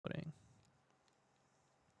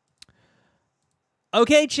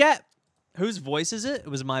Okay, chat. Whose voice is it? It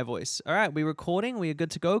was my voice. All right, we recording. We are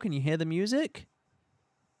good to go. Can you hear the music?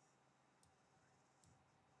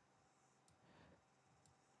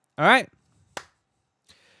 All right.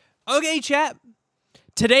 Okay, chat.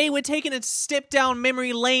 Today we're taking a step down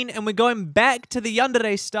memory lane and we're going back to the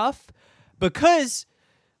Yandere stuff because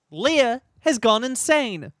Leah has gone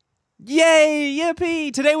insane. Yay,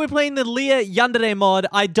 yippee! Today we're playing the Leah Yandere mod.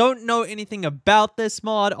 I don't know anything about this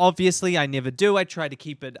mod. Obviously, I never do. I try to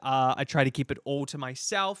keep it all to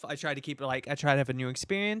myself. I try to have a new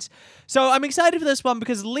experience. So I'm excited for this one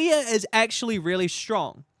because Leah is actually really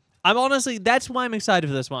strong. That's why I'm excited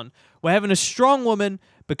for this one. We're having a strong woman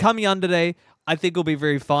become Yandere. I think it'll be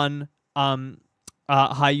very fun.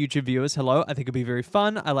 Hi, YouTube viewers. Hello. I think it'll be very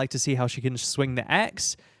fun. I like to see how she can swing the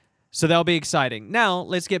axe. So that'll be exciting. Now,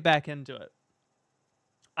 let's get back into it.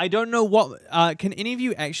 I don't know what... can any of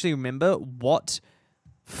you actually remember what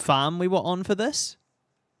farm we were on for this?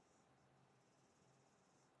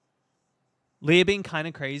 Leah being kind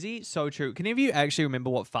of crazy. So true. Can any of you actually remember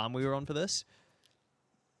what farm we were on for this?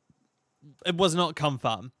 It was not Cum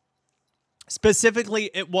Farm. Specifically,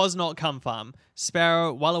 it was not Cum Farm.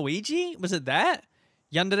 Sparrow Waluigi? Was it that?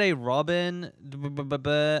 Yandere Robin.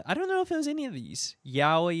 I don't know if it was any of these.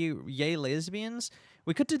 Yay Lesbians.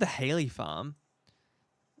 We could do the Haley Farm.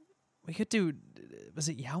 We could do... Was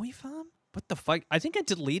it Yowie Farm? What the fuck? I think I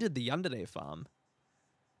deleted the Yandere Farm.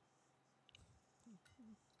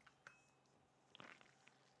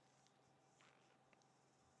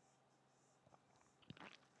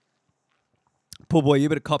 Poor boy, you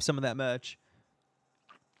better cop some of that merch.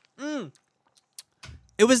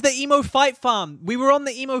 It was the emo fight farm. We were on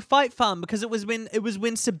the emo fight farm because it was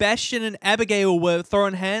when Sebastian and Abigail were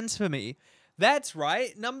throwing hands for me. That's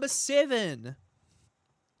right, number 7.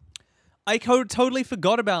 I totally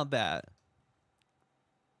forgot about that.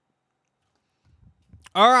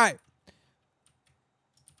 All right.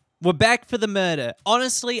 We're back for the murder.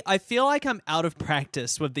 Honestly, I feel like I'm out of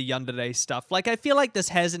practice with the Yandere stuff. Like, I feel like this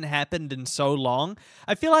hasn't happened in so long.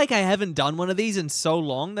 I feel like I haven't done one of these in so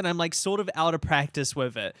long that I'm, like, sort of out of practice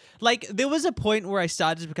with it. Like, there was a point where I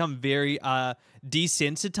started to become very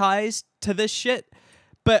desensitized to this shit.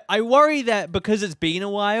 But I worry that because it's been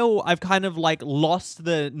a while, I've kind of, like, lost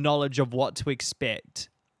the knowledge of what to expect.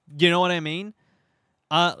 You know what I mean?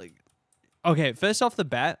 Okay, first off the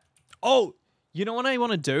bat... Oh! You know what I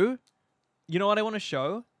want to do? You know what I want to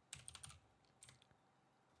show?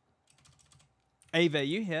 Ava,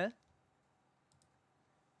 you here?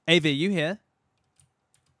 Ava, you here?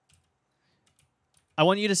 I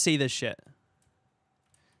want you to see this shit.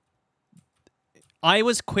 I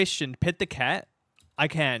was questioned. Pet the cat. I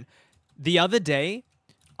can. The other day,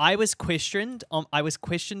 I was questioned on my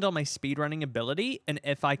speedrunning ability and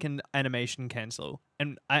if I can animation cancel.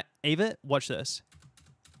 And Ava, watch this.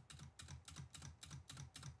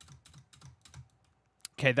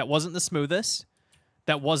 Okay, that wasn't the smoothest.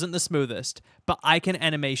 That wasn't the smoothest. But I can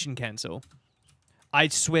animation cancel. I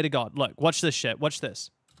swear to God. Look, watch this shit. Watch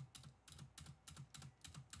this.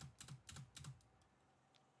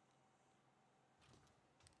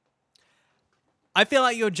 I feel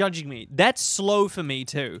like you're judging me. That's slow for me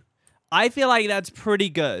too. I feel like that's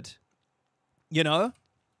pretty good. You know?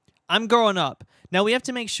 I'm growing up. Now we have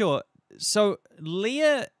to make sure. So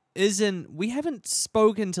Leah... we haven't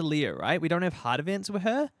spoken to Leah, right? We don't have heart events with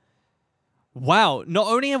her. Wow. Not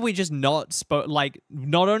only have we just not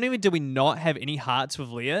not only do we not have any hearts with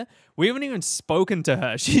Leah, we haven't even spoken to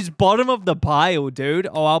her. She's bottom of the pile, dude.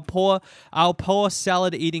 Oh, our poor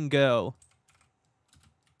salad eating girl.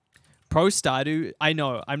 Pro Stardew. I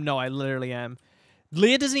know. I literally am.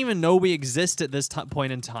 Leah doesn't even know we exist at this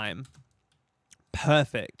point in time.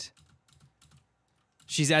 Perfect.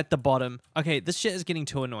 She's at the bottom. Okay, this shit is getting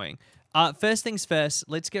too annoying. First things first,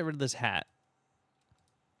 let's get rid of this hat.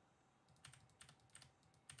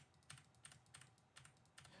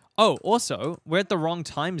 Oh, also, we're at the wrong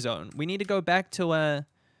time zone. We need to go back to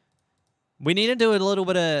we need to do a little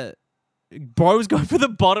bit of... Bro's going for the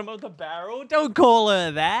bottom of the barrel. Don't call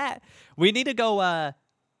her that. We need to go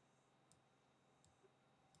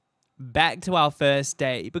back to our first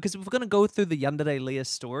day, because if we're going to go through the Yandere Leah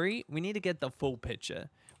story, we need to get the full picture.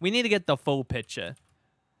 We need to get the full picture.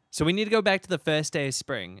 So we need to go back to the first day of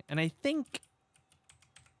spring. And I think...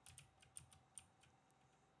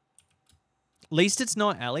 At least it's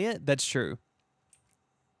not Elliot. That's true.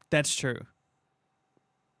 That's true.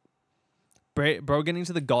 Bro getting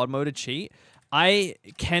to the God mode to cheat. I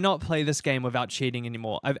cannot play this game without cheating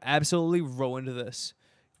anymore. I've absolutely ruined this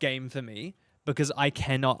game for me. Because I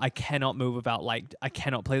cannot move without, I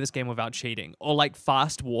cannot play this game without cheating. Or,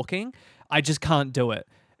 fast walking. I just can't do it.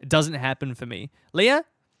 It doesn't happen for me. Leah?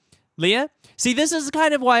 Leah? See, this is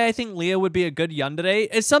kind of why I think Leah would be a good yandere.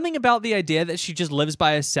 It's something about the idea that she just lives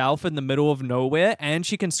by herself in the middle of nowhere and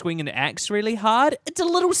she can swing an axe really hard. It's a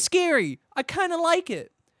little scary. I kind of like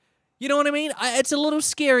it. You know what I mean? It's a little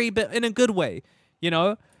scary, but in a good way. You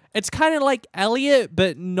know? It's kind of like Elliot,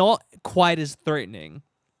 but not quite as threatening.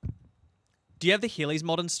 Do you have the Healy's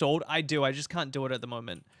mod installed? I do. I just can't do it at the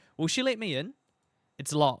moment. Will she let me in?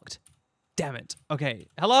 It's locked. Damn it. Okay.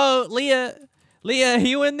 Hello, Leah. Leah, are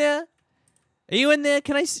you in there? Are you in there?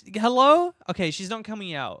 Can I... Hello? Okay, she's not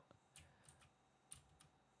coming out.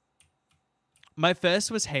 My first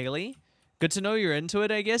was Haley. Good to know you're into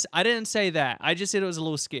it, I guess. I didn't say that. I just said it was a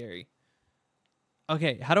little scary.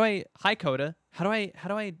 Okay, how do I... Hi, Coda. How do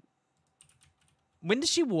I... When does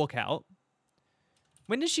she walk out?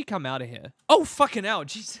 When does she come out of here? Oh, fucking hell.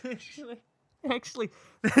 She's actually...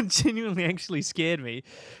 That genuinely actually scared me.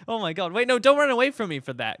 Oh my god. Wait, no, don't run away from me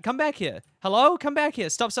for that. Come back here. Hello? Come back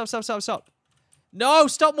here. Stop, stop, stop, stop, stop. No,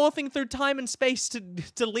 stop morphing through time and space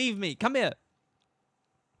to leave me. Come here.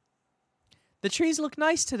 The trees look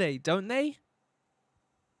nice today, don't they?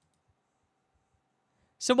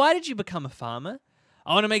 So why did you become a farmer?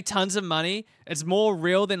 I want to make tons of money. It's more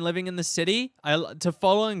real than living in the city. To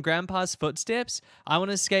follow in Grandpa's footsteps. I want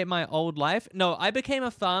to escape my old life. No, I became a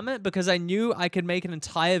farmer because I knew I could make an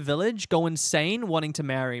entire village go insane wanting to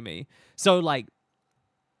marry me. So, like,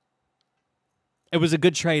 it was a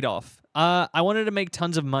good trade-off. I wanted to make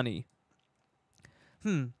tons of money.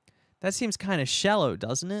 That seems kind of shallow,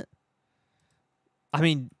 doesn't it? I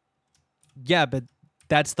mean, yeah, but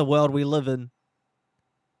that's the world we live in.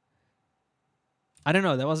 I don't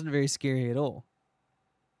know. That wasn't very scary at all.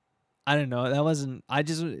 I don't know. That wasn't...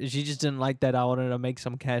 She just didn't like that I wanted to make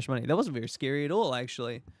some cash money. That wasn't very scary at all,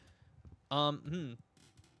 actually. Where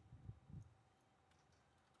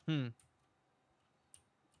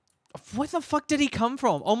the fuck did he come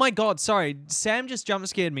from? Oh my god, sorry. Sam just jump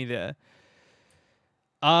scared me there.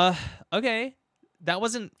 Okay. That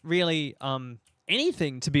wasn't really,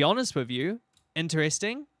 anything, to be honest with you.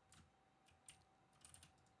 Interesting.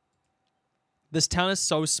 This town is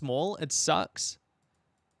so small, it sucks.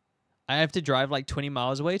 I have to drive like 20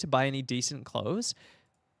 miles away to buy any decent clothes.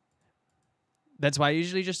 That's why I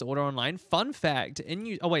usually just order online. Fun fact,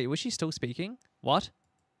 oh wait, was she still speaking? What?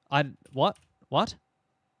 What? What?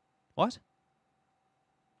 What?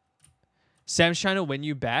 Sam's trying to win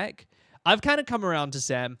you back? I've kind of come around to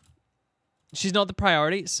Sam. She's not the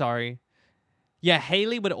priority. Sorry. Yeah,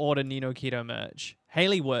 Haley would order Nino Keto merch.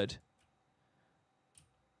 Haley would.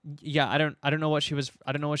 Yeah, I don't know what she was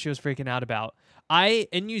freaking out about.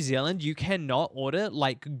 In New Zealand, you cannot order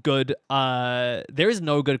like good there is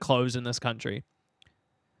no good clothes in this country.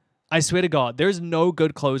 I swear to God, there is no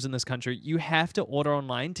good clothes in this country. You have to order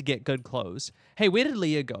online to get good clothes. Hey, where did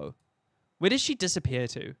Leah go? Where did she disappear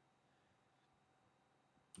to?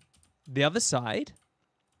 The other side?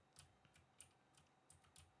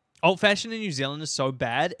 Old fashioned in New Zealand is so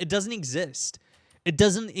bad, it doesn't exist. It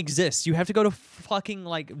doesn't exist. You have to go to fucking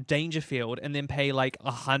like Dangerfield and then pay like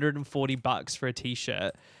 $140 for a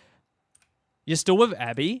t-shirt. You're still with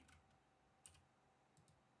Abby?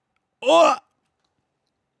 Oh!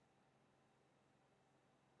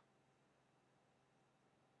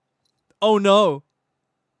 Oh no.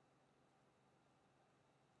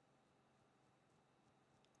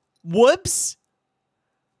 Whoops.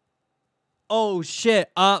 Oh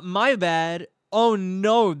shit. My bad. Oh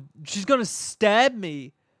no, she's gonna stab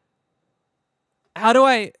me. How do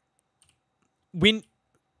I win?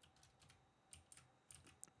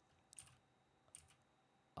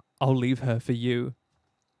 I'll leave her for you.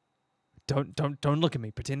 Don't look at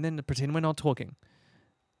me. Pretend we're not talking.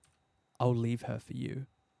 I'll leave her for you.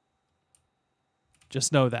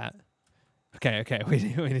 Just know that. Okay.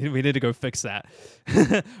 We need to go fix that.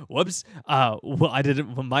 Whoops. Well, I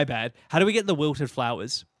didn't. Well, my bad. How do we get the wilted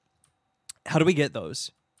flowers? How do we get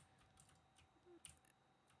those?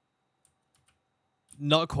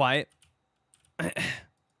 Not quite.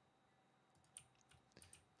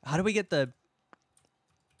 How do we get the...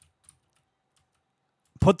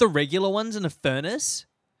 Put the regular ones in a furnace?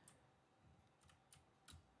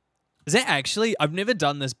 Is that actually... I've never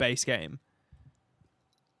done this base game.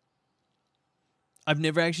 I've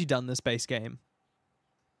never actually done this base game.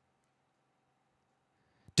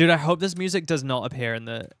 Dude, I hope this music does not appear in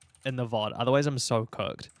the VOD. Otherwise, I'm so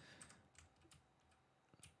cooked.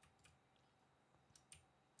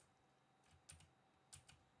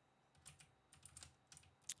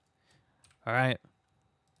 All right.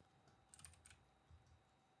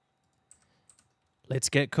 Let's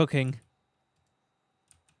get cooking.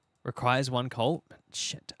 Requires 1 coal.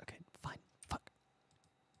 Shit. Okay, fine. Fuck.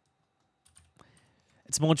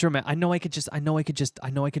 It's more dramatic. I know I could just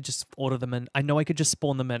order them in. I know I could just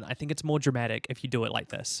spawn them in. I think it's more dramatic if you do it like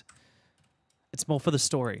this. It's more for the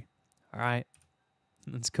story. All right.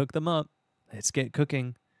 Let's cook them up. Let's get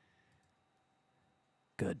cooking.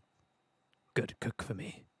 Good. Good. Cook for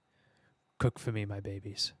me. Cook for me, my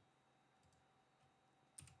babies.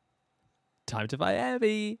 Time to find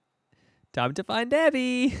Abby. Time to find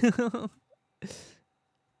Abby. All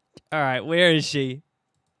right. Where is she?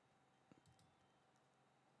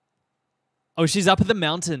 Oh, she's up in the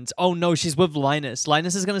mountains. Oh, no, she's with Linus.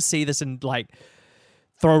 Linus is going to see this and, like,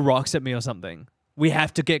 throw rocks at me or something. We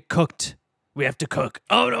have to get cooked. We have to cook.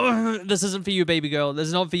 Oh, no, this isn't for you, baby girl. This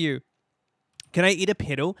is not for you. Can I eat a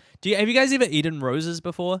petal? Have you guys ever eaten roses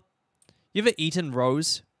before? You ever eaten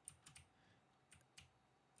rose?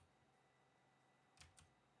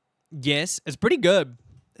 Yes, it's pretty good.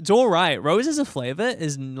 It's all right. Rose as a flavor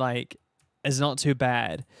is not too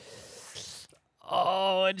bad.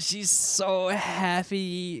 Oh, and she's so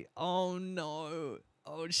happy. Oh, no.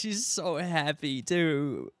 Oh, she's so happy,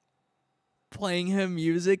 too. Playing her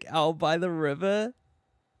music out by the river.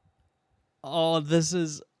 Oh, this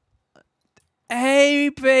is... Hey,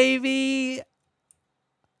 baby.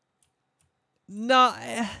 No.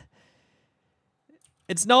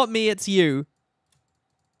 It's not me, it's you.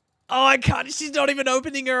 Oh, I can't. She's not even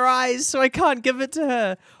opening her eyes, so I can't give it to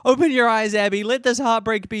her. Open your eyes, Abby. Let this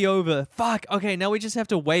heartbreak be over. Fuck. Okay, now we just have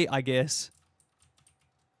to wait, I guess.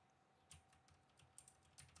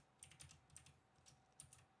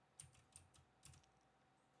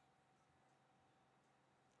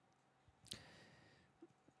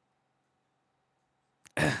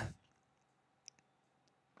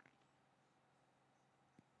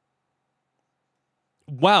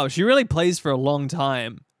 Wow, she really plays for a long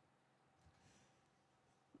time.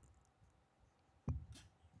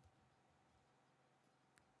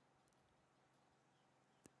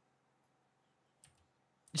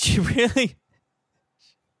 She really...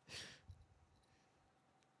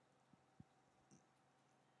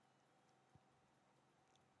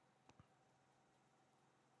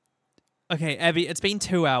 Okay, Abby, it's been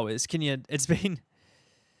 2 hours. Can you... It's been...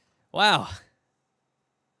 Wow.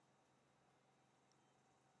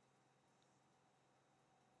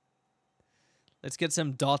 Let's get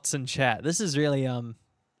some dots in chat. This is really,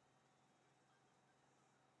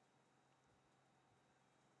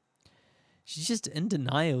 She's just in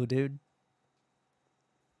denial, dude.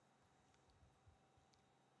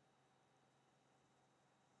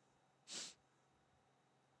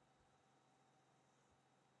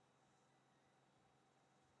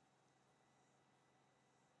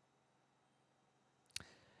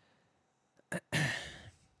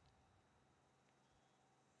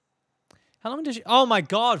 How long did she... Oh, my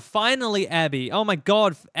God. Finally, Abby. Oh, my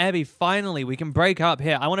God. Abby, finally. We can break up.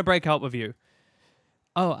 Here, I want to break up with you.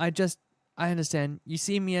 Oh, I understand. You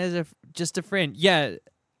see me as just a friend. Yeah,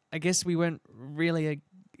 I guess we weren't really a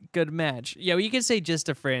good match. Yeah, well, you can say just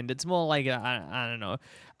a friend. It's more like, I don't know.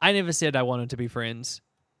 I never said I wanted to be friends.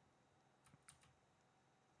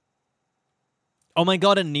 Oh, my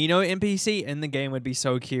God. A Nino NPC in the game would be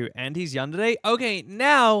so cute. And he's Yandere. Okay,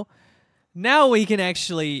 now we can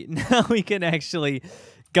actually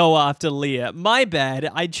go after Leah. My bad.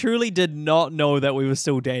 I truly did not know that we were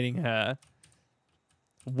still dating her.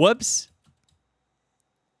 Whoops.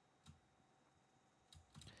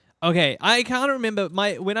 Okay, I can't remember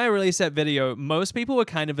when I released that video, most people were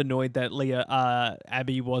kind of annoyed that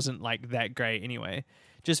Abby wasn't like that great anyway.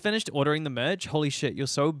 Just finished ordering the merch. Holy shit, you're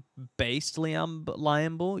so based,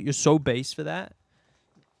 Lionball. You're so based for that.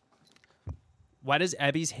 Why does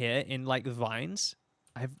Abby's hair in like vines?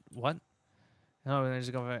 What? Oh, I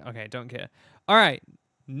just go. Okay, don't care. All right,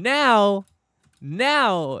 now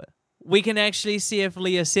we can actually see if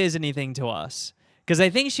Leah says anything to us, because I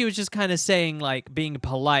think she was just kind of saying like being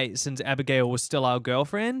polite since Abigail was still our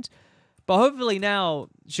girlfriend, but hopefully now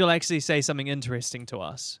she'll actually say something interesting to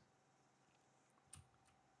us.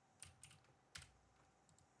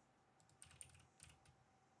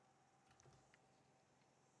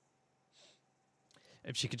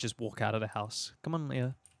 If she could just walk out of the house. Come on,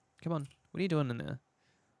 Leah. Come on. What are you doing in there?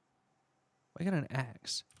 Why you got an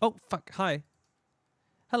axe? Oh, fuck. Hi.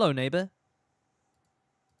 Hello, neighbor.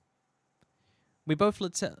 We both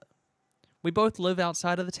live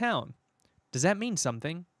outside of the town. Does that mean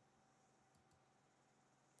something?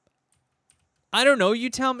 I don't know. You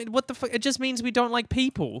tell me. What the fuck? It just means we don't like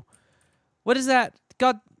people. What is that?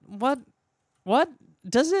 God, what? What?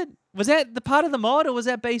 Does it? Was that the part of the mod or was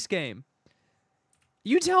that base game?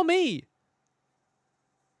 You tell me.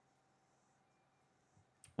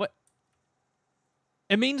 What?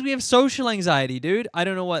 It means we have social anxiety, dude. I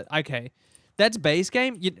don't know what. Okay. That's base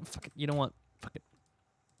game. Fuck it. You know what? Fuck it.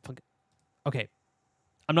 Fuck it. Okay.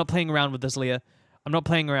 I'm not playing around with this, Leah. I'm not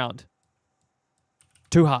playing around.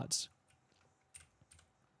 2 hearts.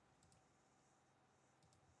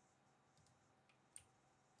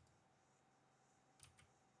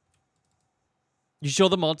 You sure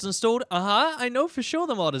the mod's installed? Uh-huh. I know for sure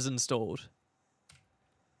the mod is installed.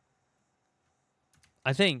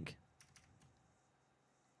 I think.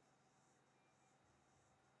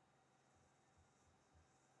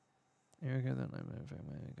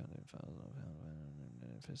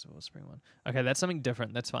 Festival Spring one. Okay, that's something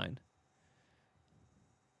different. That's fine.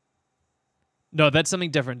 No, that's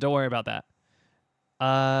something different. Don't worry about that.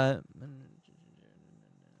 Okay,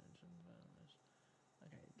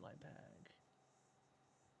 light pack.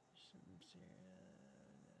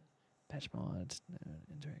 Patch mods,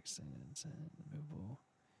 interacts, movable,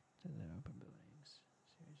 open buildings.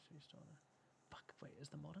 Fuck, wait, is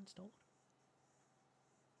the mod installed?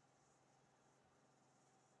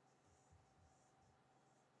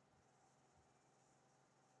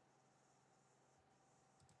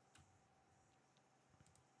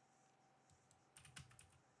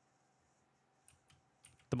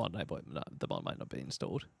 The mod might not be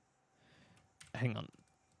installed. Hang on.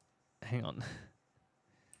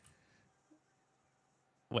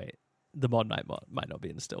 Wait, the mod might not be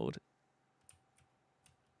installed.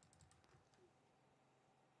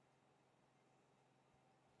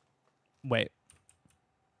 Wait.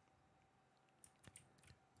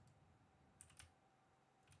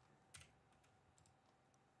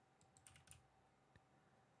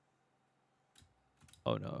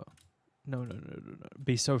 Oh no. No.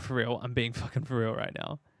 Be so for real. I'm being fucking for real right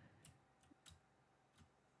now.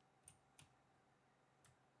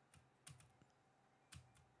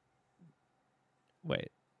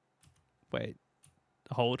 Wait.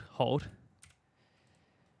 Hold.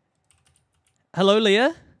 Hello,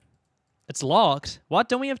 Leah? It's locked. What?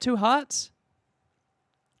 Don't we have 2 hearts?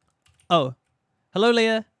 Oh. Hello,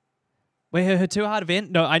 Leah? Wait, her 2 heart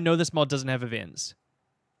event? No, I know this mod doesn't have events.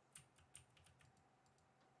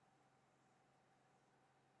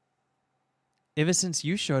 Ever since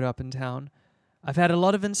you showed up in town, I've had a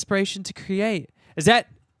lot of inspiration to create. Is that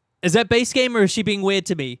base game, or is she being weird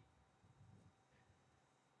to me?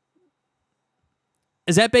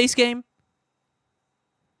 Is that base game?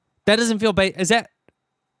 That doesn't feel base. Is that?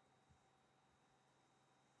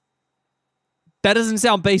 That doesn't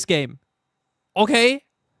sound base game. Okay,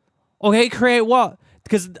 create what?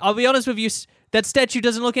 Because I'll be honest with you, that statue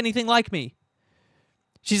doesn't look anything like me.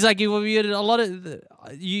 She's like, you had a lot of.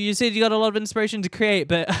 You said you got a lot of inspiration to create,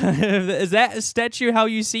 but is that statue how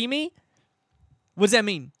you see me? What does that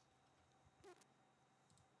mean?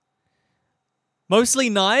 Mostly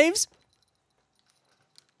knives?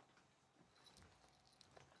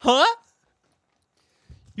 Huh?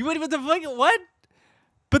 You went with the fucking what?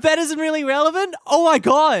 But that isn't really relevant? Oh my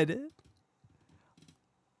god.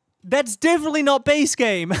 That's definitely not base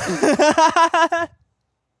game.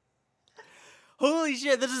 Holy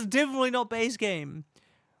shit, this is definitely not base game.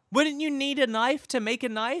 Wouldn't you need a knife to make a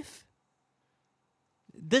knife?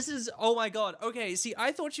 This is, oh my god. Okay, see,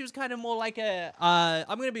 I thought she was kind of more like a,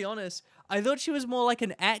 I'm gonna be honest. I thought she was more like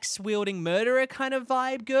an axe-wielding murderer kind of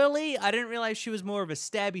vibe girly. I didn't realize she was more of a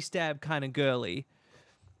stabby-stab kind of girly.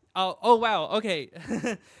 Oh wow, okay.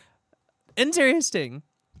 Interesting.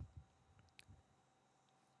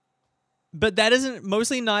 But that isn't,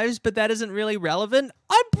 mostly knives, but that isn't really relevant.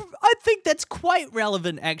 I think that's quite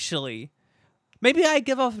relevant, actually. Maybe I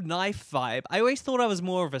give off knife vibe. I always thought I was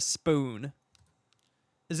more of a spoon.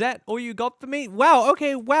 Is that all you got for me? Wow,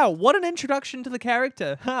 okay, wow. What an introduction to the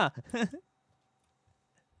character, huh?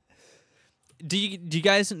 Do you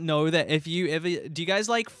guys know that if you ever... Do you guys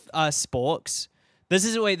like sporks? This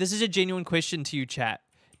is a genuine question to you, chat.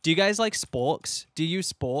 Do you guys like sporks? Do you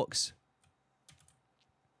use sporks?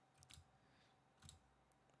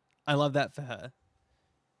 I love that for her.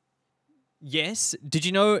 Yes. Did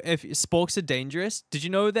you know if sporks are dangerous? Did you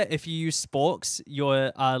know that if you use sporks,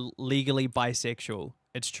 you're legally bisexual?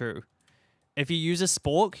 It's true. If you use a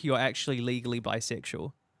spork, you're actually legally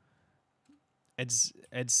bisexual. I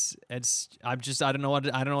don't know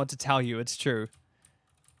what to tell you. It's true.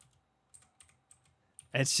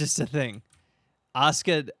 It's just a thing.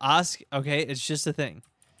 Okay, it's just a thing.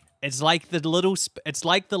 It's like the little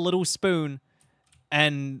spoon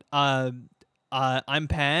and I'm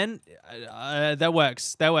Pan. That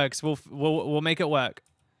works. We'll make it work.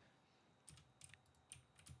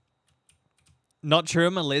 Not true,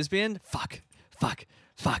 I'm a lesbian? Fuck.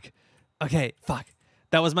 Okay, fuck.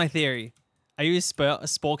 That was my theory. I use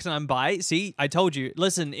sporks and I'm bi. See, I told you.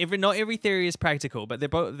 Listen, not every theory is practical, but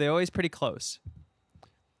they're always pretty close.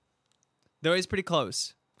 They're always pretty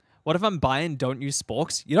close. What if I'm bi and don't use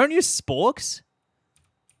sporks? You don't use sporks?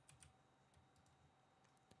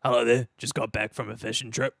 Hello there. Just got back from a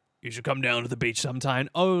fishing trip. You should come down to the beach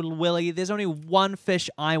sometime. Oh, Willie, there's only one fish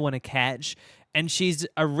I want to catch, and she's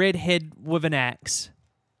a redhead with an axe.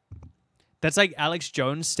 That's like Alex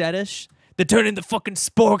Jones status. They're turning the fucking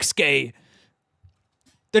sporks gay.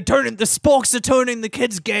 The sporks are turning the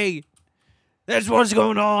kids gay. That's what's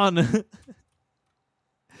going on.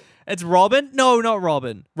 It's Robin? No, not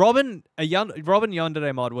Robin. Robin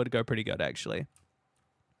Yandere mod would go pretty good, actually.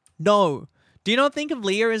 No. Do you not think of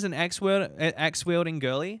Leah as an axe-wielding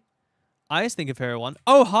girly? I just think of her as one.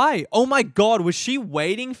 Oh, hi. Oh, my God. Was she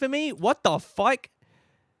waiting for me? What the fuck?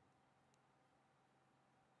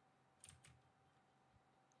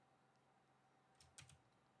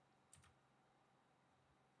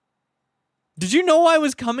 Did you know I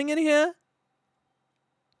was coming in here?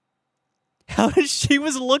 How did she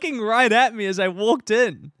was looking right at me as I walked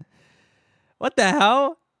in? What the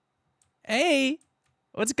hell? Hey,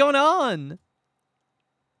 what's going on?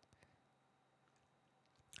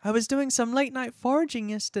 I was doing some late night foraging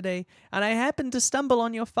yesterday, and I happened to stumble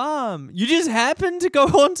on your farm. You just happened to go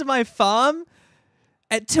onto my farm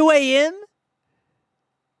at 2 a.m.?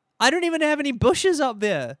 I don't even have any bushes up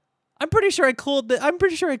there. I'm pretty sure I cleared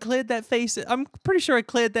that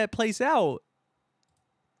place out.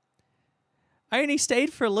 I only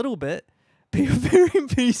stayed for a little bit. Be very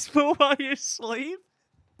peaceful while you sleep.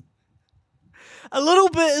 A little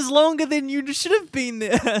bit is longer than you should have been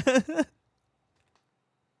there.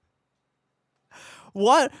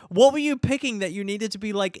 What were you picking that you needed to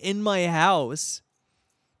be like in my house?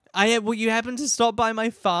 You happened to stop by my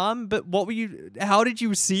farm, but how did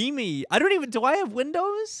you see me? Do I have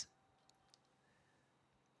windows?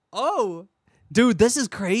 Oh, dude, this is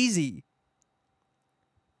crazy.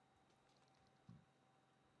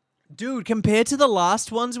 Dude, compared to the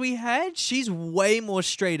last ones we had, she's way more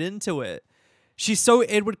straight into it. She's so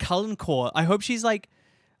Edward Cullen core. I hope she's like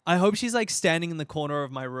standing in the corner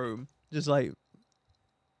of my room. Just like,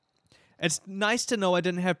 it's nice to know I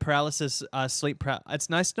didn't have paralysis, it's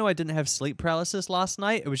nice to know I didn't have sleep paralysis last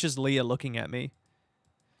night. It was just Leah looking at me.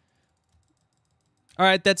 All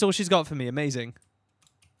right, that's all she's got for me. Amazing.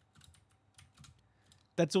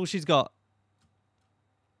 That's all she's got.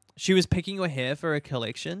 She was picking your hair for a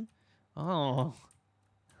collection. Oh.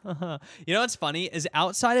 You know what's funny is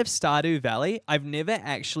outside of Stardew Valley, I've never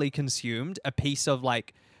actually consumed a piece of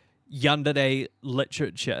like Yandere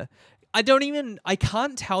literature. I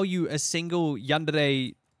can't tell you a single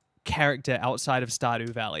Yandere character outside of Stardew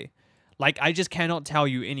Valley. Like, I just cannot tell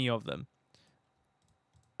you any of them.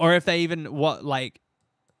 Or if they even, are there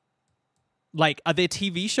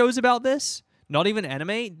TV shows about this? Not even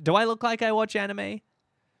anime? Do I look like I watch anime?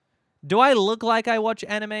 Do I look like I watch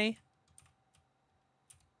anime?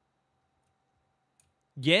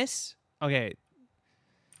 Yes? Okay.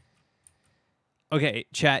 Okay,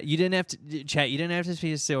 chat, you didn't have to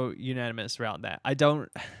be so unanimous around that.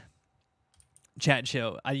 Chat,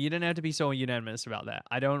 chill. You didn't have to be so unanimous about that.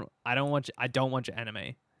 I don't watch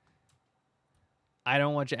anime. I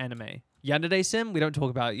don't watch anime. Yandere Sim? We don't talk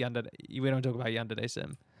about Yandere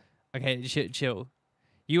Sim. Okay, chill.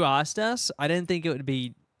 You asked us. I didn't think it would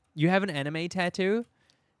be. You have an anime tattoo?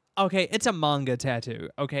 Okay, it's a manga tattoo.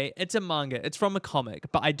 Okay, it's a manga. It's from a comic,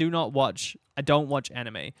 but I don't watch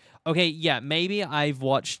anime. Okay, yeah, maybe I've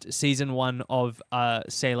watched season 1 of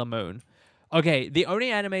Sailor Moon. Okay, the only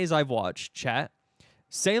animes I've watched, chat,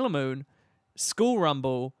 Sailor Moon, School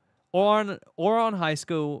Rumble, Ouran High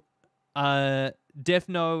School, Death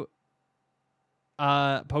Note,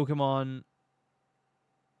 Pokemon.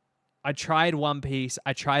 I tried One Piece.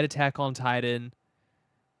 I tried Attack on Titan.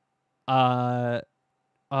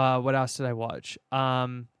 What else did I watch?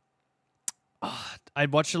 I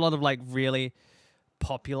watched a lot of like really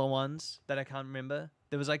popular ones that I can't remember.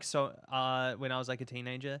 There was like when I was like a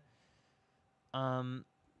teenager. But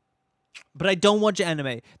I don't watch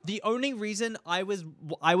anime. The only reason I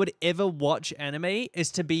would ever watch anime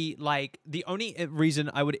is to be like, the only reason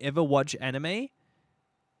I would ever watch anime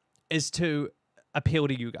is to appeal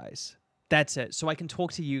to you guys. That's it. So I can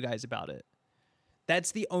talk to you guys about it.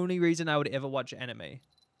 That's the only reason I would ever watch anime.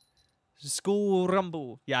 School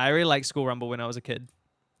Rumble. Yeah, I really liked School Rumble when I was a kid.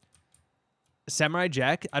 Samurai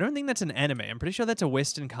Jack. I don't think that's an anime. I'm pretty sure that's a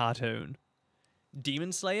Western cartoon.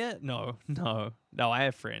 Demon Slayer? No. I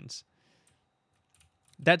have friends.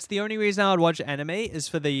 That's the only reason I would watch anime is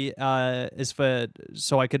for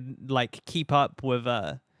so I could like keep up with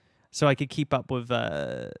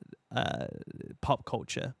pop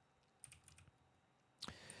culture.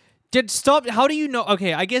 Did stop. How do you know?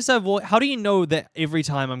 Okay, I guess how do you know that every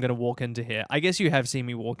time I'm gonna walk into here? I guess you have seen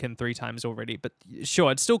me walk in 3 times already, but sure,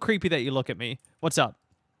 it's still creepy that you look at me. What's up?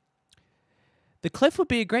 The cliff would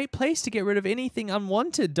be a great place to get rid of anything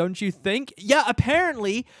unwanted, don't you think? Yeah,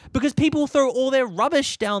 apparently, because people throw all their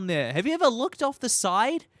rubbish down there. Have you ever looked off the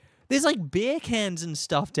side? There's like beer cans and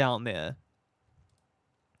stuff down there.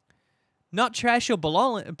 Not trash your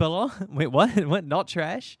Wait, what? What? Not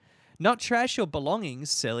trash? Not trash your belongings,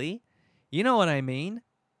 silly. You know what I mean.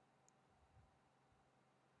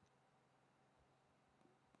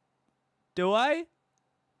 Do I?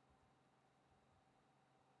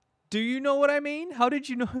 Do you know what I mean? How did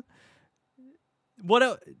you know?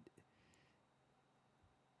 What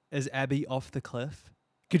is Abby off the cliff?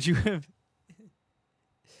 Could you have...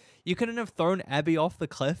 You couldn't have thrown Abby off the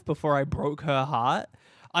cliff before I broke her heart?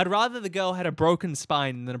 I'd rather the girl had a broken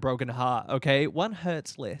spine than a broken heart, okay? One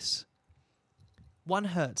hurts less. One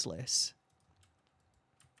hurts less.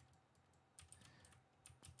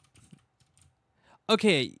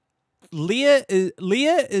 Okay, Leah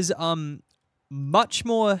is much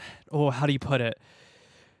more, or how do you put it,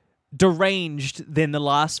 deranged than the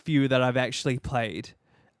last few that I've actually played.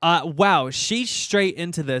 Wow, she's straight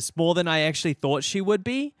into this more than I actually thought she would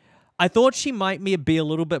be. I thought she might be a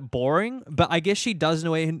little bit boring, but I guess she does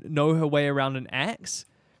know her way around an axe.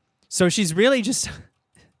 So she's really just...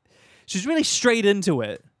 she's really straight into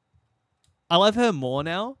it. I love her more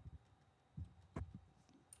now.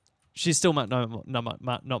 She's still not my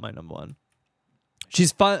number one.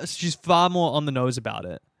 She's far more on the nose about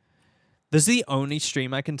it. This is the only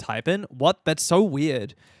stream I can type in. What? That's so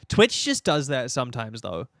weird. Twitch just does that sometimes,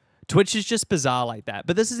 though. Twitch is just bizarre like that.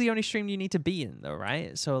 But this is the only stream you need to be in, though,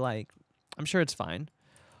 right? So, like, I'm sure it's fine.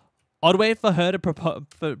 Odd way for her to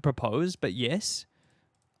propose, but yes.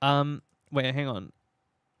 Wait, hang on.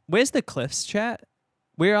 Where's the cliffs, chat?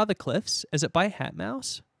 Where are the cliffs? Is it by Hat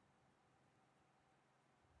Mouse?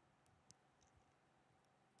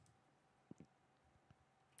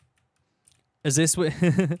 Is this what...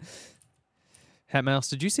 Hat Mouse,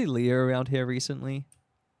 did you see Leah around here recently?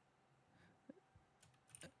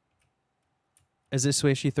 Is this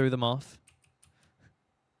where she threw them off?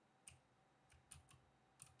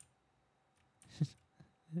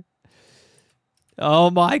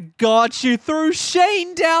 Oh my god, she threw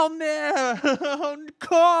Shane down there! Oh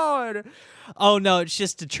god! Oh no, it's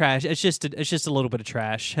just a trash. It's just a little bit of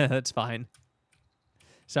trash. That's fine.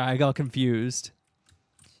 Sorry, I got confused.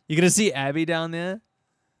 You gonna see Abby down there?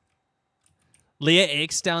 Leah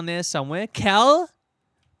X down there somewhere? Cal?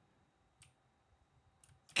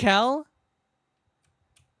 Cal?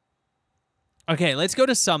 Okay, let's go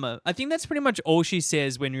to summer. I think that's pretty much all she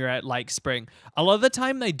says when you're at, like, spring. A lot of the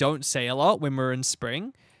time, they don't say a lot when we're in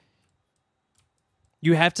spring.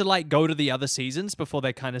 You have to, like, go to the other seasons before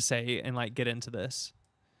they kind of say and, like, get into this.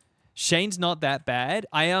 Shane's not that bad.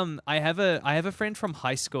 I have a friend from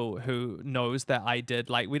high school who knows that I did,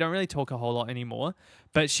 like, we don't really talk a whole lot anymore,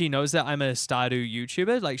 but she knows that I'm a Stardew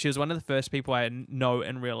YouTuber. Like, she was one of the first people I know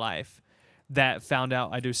in real life that found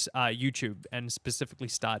out I do YouTube, and specifically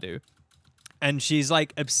Stardew. And she's,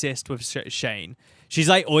 like, obsessed with Shane. She's,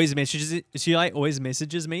 like, always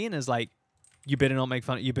messages me and is like, you better not make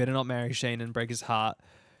fun, you better not marry Shane and break his heart.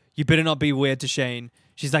 You better not be weird to Shane.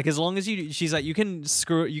 She's like, as long as she's like, you can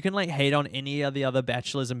like hate on any of the other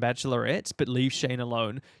bachelors and bachelorettes, but leave Shane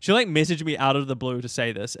alone. She'll like message me out of the blue to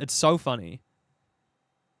say this. It's so funny.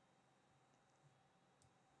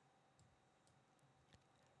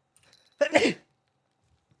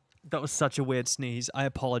 That was such a weird sneeze. I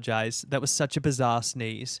apologize. That was such a bizarre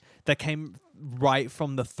sneeze. That came right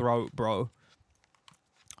from the throat, bro.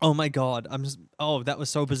 Oh my god. Oh, that was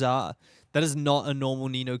so bizarre. That is not a normal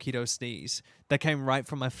Nino Keto sneeze. That came right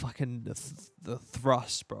from my fucking the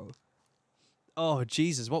thrust, bro. Oh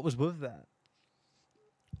Jesus, what was with that?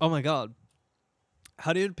 Oh my god.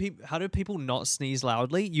 How do people not sneeze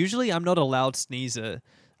loudly? Usually I'm not a loud sneezer.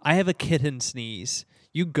 I have a kitten sneeze.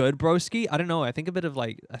 You good, broski? I don't know. I think a bit of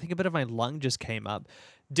my lung just came up.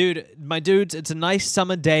 Dude, my dudes, it's a nice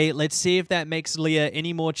summer day. Let's see if that makes Leah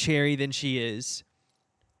any more cherry than she is.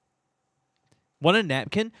 Want a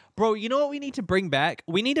napkin? Bro, you know what we need to bring back?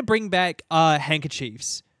 We need to bring back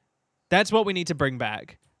handkerchiefs. That's what we need to bring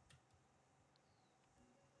back.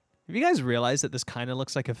 Have you guys realized that this kind of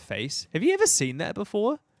looks like a face? Have you ever seen that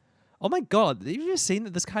before? Oh my god, have you ever seen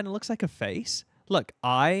that this kind of looks like a face? Look,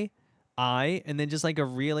 eye, and then just like a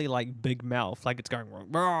really like big mouth. Like it's going...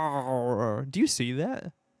 Do you see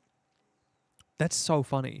that? That's so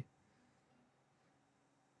funny.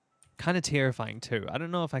 Kind of terrifying too. I don't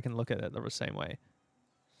know if I can look at it the same way.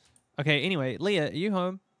 Okay, anyway, Leah, are you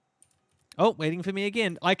home? Oh, waiting for me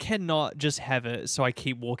again. I cannot just have it so I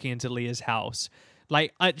keep walking into Leah's house.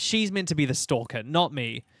 Like, she's meant to be the stalker, not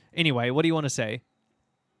me. Anyway, what do you want to say?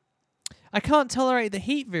 I can't tolerate the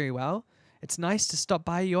heat very well. It's nice to stop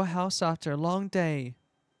by your house after a long day.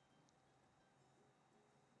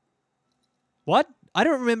 What? I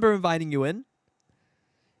don't remember inviting you in.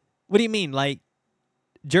 What do you mean? Like,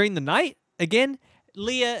 during the night? Again?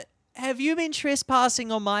 Leah, have you been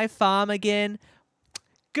trespassing on my farm again?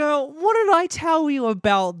 Girl, what did I tell you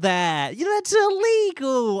about that? You know, that's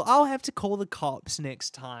illegal. I'll have to call the cops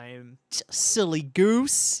next time. Silly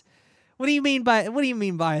goose. What do you mean by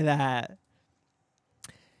that?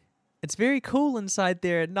 It's very cool inside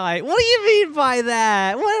there at night. What do you mean by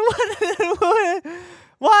that?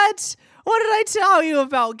 What? What did I tell you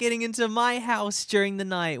about getting into my house during the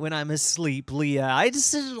night when I'm asleep, Leah?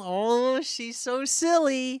 Oh, she's so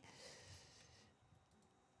silly.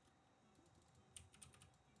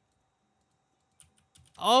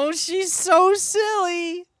 Oh, she's so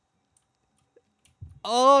silly.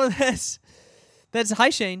 Oh, that's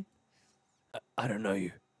hi, Shane. I don't know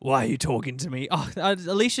you. Why are you talking to me? Oh,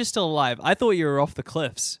 Alicia's still alive. I thought you were off the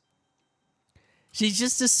cliffs. She's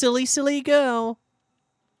just a silly, silly girl.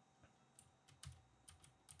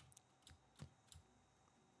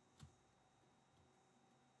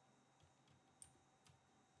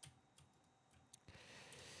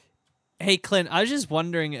 Hey, Clint, I was just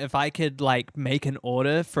wondering if I could, like, make an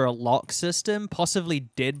order for a lock system, possibly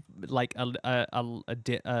like, a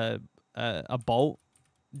bolt.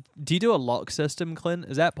 Do you do a lock system, Clint?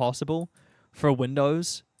 Is that possible? For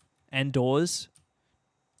windows and doors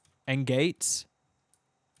and gates?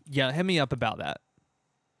 Yeah, hit me up about that.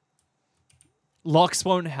 Locks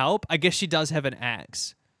won't help? I guess she does have an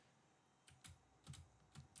axe.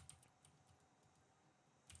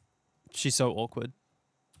 She's so awkward.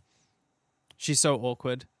 She's so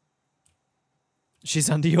awkward.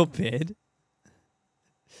 She's under your bed?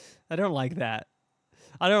 I don't like that.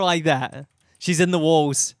 I don't like that. She's in the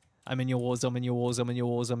walls. I'm in your walls, I'm in your walls, I'm in your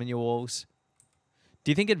walls, I'm in your walls.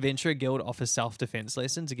 Do you think Adventurer Guild offers self-defense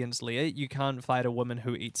lessons against Leah? You can't fight a woman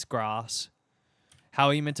who eats grass. How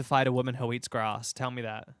are you meant to fight a woman who eats grass? Tell me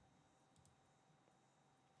that.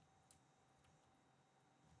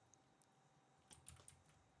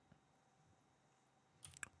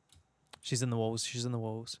 She's in the walls. She's in the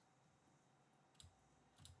walls.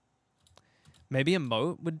 Maybe a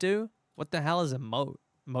moat would do? What the hell is a moat?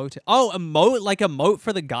 Oh, a moat? Like a moat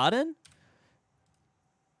for the garden?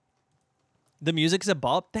 The music's a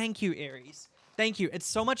bop? Thank you, Aries. Thank you. It's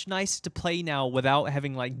so much nicer to play now without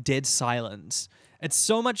having, like, dead silence. It's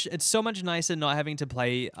so much nicer not having to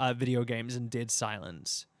play video games in dead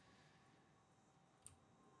silence.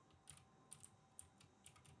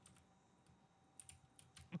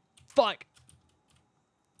 Fuck.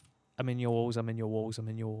 I'm in your walls, I'm in your walls, I'm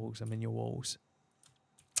in your walls, I'm in your walls.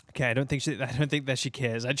 Okay, I don't think that she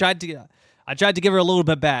cares. I tried to give her a little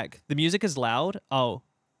bit back. The music is loud. Oh.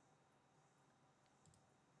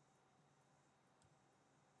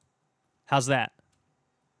 How's that?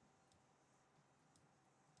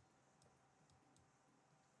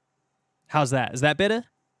 How's that? Is that better?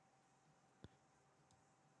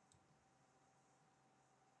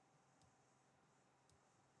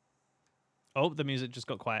 Oh, the music just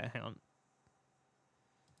got quiet. Hang on.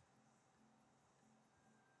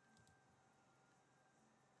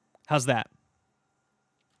 How's that?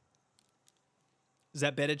 Is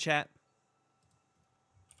that better, chat?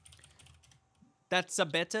 That's a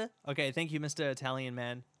better? Okay, thank you, Mr. Italian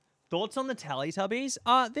man. Thoughts on the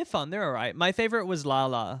Teletubbies? They're fun. They're all right. My favorite was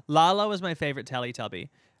Lala. Lala was my favorite Teletubby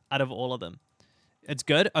out of all of them. It's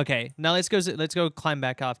good? Okay, now let's go climb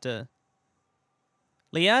back after.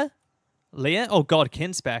 Leah? Leah? Oh, God,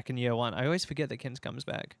 Kent's back in year 1. I always forget that Kent comes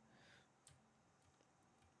back.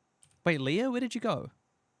 Wait, Leah? Where did you go?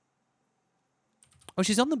 Oh,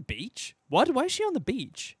 she's on the beach? What? Why is she on the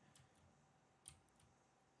beach?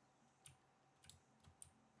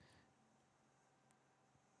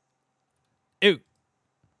 Ew.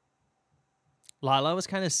 Lila was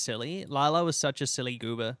kind of silly. Lila was such a silly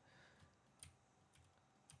goober.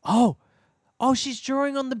 Oh. Oh, she's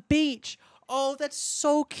drawing on the beach. Oh, that's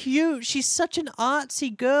so cute. She's such an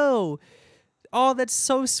artsy girl. Oh, that's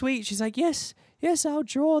so sweet. She's like, yes, I'll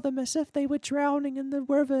draw them as if they were drowning in the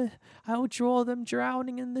river. I'll draw them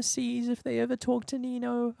drowning in the seas if they ever talk to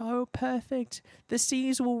Nino. Oh, perfect. The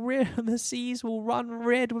seas will run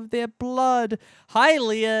red with their blood. Hi,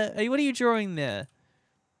 Leah. Hey, what are you drawing there?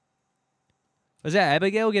 Was that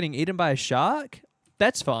Abigail getting eaten by a shark?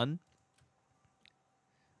 That's fun.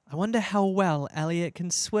 I wonder how well Elliot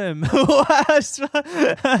can swim. We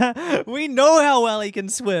know how well he can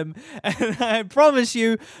swim. And I promise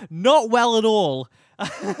you, not well at all.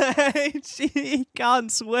 He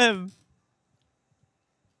can't swim.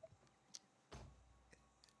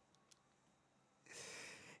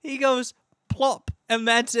 He goes plop, and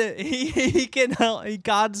that's it. He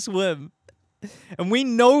can't swim. And we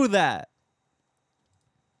know that.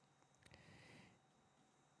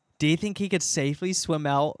 Do you think he could safely swim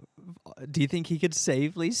out? Do you think he could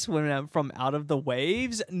safely swim out from out of the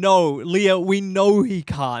waves? No, Leah, we know he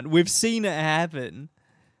can't. We've seen it happen.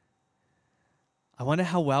 I wonder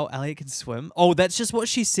how well Elliot can swim. Oh, that's just what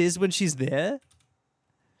she says when she's there?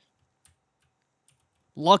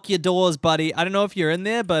 Lock your doors, buddy. I don't know if you're in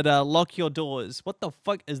there, but lock your doors. What the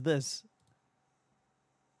fuck is this?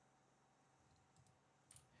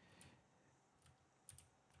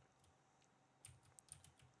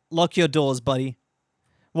 Lock your doors, buddy.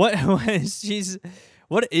 What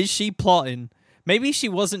is she plotting? Maybe she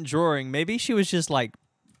wasn't drawing. Maybe she was just like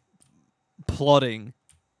plotting.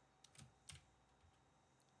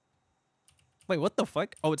 Wait, what the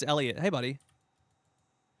fuck? Oh, it's Elliot. Hey, buddy.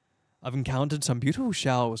 I've encountered some beautiful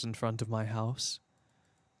showers in front of my house.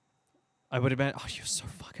 I would have been... Oh, you're so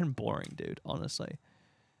fucking boring, dude. Honestly.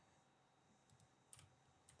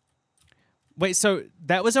 Wait, so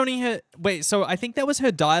that was only her... Wait, so I think that was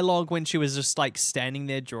her dialogue when she was just, like, standing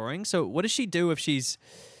there drawing. So what does she do if she's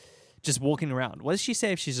just walking around? What does she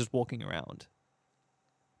say if she's just walking around?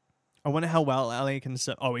 I wonder how well Elliot can...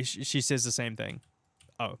 Oh, she says the same thing.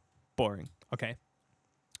 Oh, boring. Okay.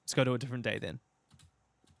 Let's go to a different day then.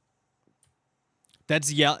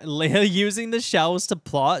 That's Leah using the shells to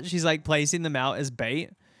plot. She's, like, placing them out as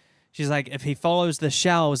bait. She's like, if he follows the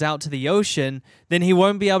shells out to the ocean, then he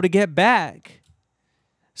won't be able to get back.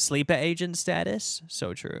 Sleeper agent status?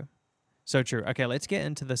 So true. So true. Okay, let's get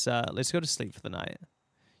into this. Let's go to sleep for the night.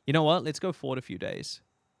 You know what? Let's go forward a few days.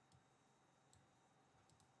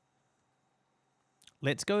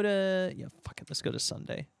 Let's go to... Yeah, fuck it. Let's go to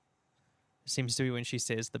Sunday. Seems to be when she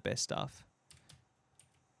says the best stuff.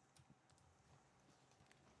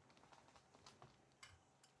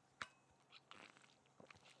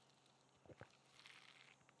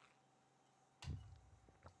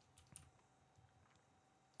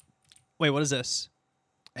 Wait, what is this?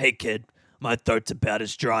 Hey, kid. My throat's about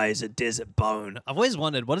as dry as a desert bone. I've always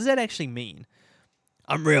wondered, what does that actually mean?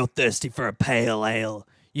 I'm real thirsty for a pale ale.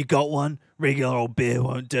 You got one? Regular old beer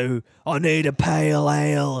won't do. I need a pale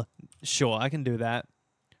ale. Sure, I can do that.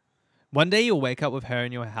 One day you'll wake up with her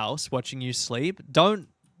in your house watching you sleep. Don't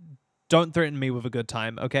threaten me with a good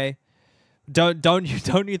time, okay? Don't you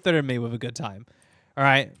threaten me with a good time. All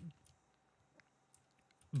right.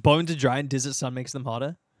 Bone to dry and desert sun makes them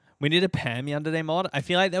hotter. We need a Pam Yandere mod. I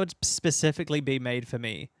feel like that would specifically be made for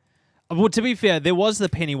me. Well, to be fair, there was the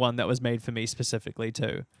penny one that was made for me specifically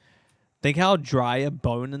too. Think how dry a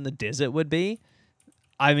bone in the desert would be.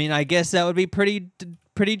 I mean, I guess that would be pretty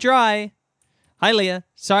dry. Hi, Leah.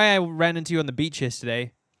 Sorry I ran into you on the beach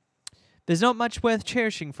yesterday. There's not much worth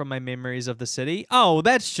cherishing from my memories of the city. Oh,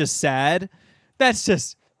 that's just sad. That's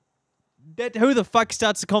just... who the fuck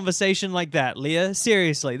starts a conversation like that, Leah?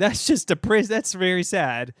 Seriously, that's just depressed. That's very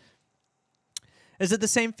sad. Is it the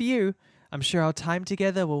same for you? I'm sure our time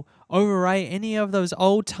together will overwrite any of those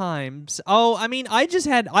old times. Oh, I mean, I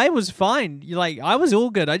was fine. Like, I was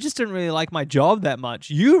all good. I just didn't really like my job that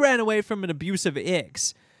much. You ran away from an abusive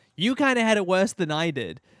ex. You kind of had it worse than I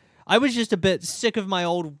did. I was just a bit sick of my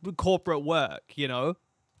old corporate work, you know?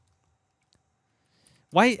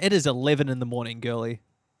 Why? It is 11 in the morning, girly.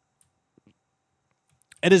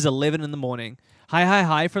 It is 11 in the morning.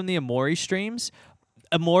 Hi from the Amori streams.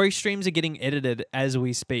 Amori streams are getting edited as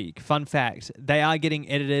we speak. Fun fact, they are getting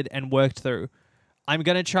edited and worked through. I'm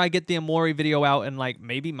going to try get the Amori video out in like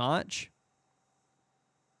maybe March.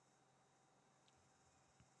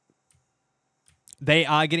 They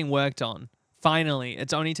are getting worked on. Finally,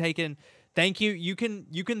 it's only taken... Thank you. You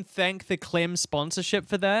can thank the Clem sponsorship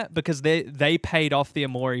for that because they paid off the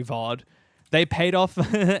Amori VOD. They paid off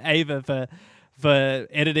Ava for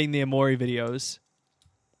editing the Amori videos.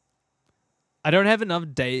 I don't have enough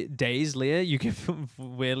days, Leah. You can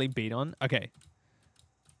weirdly beat on. Okay.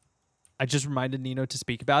 I just reminded Nino to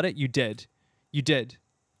speak about it. You did. You did.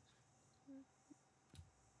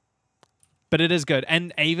 But it is good.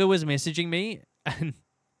 And Ava was messaging me. And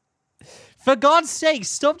for God's sake,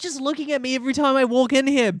 stop just looking at me every time I walk in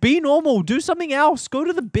here. Be normal. Do something else. Go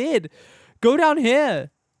to the bed. Go down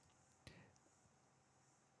here.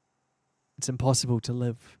 It's impossible to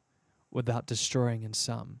live without destroying in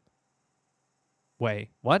some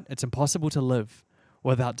way. What? It's impossible to live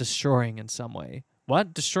without destroying in some way.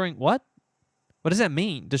 What? Destroying what? What does that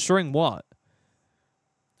mean? Destroying what?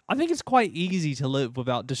 I think it's quite easy to live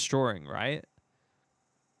without destroying, right?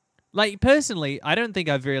 Like, personally, I don't think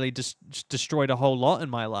I've really destroyed a whole lot in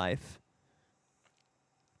my life.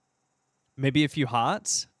 Maybe a few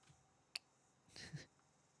hearts?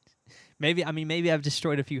 Maybe I've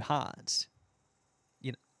destroyed a few hearts.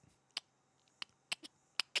 You know.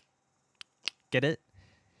 Get it?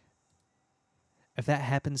 If that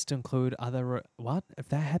happens to include If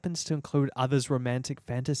that happens to include others' romantic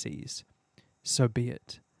fantasies, so be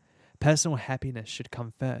it. Personal happiness should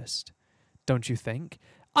come first, don't you think?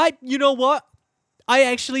 You know what? I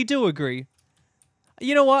actually do agree.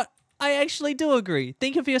 You know what? I actually do agree.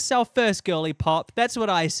 Think of yourself first, girly pop. That's what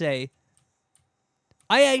I say.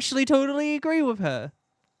 I actually totally agree with her.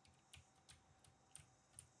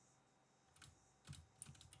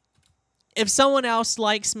 If someone else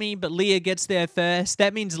likes me but Leah gets there first,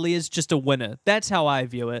 that means Leah's just a winner. That's how I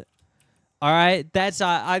view it. All right?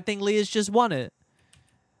 I think Leah's just won it.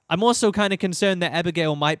 I'm also kind of concerned that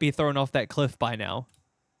Abigail might be thrown off that cliff by now.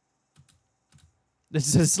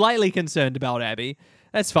 This is slightly concerned about Abby.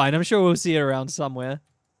 That's fine. I'm sure we'll see her around somewhere.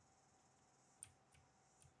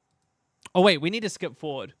 Oh, wait. We need to skip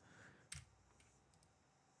forward.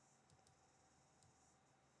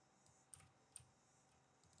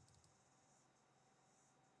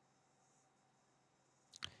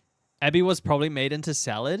 Abby was probably made into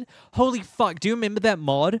salad. Holy fuck. Do you remember that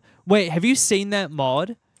mod? Wait, have you seen that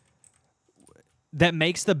mod? That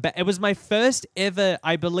makes it was my first ever,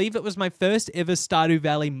 I believe it was my first ever Stardew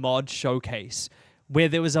Valley mod showcase, where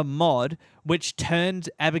there was a mod which turned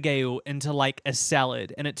Abigail into like a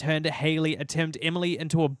salad, and it turned Emily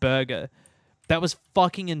into a burger. That was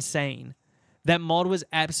fucking insane. That mod was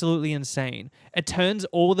absolutely insane. It turns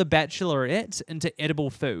all the bachelorettes into edible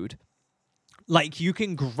food. Like, you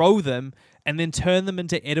can grow them and then turn them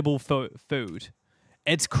into edible food.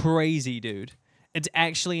 It's crazy, dude. It's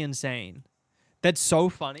actually insane. That's so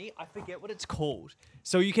funny. I forget what it's called.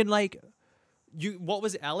 So you can what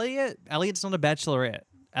was Elliot? Elliot's not a bachelorette.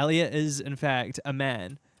 Elliot is, in fact, a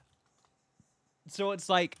man. So it's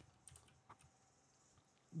like,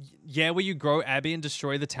 yeah, where you grow Abby and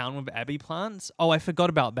destroy the town with Abby plants. Oh, I forgot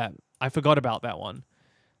about that. I forgot about that one.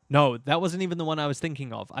 No, that wasn't even the one I was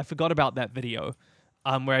thinking of. I forgot about that video,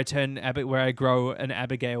 where I grow an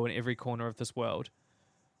Abigail in every corner of this world.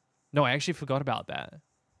 No, I actually forgot about that.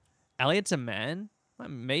 Elliot's a man?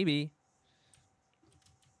 Maybe.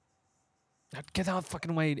 Get out of the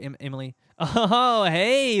fucking way, Emily. Oh,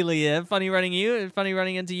 hey, Leah. Funny running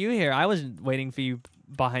into you here. I wasn't waiting for you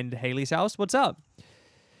behind Haley's house. What's up?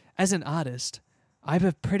 As an artist, I have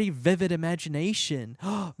a pretty vivid imagination.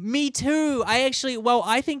 Me too. I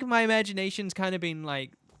think my imagination's kind of been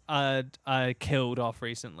killed off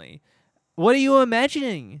recently. What are you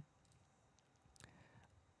imagining?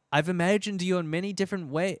 I've imagined you in many different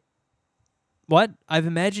ways. What? I've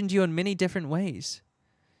imagined you in many different ways.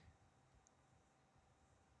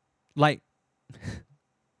 Like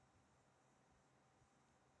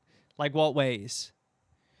what ways?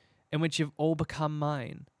 In which you've all become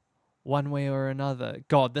mine, one way or another.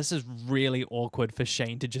 God, this is really awkward for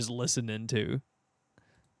Shane to just listen into.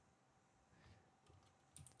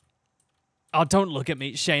 Oh, don't look at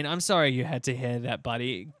me. Shane, I'm sorry you had to hear that,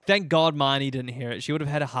 buddy. Thank God Marnie didn't hear it. She would have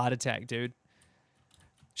had a heart attack, dude.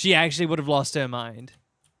 She actually would have lost her mind.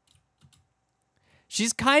 She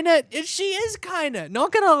is kind of,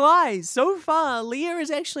 not gonna lie. So far, Leah is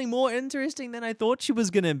actually more interesting than I thought she was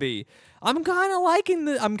gonna be. I'm kind of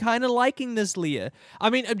liking this Leah. I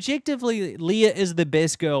mean, objectively, Leah is the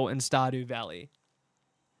best girl in Stardew Valley.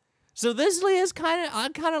 So this Leah's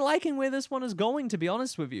I'm kind of liking where this one is going, to be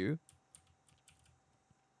honest with you.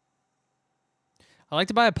 I'd like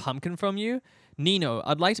to buy a pumpkin from you. Nino,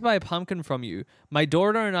 I'd like to buy a pumpkin from you. My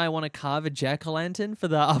daughter and I want to carve a jack-o'-lantern for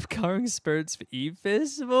the upcoming Spirits for Eve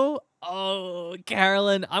festival. Oh,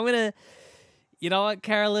 Carolyn, you know what,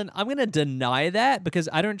 Carolyn? I'm going to deny that because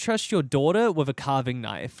I don't trust your daughter with a carving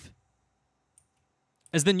knife.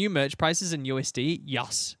 Is the new merch prices in USD?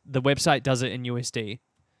 Yes. The website does it in USD.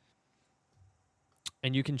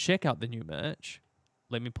 And you can check out the new merch.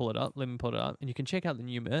 Let me pull it up. And you can check out the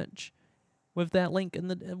new merch with that link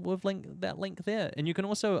that link there. And you can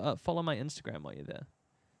also follow my Instagram while you're there.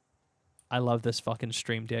 I love this fucking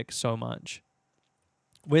stream deck so much.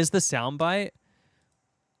 Where's the soundbite?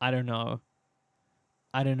 I don't know.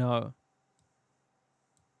 I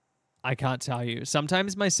can't tell you.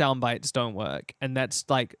 Sometimes my sound bites don't work, and that's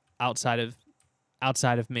like outside of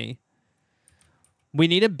me. We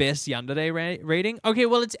need a best Yandere rating. Okay,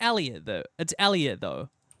 well it's Elliot though.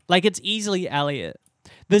 Like it's easily Elliot.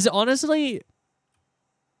 There's honestly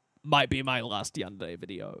might be my last Yandere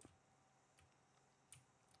video.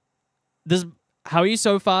 This, how are you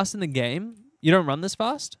so fast in the game? You don't run this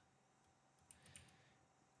fast?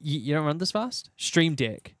 You don't run this fast? Stream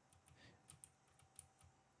Deck.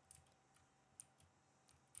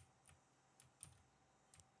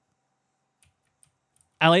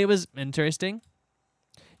 Elliot was interesting.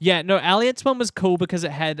 Yeah, no, Elliot's one was cool because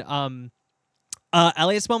it had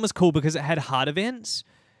Elliot's one was cool because it had hard events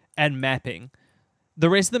and mapping. The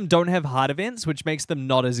rest of them don't have hard events, which makes them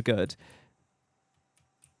not as good.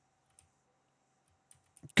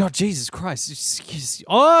 God, Jesus Christ.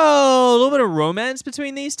 Oh, a little bit of romance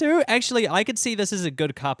between these two. Actually, I could see this as a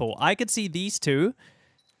good couple. I could see these two.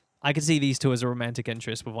 I could see these two as a romantic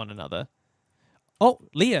interest with one another. Oh,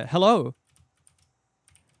 Leah, hello.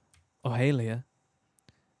 Oh, hey, Leah.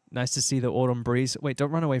 Nice to see the autumn breeze. Wait,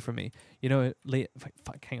 don't run away from me. You know, Leah.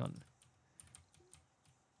 Fuck, hang on.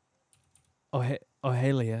 Oh,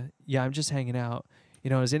 hey, Leah. Yeah, I'm just hanging out. You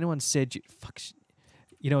know, has anyone said you... Fuck.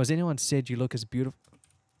 You know, has anyone said you look as beautiful...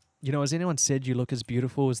 You know, has anyone said you look as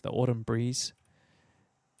beautiful as the autumn breeze?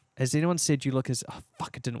 Has anyone said you look as... Oh,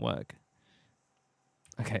 fuck, it didn't work.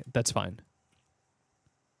 Okay, that's fine.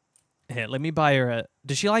 Here, let me buy her a...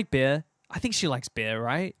 Does she like beer? I think she likes beer,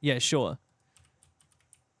 right? Yeah, sure.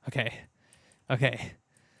 Okay. Okay.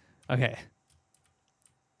 Okay.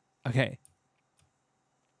 Okay.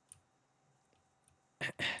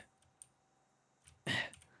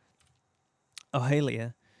 Oh, hey,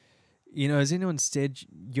 Leah. You know, has anyone said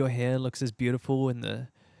your hair looks as beautiful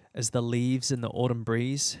as the leaves in the autumn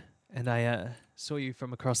breeze? And I saw you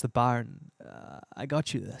from across the bar, and I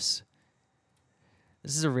got you this.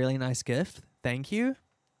 This is a really nice gift. Thank you.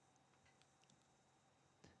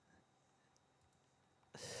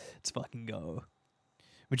 Let's fucking go.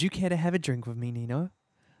 Would you care to have a drink with me, Nino?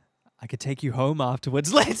 I could take you home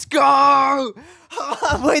afterwards. Let's go!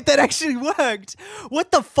 Wait, that actually worked.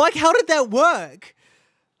 What the fuck? How did that work?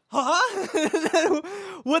 Huh?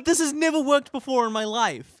 What? This has never worked before in my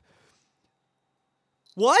life.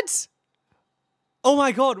 What? Oh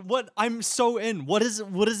my god, what? I'm so in. What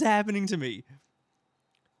is happening to me?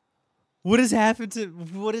 What is happening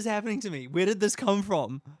to me? Where did this come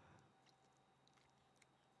from?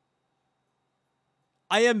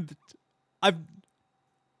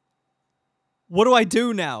 What do I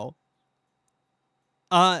do now?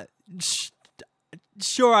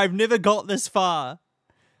 Sure, I've never got this far.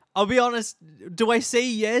 I'll be honest, do I say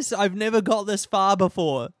yes? I've never got this far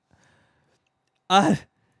before.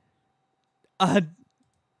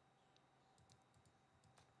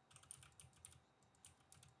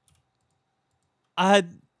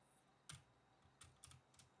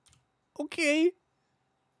 Okay.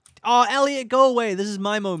 Oh, Elliot, go away. This is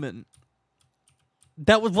my moment.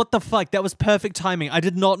 That was, what the fuck? That was perfect timing. I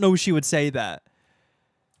did not know she would say that.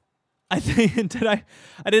 I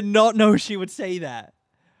did not know she would say that.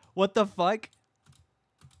 What the fuck?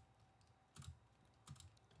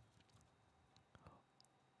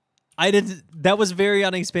 That was very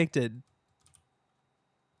unexpected.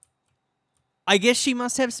 I guess she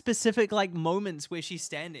must have specific, like, moments where she's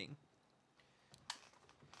standing.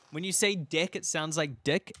 When you say dick, it sounds like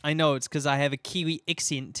dick. I know, it's because I have a Kiwi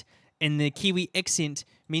accent. And the Kiwi accent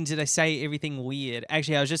means that I say everything weird.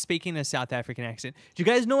 Actually, I was just speaking a South African accent. Do you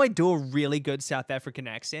guys know I do a really good South African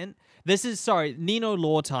accent? This is, sorry, Nino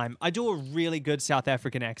Law time. I do a really good South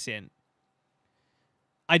African accent.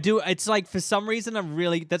 I do, it's like, for some reason,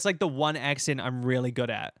 that's like the one accent I'm really good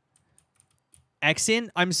at. Accent?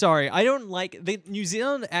 I'm sorry. I don't like, the New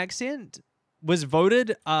Zealand accent was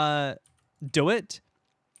voted, do it.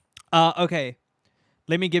 Okay.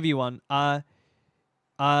 Let me give you one.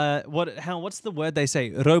 What's the word they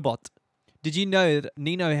say? Robot. Did you know that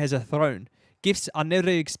Nino has a throne? Gifts are never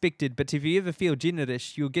expected, but if you ever feel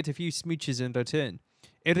generous, you'll get a few smooches in return.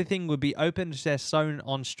 Everything will be open / sewn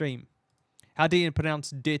on stream. How do you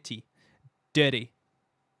pronounce dirty? Dirty.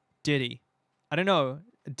 Dirty. I don't know.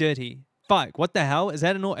 Dirty. Fuck. What the hell? Is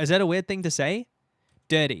that a weird thing to say?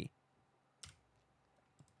 Dirty.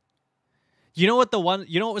 You know what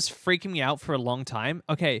was freaking me out for a long time?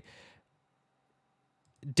 Okay.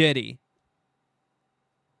 Dirty.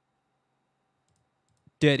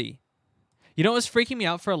 Dirty. You know what was freaking me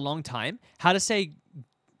out for a long time? How to say...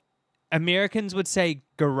 Americans would say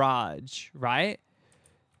garage, right?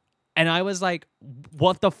 And I was like,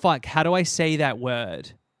 what the fuck? How do I say that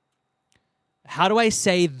word? How do I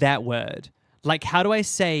say that word? Like, how do I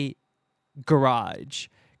say garage?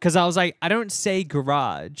 Because I was like, I don't say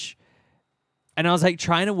garage. And I was like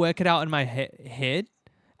trying to work it out in my head.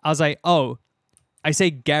 I was like, oh... I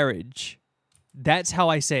say garage. That's how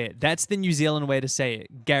I say it. That's the New Zealand way to say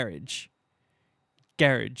it. Garage.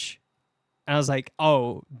 garage. And I was like,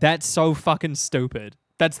 oh, that's so fucking stupid.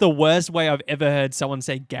 That's the worst way I've ever heard someone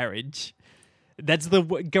say garage. That's the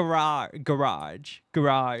garage.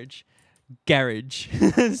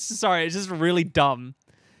 Sorry, it's just really dumb.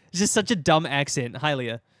 It's just such a dumb accent. Hi,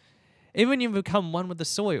 Leah. Even when you become one with the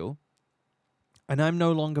soil, and I'm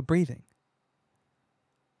no longer breathing.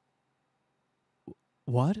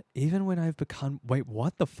 What? Even when I've become... Wait,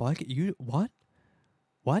 what the fuck? You... What?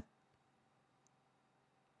 What?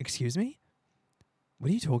 Excuse me? What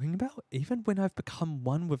are you talking about? Even when I've become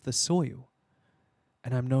one with the soil,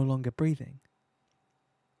 and I'm no longer breathing.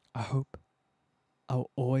 I hope I'll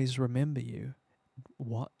always remember you.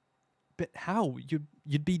 What? But how?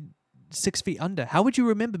 You'd be 6 feet under. How would you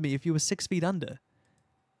remember me if you were 6 feet under?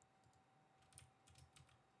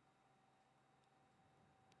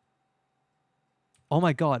 Oh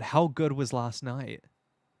my god, how good was last night?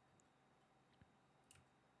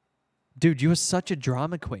 Dude, you were such a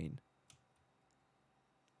drama queen.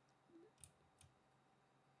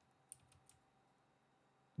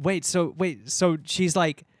 Wait, so she's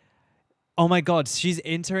like, oh my god, she's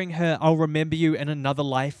entering her I'll remember you in another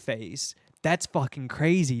life phase. That's fucking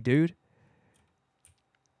crazy, dude.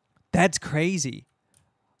 That's crazy.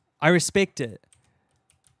 I respect it.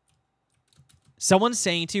 Someone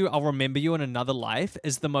saying to you, I'll remember you in another life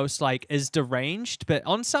is the most, like, is deranged, but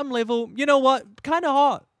on some level, you know what? Kind of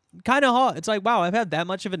hot. Kind of hot. It's like, wow, I've had that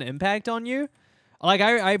much of an impact on you. Like,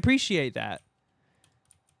 I appreciate that.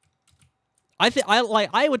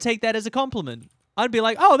 I would take that as a compliment. I'd be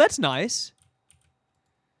like, oh, that's nice.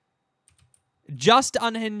 Just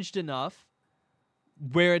unhinged enough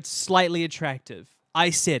where it's slightly attractive. I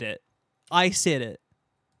said it. I said it.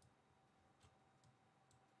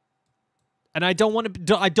 And I don't want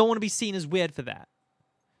to be seen as weird for that.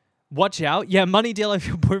 Watch out. Yeah, money deal if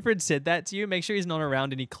your boyfriend said that to you, make sure he's not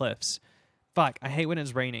around any cliffs. Fuck, I hate when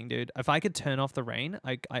it's raining, dude. If I could turn off the rain,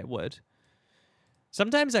 I would.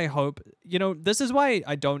 Sometimes I hope, you know, this is why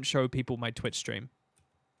I don't show people my Twitch stream.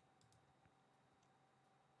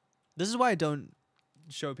 This is why I don't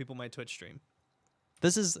show people my Twitch stream.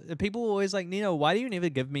 This is, people always like, Nino, why do you never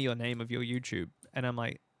give me your name of your YouTube? And I'm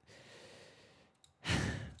like,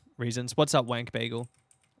 reasons. What's up, Wank Bagel?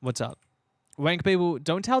 What's up? Wank Bagel,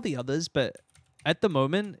 don't tell the others, but at the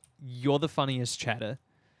moment, you're the funniest chatter.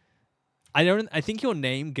 I think your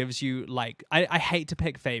name gives you, like, I hate to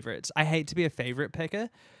pick favorites. I hate to be a favorite picker,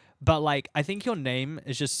 but, like, I think your name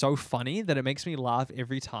is just so funny that it makes me laugh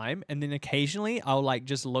every time. And then occasionally I'll, like,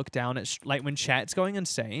 just look down at, like, when chat's going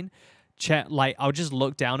insane, like, I'll just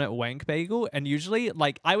look down at Wank Bagel, and usually,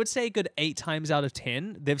 like, I would say a good 8 times out of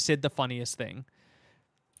 10, they've said the funniest thing.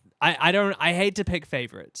 I hate to pick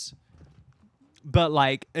favorites. But,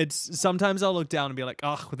 like, it's, sometimes I'll look down and be like,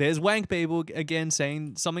 oh, there's Wank Bagel again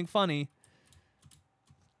saying something funny.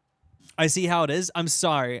 I see how it is. I'm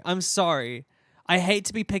sorry. I'm sorry. I hate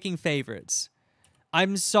to be picking favorites.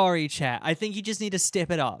 I'm sorry, chat. I think you just need to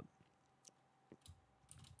step it up.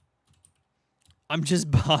 I'm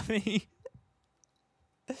just buffing.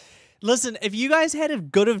 Listen, if you guys had as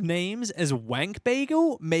good of names as Wank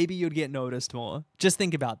Bagel, maybe you'd get noticed more. Just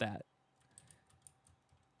think about that.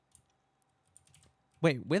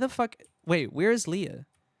 Wait, where the fuck? Wait, where is Leah?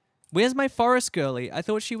 Where's my forest girly? I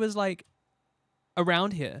thought she was, like,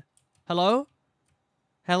 around here. Hello?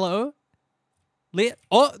 Hello? Leah?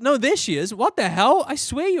 Oh, no, there she is. What the hell? I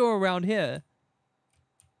swear you're around here.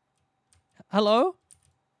 Hello?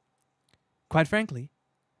 Quite frankly,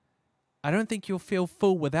 I don't think you'll feel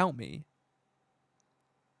full without me.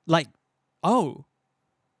 Like, oh.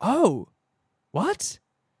 Oh. What?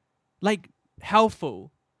 Like, how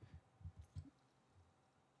full?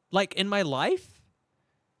 Like, in my life?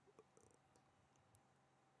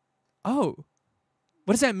 Oh.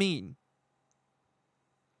 What does that mean?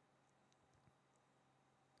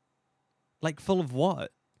 Like, full of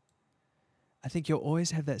what? I think you'll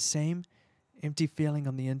always have that same empty feeling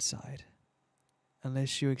on the inside.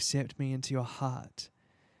 Unless you accept me into your heart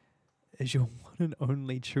as your one and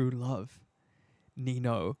only true love,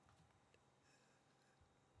 Nino.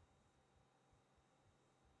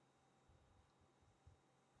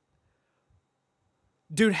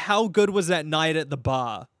 Dude, how good was that night at the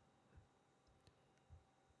bar?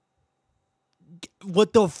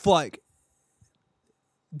 What the fuck?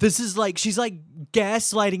 This is like, she's like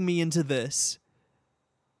gaslighting me into this.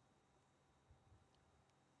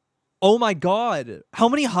 Oh my god. How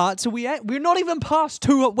many hearts are we at? We're not even past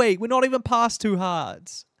 2. Wait, we're not even past 2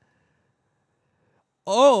 hearts.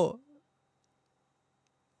 Oh.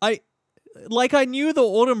 I knew the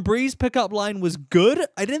Autumn Breeze pickup line was good.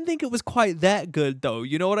 I didn't think it was quite that good, though.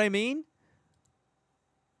 You know what I mean?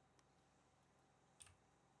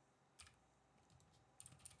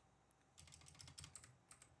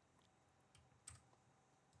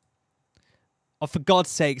 Oh, for God's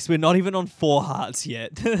sakes, we're not even on 4 hearts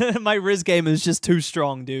yet. My Riz game is just too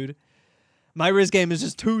strong, dude. My Riz game is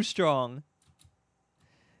just too strong.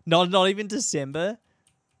 Not even December.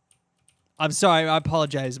 I'm sorry, I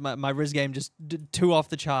apologize. My Riz game just too off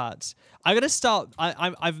the charts. I gotta start.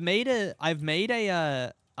 I've made a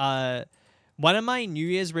one of my New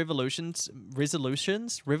Year's resolutions.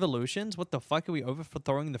 What the fuck are we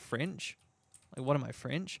overthrowing the French? Like, what am I,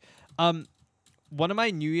 French? One of my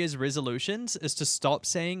New Year's resolutions is to stop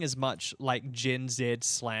saying as much like Gen Z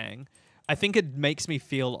slang. I think it makes me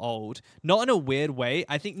feel old. Not in a weird way.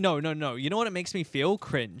 I think no. You know what it makes me feel?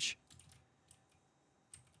 Cringe.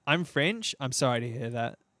 I'm French. I'm sorry to hear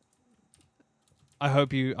that. I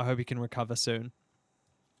hope you can recover soon.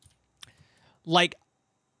 Like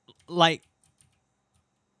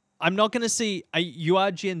I'm not gonna say you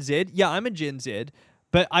are Gen Z. Yeah, I'm a Gen Z,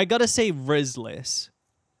 but I gotta say Rizless.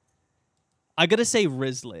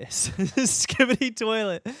 Skibbity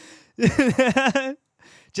toilet.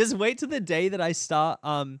 Just wait till the day that I start.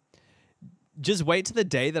 Just wait till the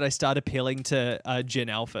day that I start appealing to Gen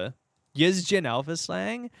Alpha. Yes, Gen Alpha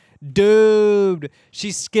slang, dude.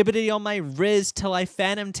 She's skibbity on my Riz till I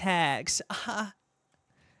phantom tax.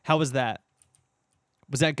 How was that?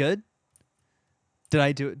 Was that good? Did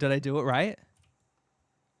I do it right?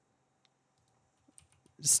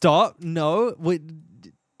 Stop. No.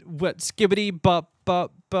 What skibbity bop.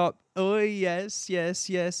 Oh yes.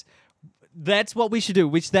 That's what we should do.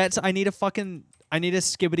 I need a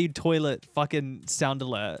skibbity toilet fucking sound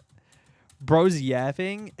alert. Bro's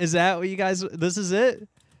yapping. Is that what you guys? This is it.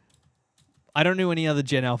 I don't know any other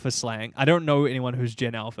Gen Alpha slang. I don't know anyone who's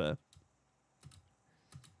Gen Alpha.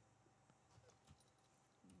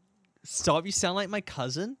 Stop! You sound like my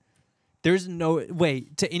cousin. There's no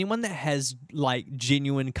wait to anyone that has like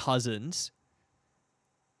genuine cousins.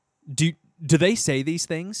 Do they say these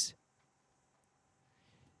things?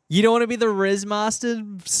 You don't want to be the Riz Master,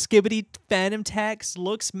 Skibbity, Phantom Tax,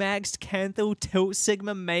 Looks Maxed, Canthil, Tilt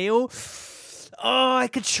Sigma Male. Oh, I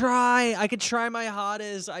could try my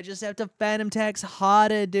hardest. I just have to Phantom Tax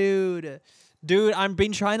harder, dude. Dude, I've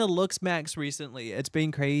been trying to Looks Max recently. It's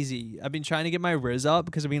been crazy. I've been trying to get my Riz up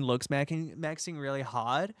because I've been Looks maxing really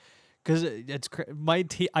hard. Because I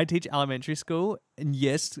teach elementary school, and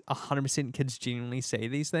yes, 100% kids genuinely say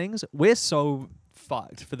these things. We're so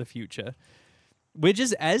fucked for the future. We're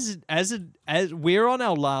just as we're on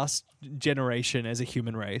our last generation as a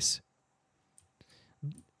human race.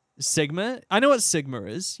 Sigma? I know what Sigma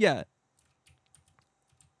is. Yeah.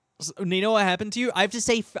 So, you know what happened to you? I have to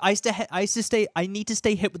stay. I need to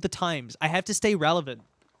stay hip with the times. I have to stay relevant.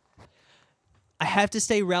 I have to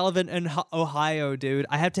stay relevant in Ohio, dude.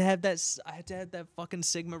 I have to have that fucking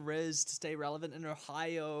Sigma Riz to stay relevant in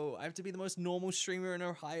Ohio. I have to be the most normal streamer in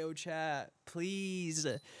Ohio chat. Please.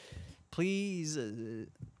 I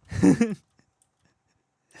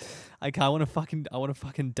want to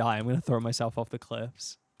fucking die. I'm gonna throw myself off the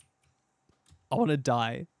cliffs. I want to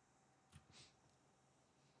die.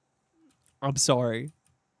 I'm sorry.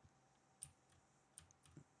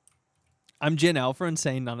 I'm Gen Alpha and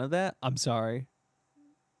saying none of that. I'm sorry.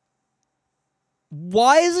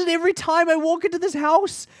 Why is it every time I walk into this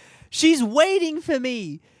house, she's waiting for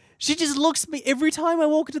me? She just looks at me every time I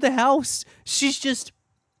walk into the house. She's just,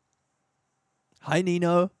 hi,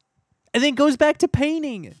 Nino. And then goes back to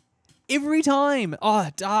painting. Every time. Oh,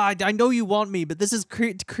 I know you want me, but this is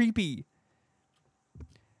creepy.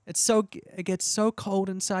 It gets so cold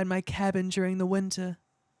inside my cabin during the winter.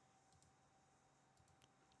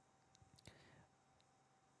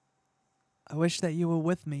 I wish that you were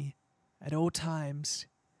with me at all times,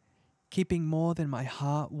 keeping more than my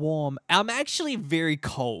heart warm. I'm actually very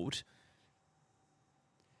cold.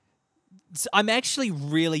 I'm actually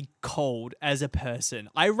really cold as a person.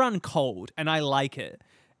 I run cold and I like it.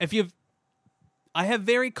 I have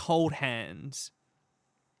very cold hands.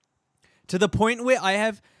 To the point where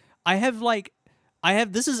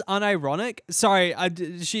this is unironic. Sorry,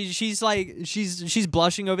 she's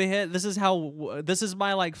blushing over here. This is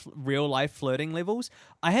my like real life flirting levels.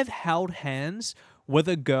 I have held hands with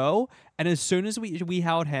a girl, and as soon as we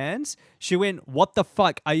held hands, she went, "What the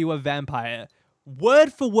fuck? Are you a vampire?"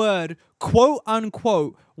 Word for word, quote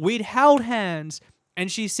unquote. We'd held hands, and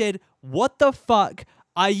she said, "What the fuck?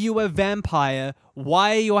 Are you a vampire?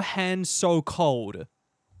 Why are your hands so cold?"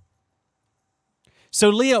 So,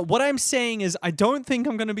 Leah, what I'm saying is I don't think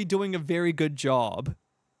I'm going to be doing a very good job.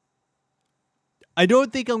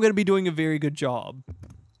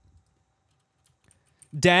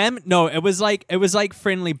 Damn, no, it was like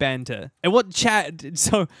friendly banter. And what chat?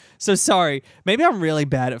 So sorry. Maybe I'm really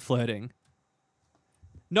bad at flirting.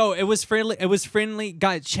 No, it was friendly. It was friendly,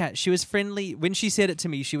 guys. Chat. She was friendly when she said it to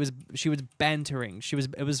me. She was bantering. She was.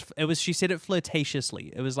 It was. She said it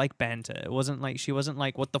flirtatiously. It was like banter. It wasn't like she wasn't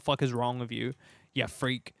like, "What the fuck is wrong with you? Yeah,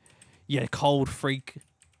 freak. Yeah, cold freak."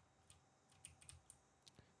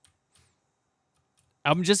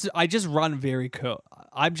 I just run very cold.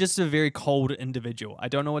 I'm just a very cold individual. I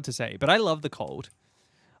don't know what to say, but I love the cold.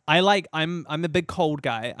 I'm a big cold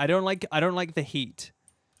guy. I don't like the heat.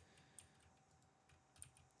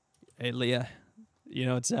 Hey Leah, you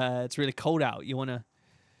know it's really cold out. You wanna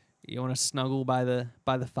snuggle by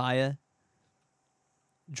the fire,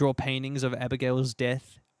 draw paintings of Abigail's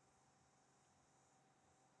death,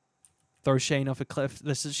 throw Shane off a cliff.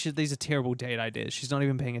 These are terrible date ideas. She's not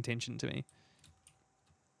even paying attention to me.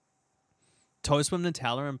 Toast with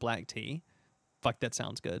Nutella and black tea. Fuck, that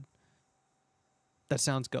sounds good. That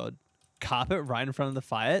sounds good. Carpet right in front of the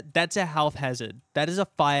fire. That's a health hazard. That is a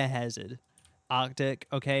fire hazard. Arctic,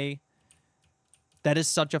 okay? That is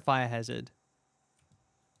such a fire hazard.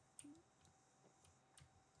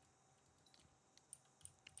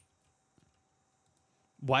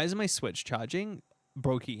 Why isn't my Switch charging?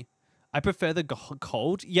 Brokey. I prefer the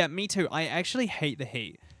cold. Yeah, me too. I actually hate the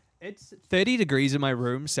heat. It's 30 degrees in my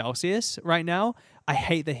room Celsius right now. I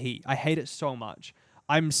hate the heat. I hate it so much.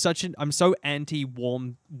 I'm so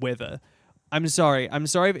anti-warm weather. I'm sorry. I'm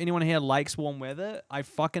sorry if anyone here likes warm weather. I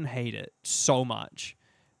fucking hate it so much.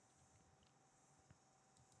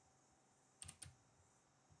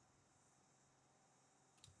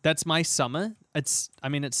 That's my summer. It's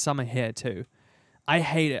summer here too. I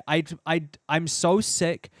hate it. I'm so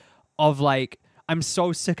sick of I'm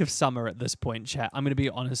so sick of summer at this point, chat. I'm going to be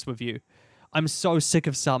honest with you. I'm so sick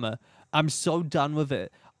of summer. I'm so done with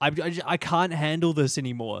it. I can't handle this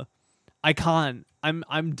anymore. I can't.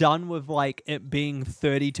 I'm done with it being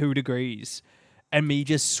 32 degrees and me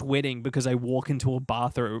just sweating because I walk into a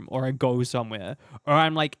bathroom or I go somewhere or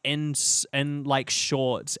I'm in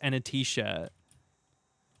shorts and a t-shirt.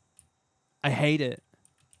 I hate it.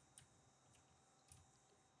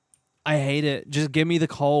 I hate it. Just give me the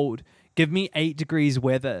cold. Give me 8 degrees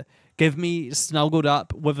weather. Give me snuggled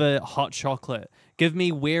up with a hot chocolate. Give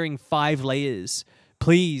me wearing 5 layers.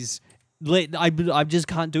 Please. I just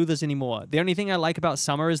can't do this anymore. The only thing I like about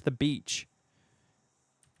summer is the beach.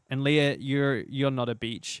 And Leah, you're not a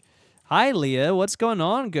beach. Hi, Leah. What's going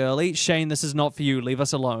on, girlie? Shane, this is not for you. Leave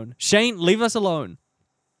us alone. Shane, leave us alone.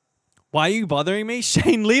 Why are you bothering me?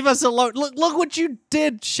 Shane, leave us alone. Look what you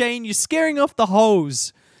did, Shane. You're scaring off the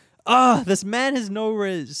hose. This man has no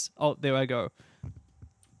riz. Oh, there I go.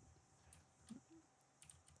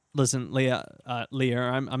 Listen, Leah,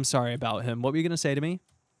 I'm sorry about him. What were you gonna say to me?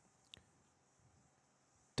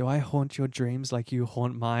 Do I haunt your dreams like you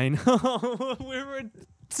haunt mine? We're in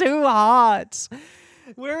two hearts.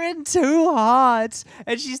 We're in two hearts.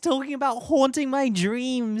 And she's talking about haunting my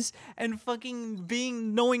dreams and fucking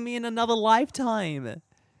knowing me in another lifetime.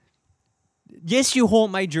 Yes, you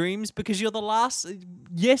haunt my dreams because you're the last.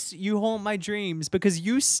 Yes, you haunt my dreams because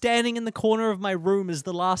you standing in the corner of my room is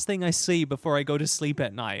the last thing I see before I go to sleep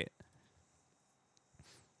at night.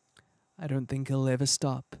 I don't think he'll ever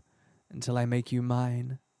stop until I make you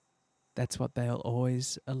mine. That's what they'll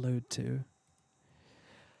always allude to.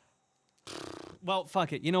 Well,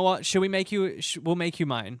 fuck it. You know what? Should we make you? We'll make you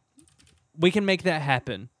mine. We can make that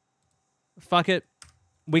happen. Fuck it.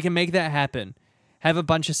 We can make that happen. Have a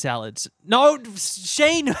bunch of salads. No,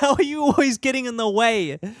 Shane, how are you always getting in the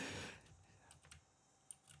way?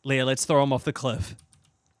 Leah, let's throw him off the cliff.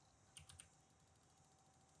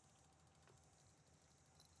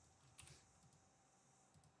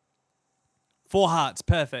 Four hearts,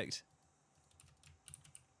 perfect.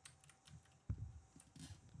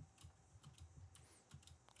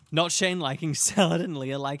 Not Shane liking salad and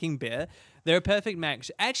Leah liking beer. They're a perfect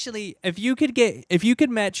match. Actually, if you could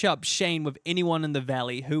match up Shane with anyone in the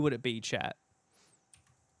valley, who would it be, chat?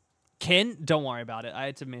 Ken? Don't worry about it. I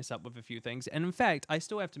had to mess up with a few things. And in fact, I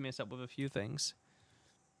still have to mess up with a few things.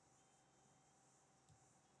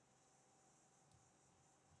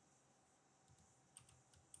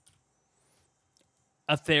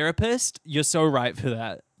 A therapist? You're so right for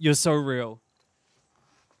that. You're so real.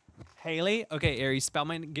 Haley? Okay, Aries, spell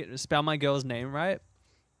my girl's name right.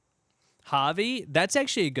 Harvey? That's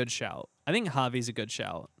actually a good shout. I think Harvey's a good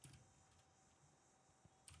shout.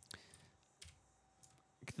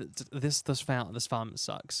 This farm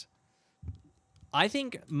sucks. I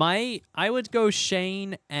think I would go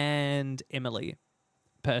Shane and Emily,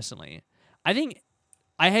 personally. I don't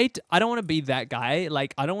want to be that guy.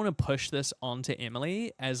 I don't want to push this onto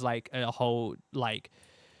Emily as a whole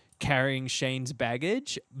carrying Shane's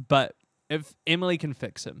baggage, but if Emily can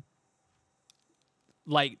fix him.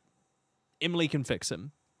 like, Emily can fix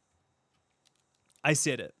him. I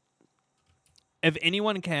said it. If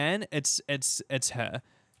anyone can, it's her.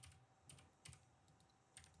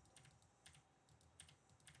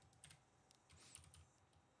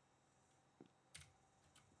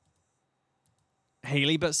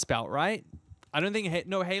 Haley, but spelt right. I don't think...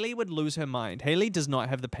 no, Haley would lose her mind. Haley does not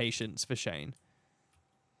have the patience for Shane.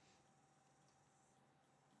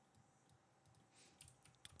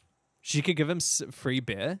 She could give him free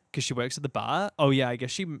beer because she works at the bar. Oh, yeah, I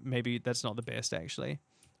guess she... maybe that's not the best, actually.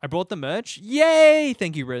 I brought the merch. Yay!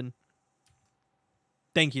 Thank you, Rin.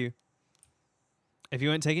 Thank you. If you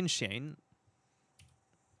weren't taking Shane...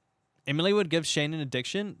 Emily would give Shane an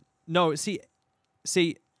addiction. No, see...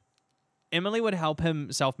 Emily would help him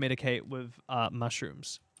self-medicate with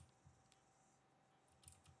mushrooms.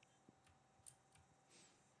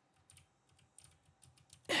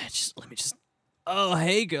 Let me just... Oh,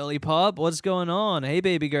 hey, girly pop. What's going on? Hey,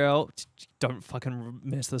 baby girl. Don't fucking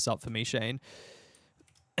mess this up for me, Shane.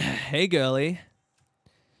 Hey, girly.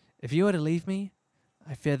 If you were to leave me,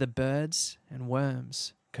 I fear the birds and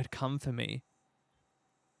worms could come for me.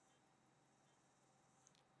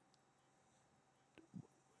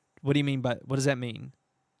 What do you mean by... what does that mean?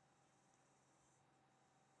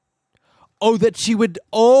 Oh, that she would...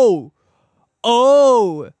 Oh!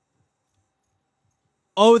 Oh!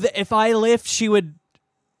 Oh, that if I left, she would...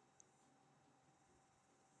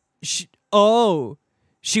 She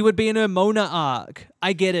would be in her Mona arc.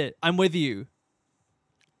 I get it. I'm with you.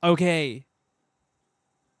 Okay.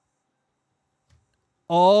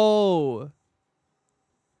 Oh.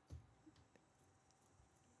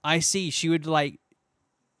 I see. She would, like...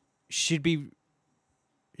 She'd be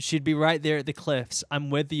right there at the cliffs. I'm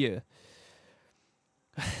with you.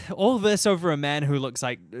 All this over a man who looks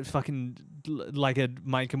like fucking like a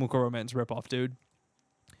My Chemical Romance ripoff, dude.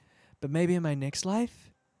 But maybe in my next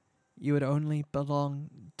life, you would only belong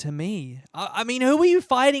to me. I mean, who are you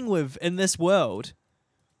fighting with in this world?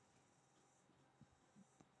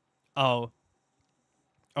 Oh.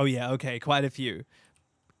 Oh yeah, okay, quite a few.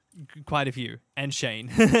 Quite a few. And Shane.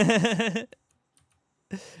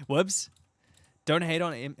 Whoops. Don't hate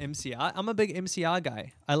on MCR. I'm a big MCR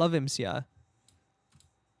guy. I love MCR.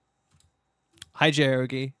 Hi,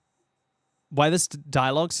 Jerogi. Why this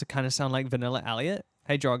dialogues kind of sound like Vanilla Elliot?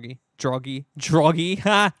 Hey, Droggy. Droggy.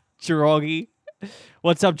 Ha! Droggy.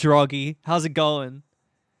 What's up, Droggy? How's it going?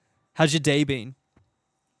 How's your day been?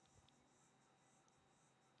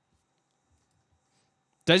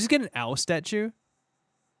 Did I just get an owl statue?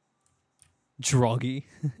 Droggy.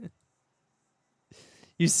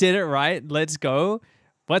 You said it right. Let's go.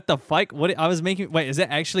 What the fuck? What I was making... Wait, is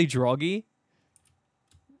that actually Droggy?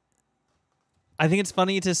 I think it's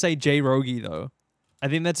funny to say J-Rogi, though. I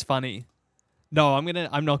think that's funny. No,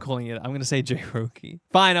 I'm not calling it. I'm gonna say J-Rogi.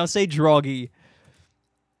 Fine, I'll say Droggy.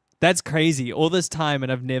 That's crazy. All this time,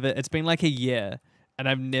 and I've never... It's been like a year, and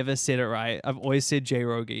I've never said it right. I've always said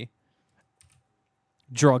J-Rogi.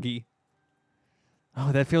 Droggy.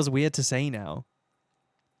 Oh, that feels weird to say now.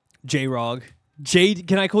 J-Rog.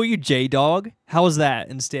 Can I call you J-Dog? How is that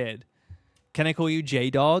instead? Can I call you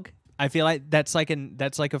J-Dog? I feel like that's like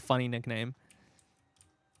a funny nickname.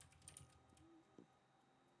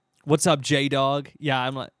 What's up, J-Dog? Yeah,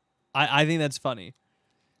 I'm like... I think that's funny.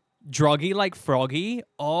 Droggy like froggy?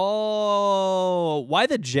 Oh, why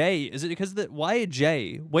the J? Is it because why a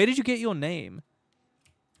J? Where did you get your name?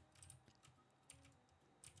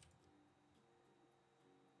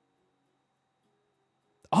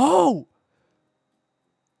 Oh!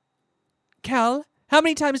 Cal, how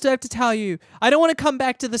many times do I have to tell you? I don't want to come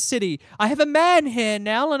back to the city. I have a man here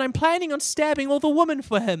now, and I'm planning on stabbing all the women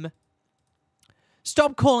for him.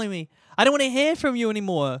 Stop calling me. I don't want to hear from you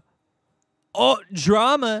anymore. Oh,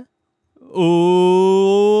 drama.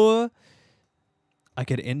 Oh. I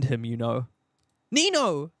could end him, you know.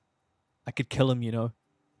 Nino! I could kill him, you know.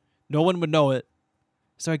 No one would know it.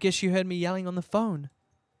 So I guess you heard me yelling on the phone.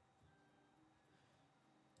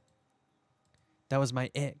 That was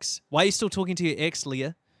my ex. Why are you still talking to your ex,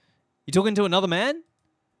 Leah? You talking to another man?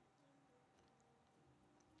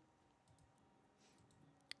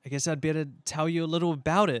 I guess I'd better tell you a little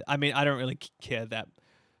about it. I mean, I don't really care that...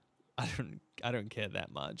 I don't care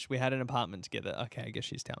that much. We had an apartment together. Okay, I guess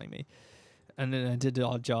she's telling me. And then I did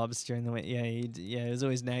odd jobs during the week. Yeah, he was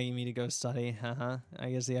always nagging me to go study. I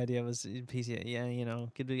guess the idea was PC. Yeah, you know,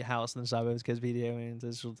 get a house in the suburbs because video and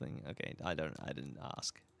this sort of thing. Okay, I didn't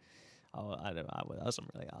ask. Oh, I wasn't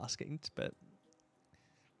really asking, but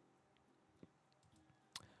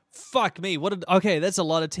fuck me. Okay, that's a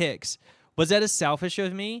lot of text. Was that a selfish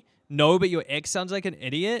of me? No, but your ex sounds like an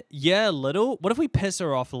idiot. Yeah, a little. What if we piss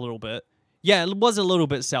her off a little bit? Yeah, it was a little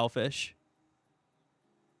bit selfish.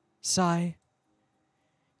 Sigh.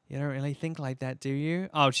 You don't really think like that, do you?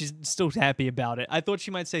 Oh, she's still happy about it. I thought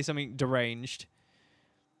she might say something deranged.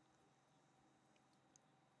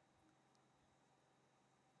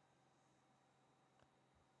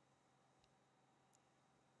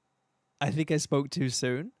 I think I spoke too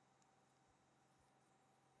soon.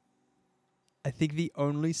 I think the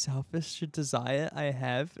only selfish desire I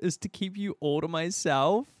have is to keep you all to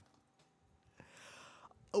myself.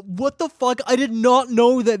 What the fuck? I did not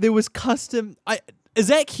know that there was custom. Is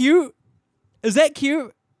that cute? Is that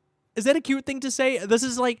cute? Is that a cute thing to say? This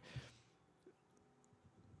is like...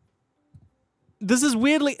 This is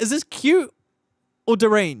weirdly... Is this cute or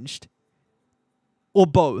deranged? Or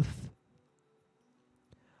both?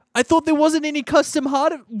 I thought there wasn't any custom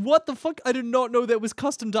heart... What the fuck? I did not know there was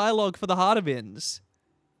custom dialogue for the heart events.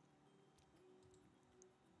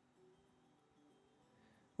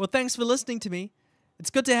 Well, thanks for listening to me. It's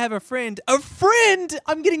good to have a friend. A friend?!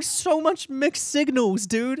 I'm getting so much mixed signals,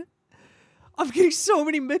 dude. I'm getting so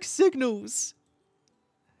many mixed signals.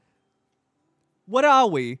 What are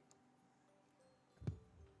we?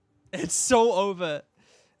 It's so over.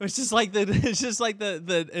 It's just like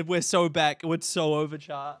the we're so back. It's so over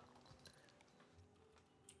chart.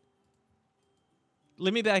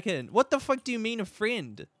 Let me back in. What the fuck do you mean a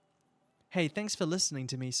friend? Hey, thanks for listening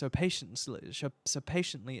to me so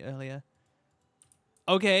patiently earlier.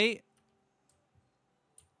 Okay.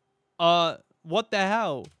 What the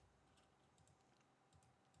hell?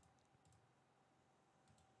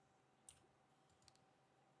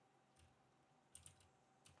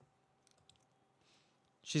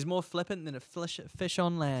 She's more flippant than a fish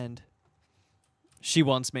on land. She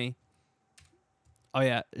wants me. Oh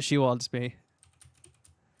yeah, she wants me.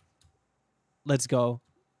 Let's go.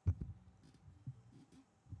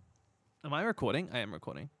 Am I recording? I am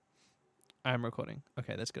recording. I am recording.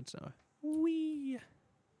 Okay, that's good to know. Wee.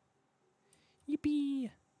 Yippee.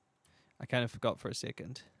 I kind of forgot for a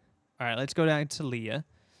second. All right, let's go down to Leah.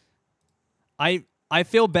 I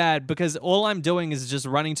feel bad because all I'm doing is just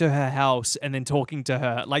running to her house and then talking to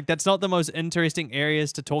her. Like, that's not the most interesting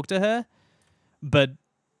areas to talk to her. But...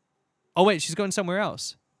 Oh, wait, she's going somewhere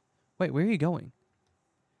else. Wait, where are you going?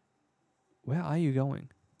 Where are you going?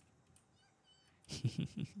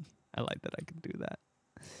 I like that I can do that.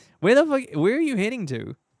 Where the fuck... Where are you heading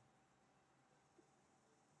to?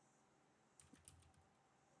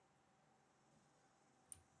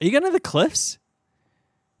 Are you going to the cliffs?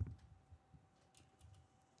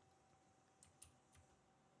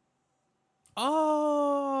 Oh.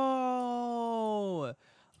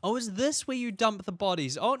 Oh, is this where you dump the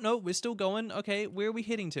bodies? Oh, no, we're still going. Okay, where are we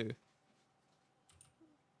heading to?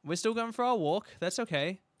 We're still going for our walk. That's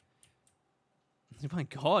okay. Oh my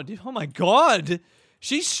god. Oh my god.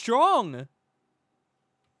 She's strong.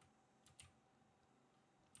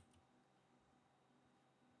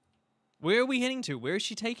 Where are we heading to? Where is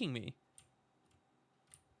she taking me?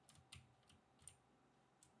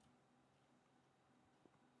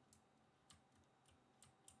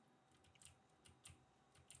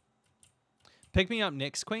 Pick me up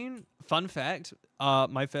next, Queen. Fun fact,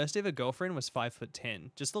 my first ever girlfriend was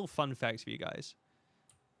 5'10". Just a little fun fact for you guys.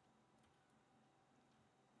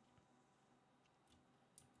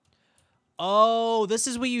 Oh, this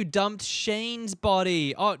is where you dumped Shane's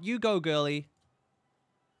body. Oh, you go, girly.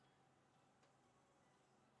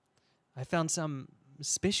 I found some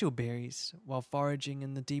special berries while foraging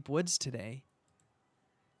in the deep woods today.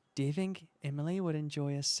 Do you think Emily would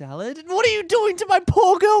enjoy a salad? What are you doing to my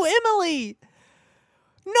poor girl, Emily?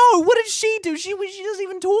 No, what did she do? She doesn't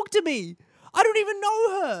even talk to me. I don't even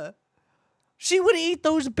know her. She would eat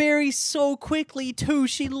those berries so quickly, too.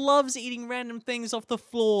 She loves eating random things off the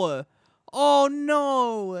floor. Oh,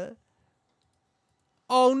 no.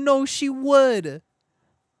 Oh, no, she would.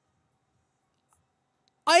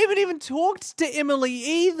 I haven't even talked to Emily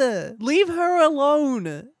either. Leave her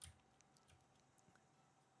alone.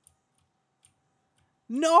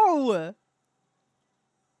 No.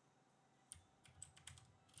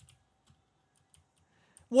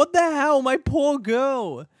 What the hell? My poor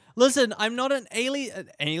girl. Listen, I'm not an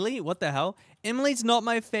alien. What the hell? Emily's not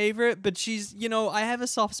my favorite, but she's, you know, I have a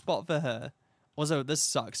soft spot for her. Also, this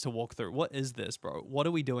sucks to walk through. What is this, bro? What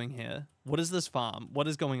are we doing here? What is this farm? What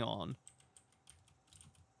is going on?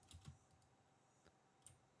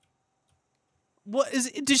 What is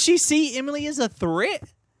it? Does she see Emily as a threat?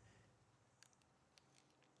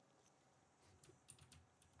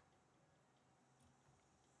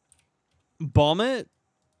 Bomb it?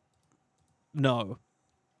 No.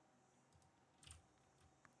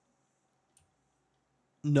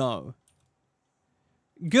 No.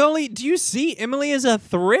 Girlie, do you see Emily as a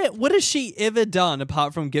threat? What has she ever done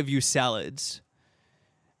apart from give you salads?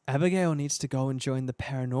 Abigail needs to go and join the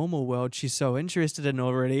paranormal world she's so interested in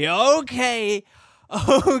already. Okay.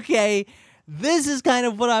 Okay. This is kind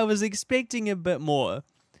of what I was expecting a bit more.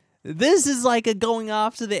 This is like a going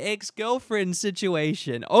after the ex-girlfriend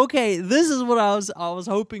situation. Okay, this is what I was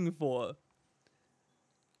hoping for.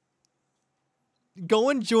 Go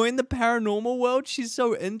and join the paranormal world she's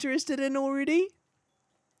so interested in already?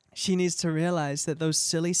 She needs to realize that those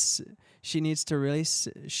silly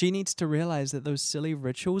realize that those silly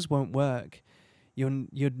rituals won't work.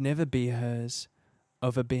 You'd never be hers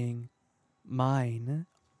over being mine.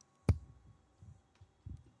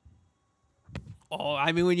 Oh,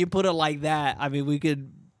 I mean, when you put it like that, I mean,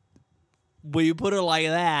 when you put it like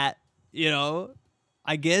that, you know,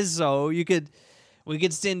 I guess so. We could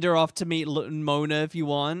send her off to meet Mona if you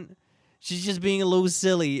want. She's just being a little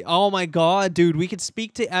silly. Oh my god, dude, we could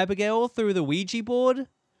speak to Abigail through the Ouija board.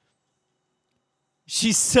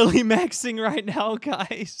 She's silly maxing right now,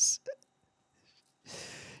 guys.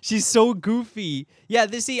 She's so goofy. Yeah,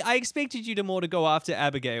 I expected you to go after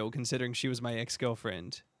Abigail, considering she was my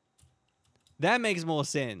ex-girlfriend. That makes more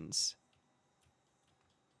sense.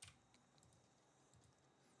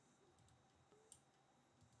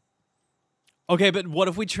 Okay, but what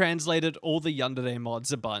if we translated all the Yandere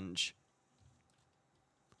mods a bunch?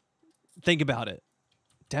 Think about it.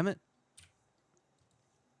 Damn it.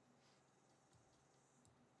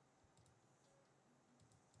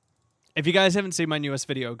 If you guys haven't seen my newest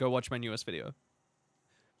video, go watch my newest video.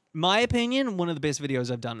 My opinion, one of the best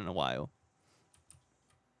videos I've done in a while.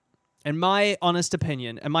 In my honest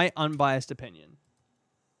opinion, and my unbiased opinion.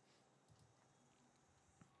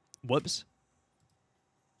 Whoops.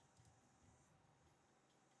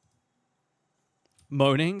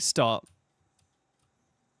 Moaning, stop.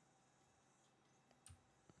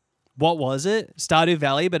 What was it? Stardew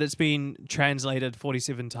Valley, but it's been translated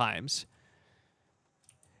 47 times.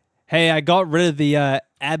 Hey, I got rid of the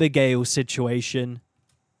Abigail situation.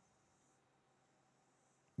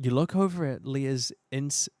 You look over at Leah's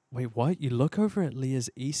Wait, what? You look over at Leah's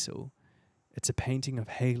easel. It's a painting of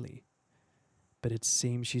Haley. But it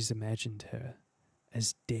seems she's imagined her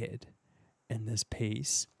as dead in this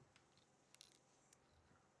piece.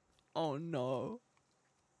 Oh no.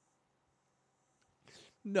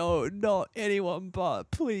 No, not anyone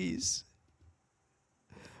but, please.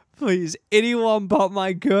 Please, anyone but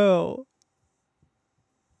my girl.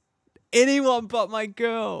 Anyone but my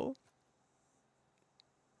girl.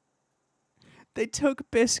 They took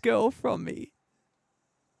best girl from me.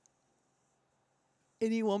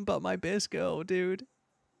 Anyone but my best girl, dude.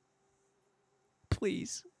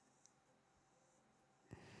 Please.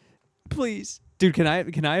 Please. Dude, can I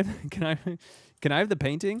have the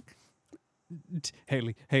painting?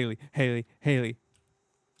 Haley.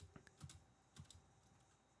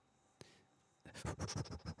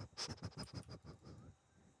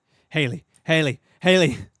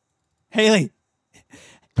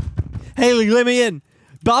 Haley, let me in.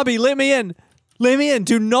 Bobby, let me in. Let me in.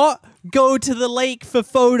 Do not go to the lake for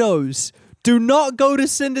photos. Do not go to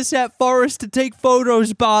Cindersap Forest to take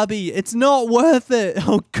photos, Barbie. It's not worth it.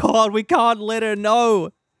 Oh, God, we can't let her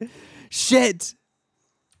know. Shit.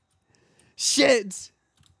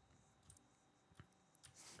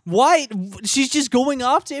 Why? She's just going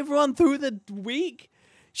after everyone through the week?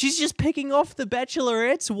 She's just picking off the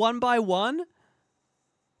bachelorettes one by one?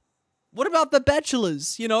 What about the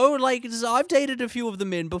bachelors? You know, like, I've dated a few of the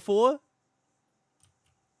men before.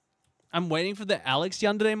 I'm waiting for the Alex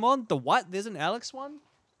Yandere mod. The what? There's an Alex one?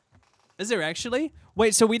 Is there actually?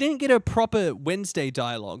 Wait, so we didn't get a proper Wednesday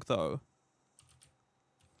dialogue, though.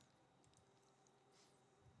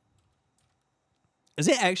 Is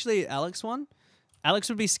it actually Alex one? Alex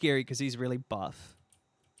would be scary because he's really buff.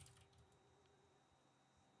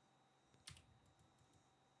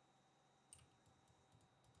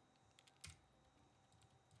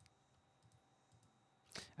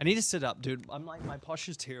 I need to sit up, dude. I'm like, my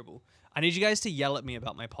posture's terrible. I need you guys to yell at me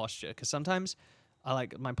about my posture, because sometimes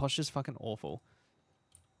my posture's fucking awful.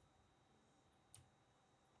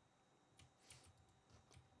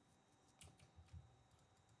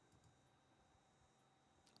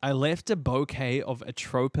 I left a bouquet of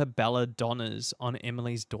Atropa belladonnas on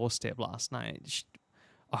Emily's doorstep last night.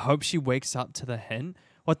 I hope she wakes up to the hint.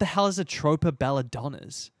 What the hell is Atropa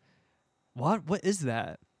belladonnas? What? What is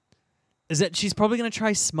that? Is that she's probably going to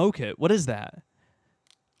try smoke it? What is that?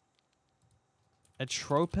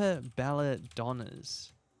 Atropa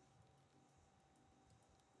belladonnas.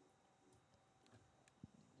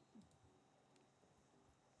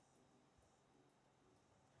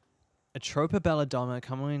 tropa belladonna,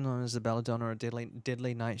 commonly known as the belladonna or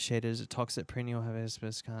deadly nightshade, is a toxic perennial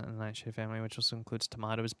hibiscus in the nightshade family, which also includes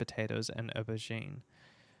tomatoes, potatoes, and aubergine.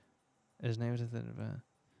 It is named after the...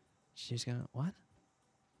 She's gonna... What?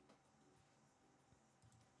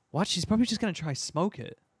 What? She's probably just gonna try smoke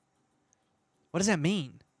it. What does that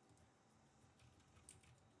mean?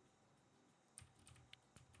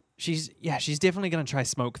 She's definitely gonna try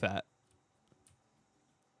smoke that.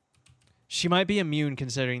 She might be immune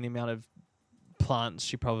considering the amount of plants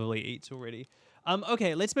she probably eats already.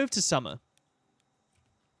 Okay, let's move to Summer.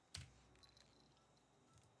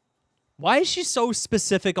 Why is she so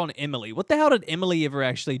specific on Emily? What the hell did Emily ever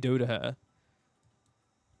actually do to her?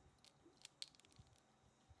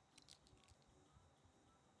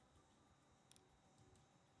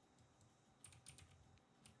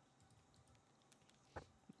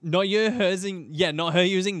 Not her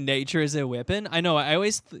using nature as a weapon. I know. I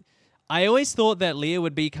always thought that Leah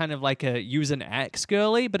would be kind of like a use an axe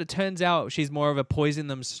girly, but it turns out she's more of a poison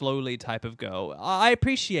them slowly type of girl. I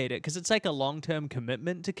appreciate it because it's like a long-term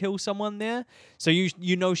commitment to kill someone there. So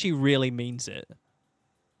you know she really means it.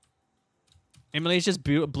 Emily's just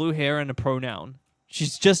blue hair and a pronoun.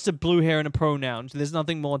 She's just a blue hair and a pronoun. There's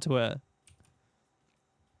nothing more to her.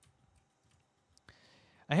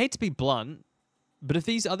 I hate to be blunt, but if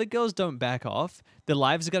these other girls don't back off, their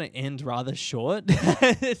lives are going to end rather short.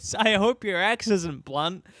 I hope your axe isn't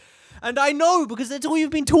blunt. And I know, because that's all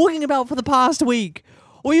you've been talking about for the past week.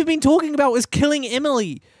 All you've been talking about was killing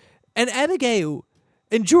Emily and Abigail,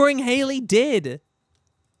 enduring Haley dead.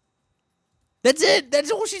 That's it.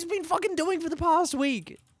 That's all she's been fucking doing for the past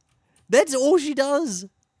week. That's all she does.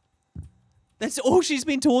 That's all she's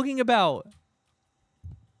been talking about.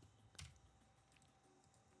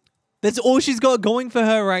 That's all she's got going for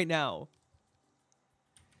her right now.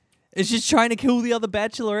 It's just trying to kill the other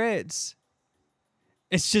bachelorettes.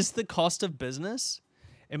 It's just the cost of business.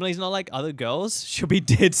 Emily's not like other girls. She'll be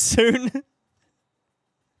dead soon.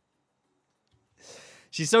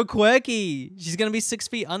 She's so quirky. She's going to be 6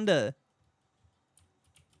 feet under.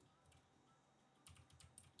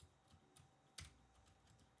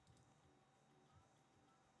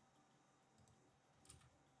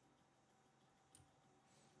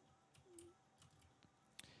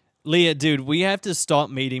 Leah, dude, we have to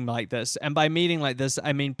stop meeting like this. And by meeting like this,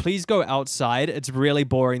 I mean, please go outside. It's really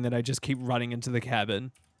boring that I just keep running into the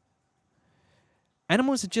cabin.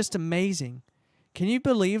 Animals are just amazing. Can you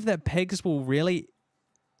believe that pigs will really...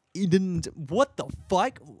 What the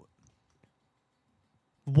fuck?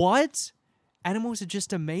 What? Animals are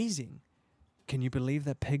just amazing. Can you believe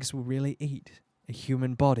that pigs will really eat a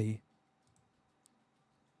human body?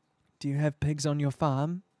 Do you have pigs on your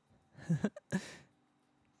farm?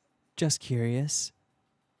 Just curious.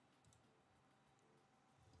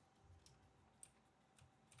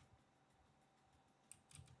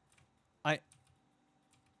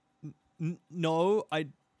 No,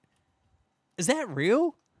 is that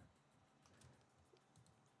real?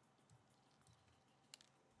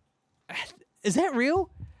 Is that real?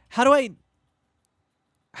 How do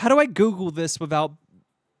I Google this without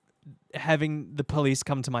having the police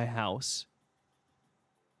come to my house?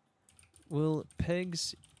 Will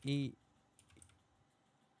pigs eat?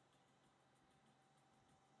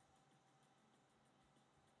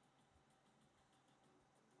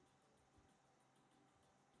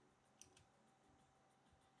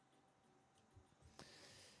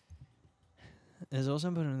 There's also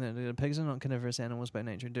important that pigs are not carnivorous animals by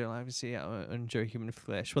nature. Do like to see out and enjoy human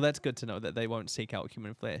flesh. Well, that's good to know that they won't seek out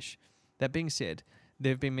human flesh. That being said,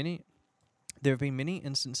 there have been many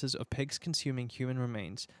instances of pigs consuming human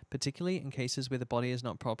remains, particularly in cases where the body is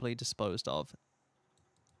not properly disposed of.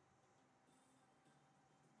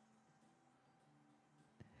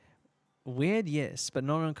 Weird, yes, but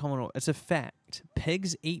not uncommon. It's a fact.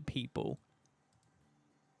 Pigs eat people.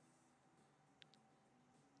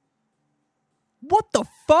 What the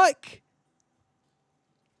fuck?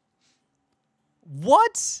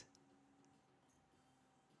 What?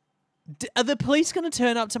 Are the police going to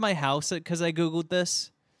turn up to my house because I Googled this?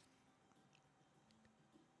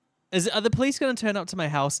 Are the police going to turn up to my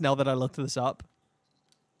house now that I looked this up?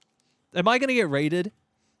 Am I going to get raided?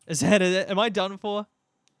 Is that it? Am I done for?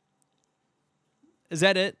 Is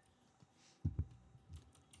that it?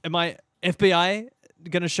 Am I FBI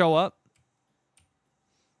going to show up?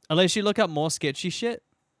 Unless you look up more sketchy shit.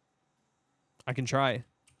 I can try.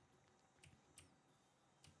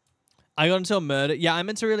 I got into a murder. Yeah, I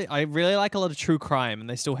really like a lot of true crime, and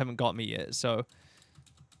they still haven't got me yet. So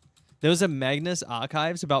there was a Magnus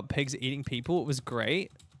Archives about pigs eating people. It was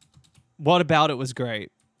great. What about it was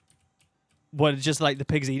great? What, just like the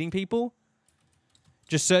pigs eating people?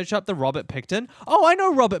 Just search up the Robert Picton. Oh, I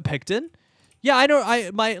know Robert Picton. Yeah, I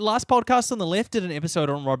know. My last podcast on the left did an episode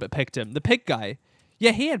on Robert Picton, the pig guy.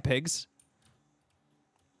 Yeah, he had pigs.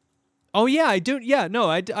 Oh yeah, I do. Yeah, no,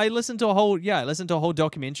 I listened to a whole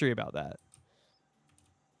documentary about that.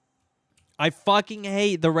 I fucking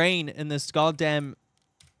hate the rain in this goddamn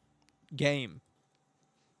game.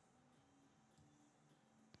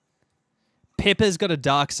 Pepper's got a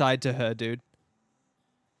dark side to her, dude.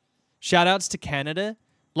 Shoutouts to Canada.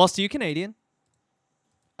 Lost, are you Canadian?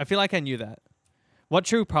 I feel like I knew that. What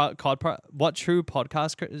true crime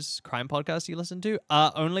podcast do you listen to?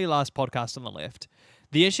 Only Last Podcast on the Left.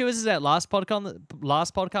 The issue is that last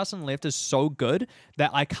podcast on the left is so good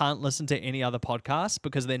that I can't listen to any other podcasts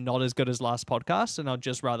because they're not as good as Last Podcast, and I'd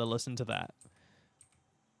just rather listen to that.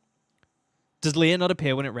 Does Leah not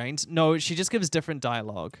appear when it rains? No, she just gives different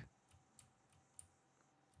dialogue.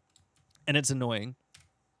 And it's annoying.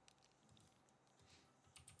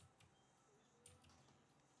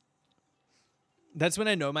 That's when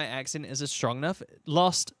I know my accent isn't strong enough.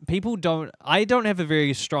 I don't have a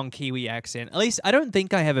very strong Kiwi accent. At least I don't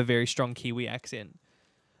think I have a very strong Kiwi accent.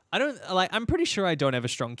 I'm pretty sure I don't have a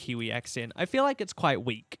strong Kiwi accent. I feel like it's quite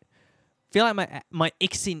weak. I feel like my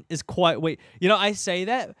accent is quite weak. You know, I say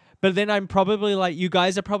that, but then I'm probably like, you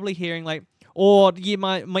guys are probably hearing like, oh, yeah,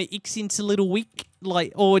 my accent's a little weak.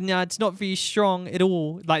 Like, oh, no, it's not very strong at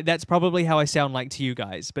all. Like, that's probably how I sound like to you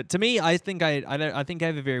guys. But to me, I think I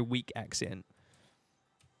have a very weak accent.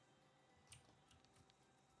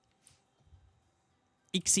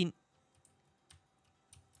 Accent.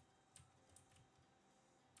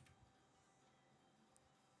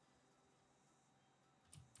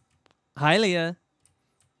 Hi, Leah.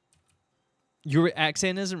 Your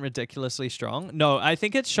accent isn't ridiculously strong. No, I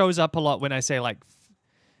think it shows up a lot when I say like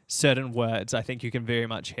certain words. I think you can very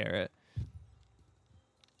much hear it.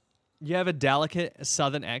 You have a delicate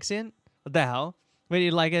southern accent? What the hell? What do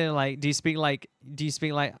you like it like? Do you speak like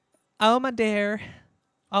oh my dear.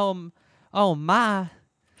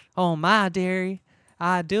 Oh my dearie.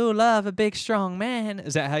 I do love a big strong man.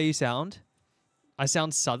 Is that how you sound? I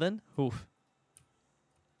sound southern? Oof.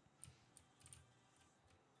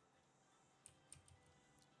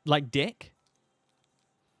 Like dick?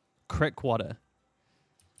 Crick water.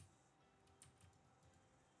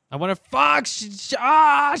 I want to fuck.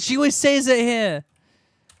 She always says it here.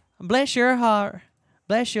 Bless your heart.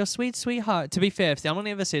 Bless your sweet, sweet heart. To be fair, if someone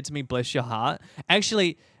ever said to me, bless your heart.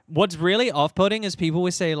 Actually, what's really off-putting is people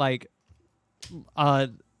would say like, I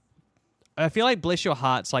feel like bless your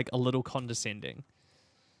heart's like a little condescending.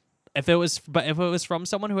 If it was from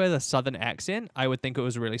someone who had a southern accent, I would think it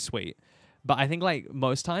was really sweet. But I think like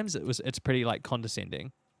most times it's pretty like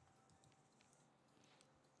condescending.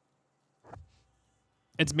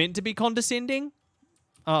 It's meant to be condescending?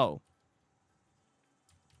 Oh.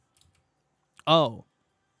 Oh.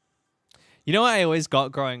 You know what I always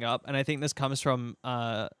got growing up, and I think this comes from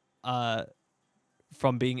being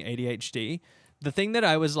ADHD. The thing that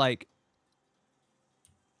I was like,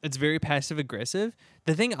 it's very passive aggressive.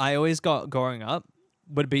 The thing I always got growing up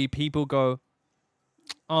would be people go,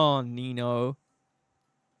 oh, Nino.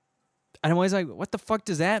 And I'm always like, what the fuck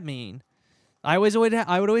does that mean? I would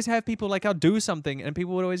always have people like, I'll do something, and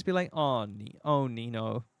people would always be like, oh,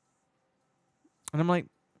 Nino. And I'm like,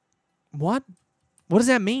 what? What does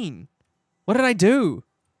that mean? What did I do?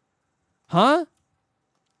 Huh?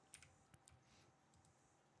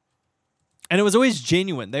 And it was always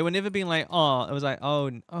genuine. They were never being like, oh, it was like, oh,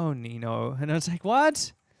 Nino. And I was like,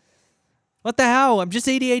 what? What the hell? I'm just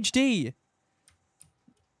ADHD.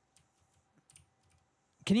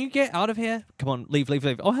 Can you get out of here? Come on, leave.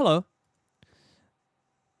 Oh, hello.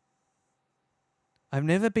 I've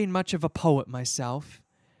never been much of a poet myself,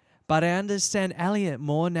 but I understand Elliot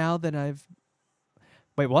more now than I've...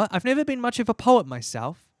 Wait, what? I've never been much of a poet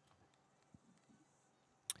myself,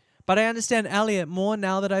 but I understand Elliot more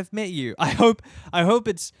now that I've met you. I hope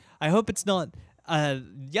it's not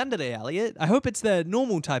Yandere Elliot. I hope it's the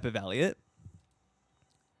normal type of Elliot.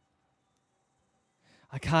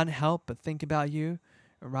 I can't help but think about you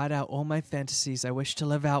and write out all my fantasies I wish to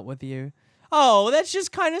live out with you. Oh, that's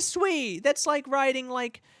just kind of sweet. That's like writing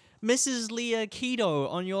like Mrs. Leah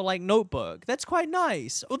Keto on your like notebook. That's quite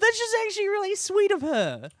nice. Oh, that's just actually really sweet of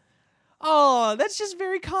her. Oh, that's just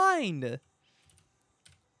very kind.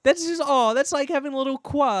 That's like having a little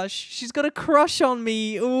crush. She's got a crush on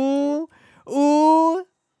me. Ooh. Ooh.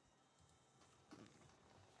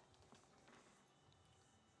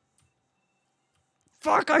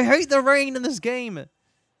 Fuck, I hate the rain in this game.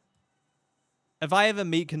 If I ever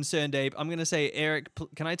meet Concerned Ape, I'm going to say, Eric,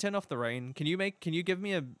 can I turn off the rain? Can you give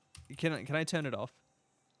me a... Can I turn it off?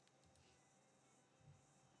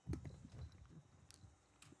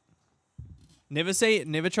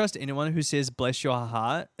 Never trust anyone who says bless your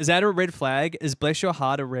heart. Is that a red flag? Is bless your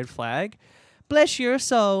heart a red flag? Bless your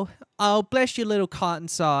soul. Oh, bless your little cotton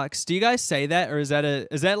socks. Do you guys say that, or is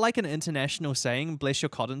that like an international saying? Bless your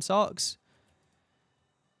cotton socks.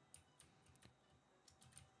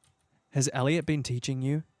 Has Elliot been teaching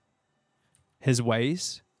you his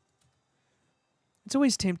ways? It's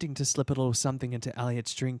always tempting to slip a little something into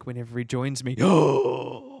Elliot's drink whenever he joins me.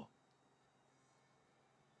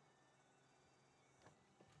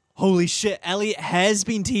 Holy shit, Elliot has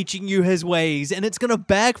been teaching you his ways, and it's gonna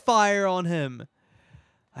backfire on him.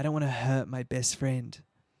 I don't want to hurt my best friend,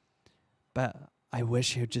 but I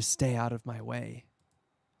wish he would just stay out of my way.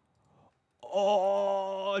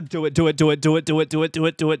 Oh, do it.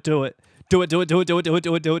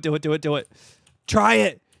 Try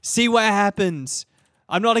it. See what happens.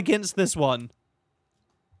 I'm not against this one.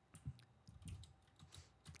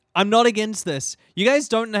 I'm not against this. You guys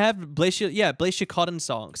don't have bless your cotton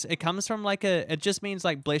socks. It comes from like it just means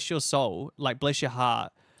like bless your soul, like bless your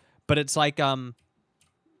heart. But it's like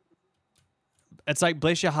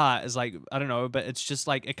bless your heart is like, I don't know, but it's just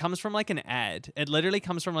like, it comes from like an ad. It literally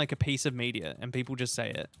comes from like a piece of media and people just say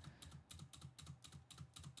it.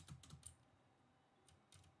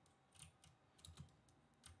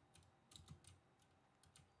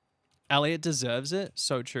 Elliot deserves it.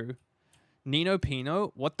 So true. Nino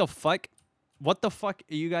Pino, what the fuck? What the fuck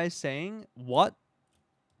are you guys saying? What?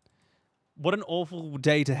 What an awful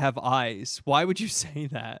day to have eyes. Why would you say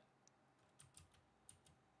that?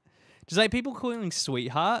 Just like people calling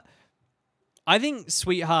sweetheart. I think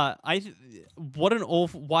sweetheart, what an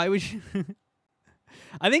awful, why would you?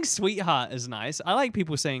 I think sweetheart is nice. I like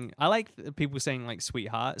people saying like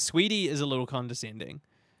sweetheart. Sweetie is a little condescending.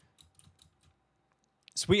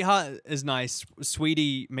 Sweetheart is nice.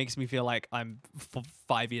 Sweetie makes me feel like I'm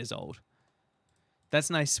 5 years old. That's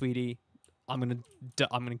nice, sweetie. I'm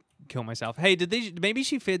gonna kill myself. Hey, maybe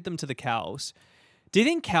she fed them to the cows. Do you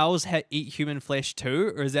think cows eat human flesh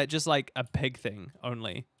too, or is that just like a pig thing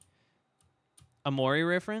only? A Maury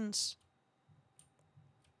reference?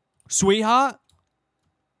 Sweetheart?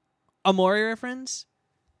 A Maury reference?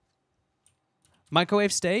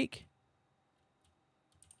 Microwave steak?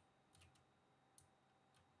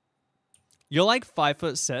 You're like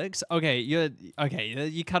 5'6". Okay,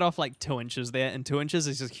 you cut off like 2 inches there, and 2 inches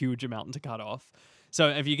is a huge amount to cut off. So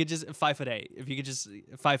if you could just 5'8", if you could just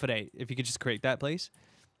 5'8", if you could just correct that, please.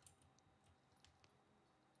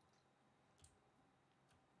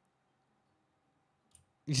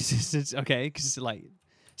 It's okay, because like,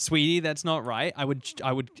 sweetie, that's not right. I would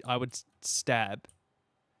stab.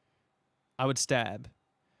 I would stab.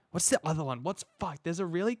 What's the other one? Fuck? There's a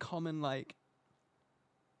really common like.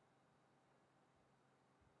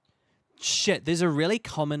 Shit, there's a really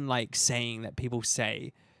common like saying that people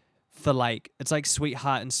say for like, it's like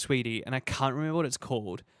sweetheart and sweetie, and I can't remember what it's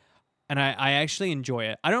called. And I actually enjoy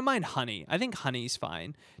it. I don't mind honey. I think honey's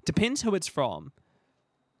fine. Depends who it's from.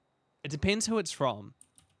 It depends who it's from.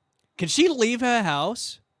 Can she leave her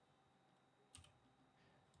house?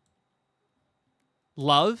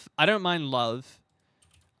 Love? I don't mind love.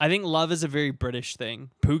 I think love is a very British thing.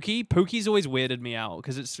 Pookie? Pookie's always weirded me out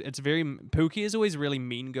because it's very... Pookie is always really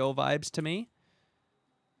mean girl vibes to me.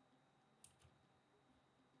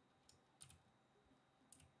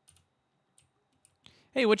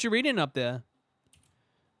 Hey, what you reading up there?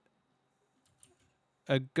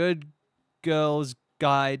 A Good Girl's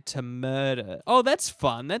Guide to Murder. Oh, that's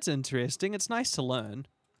fun. That's interesting. It's nice to learn.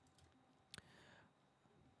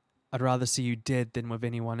 I'd rather see you dead than with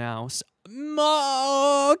anyone else.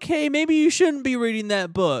 Okay, maybe you shouldn't be reading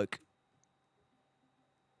that book.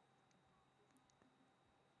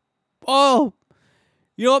 Oh,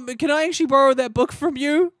 you know what? Can I actually borrow that book from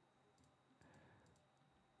you?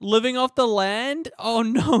 Living Off the Land? Oh,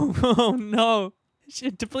 no. Oh, no.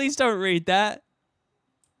 Shit, please don't read that.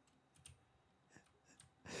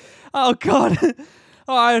 Oh, God.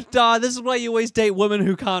 Oh, this is why you always date women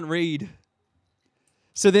who can't read.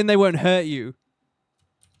 So then they won't hurt you.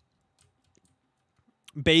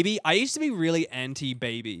 Baby? I used to be really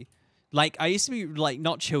anti-baby. Like, I used to be, like,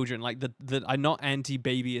 not children. Like, I'm not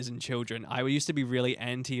anti-baby as in children. I used to be really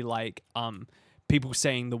anti, like, people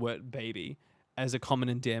saying the word baby as a common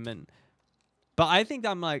endearment. But I think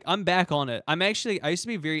I'm back on it. I used to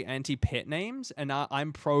be very anti-pet names, and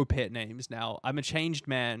I'm pro-pet names now. I'm a changed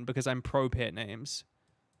man because I'm pro-pet names.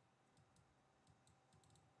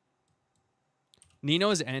 Nino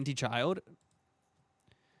is anti-child.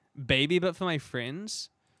 Baby, but for my friends.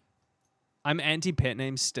 I'm anti-pet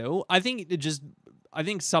names still. I think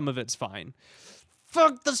some of it's fine.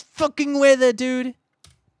 Fuck this fucking weather, dude.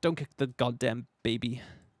 Don't kick the goddamn baby.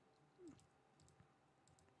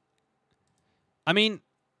 I mean,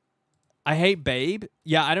 I hate babe.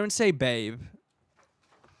 Yeah, I don't say babe.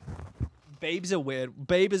 Babe's a weird.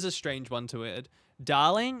 Babe is a strange one to weird.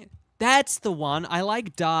 Darling, that's the one. I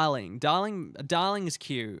like darling. Darling is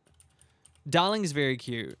cute. Darling is very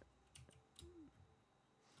cute.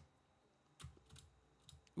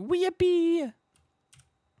 Yippee.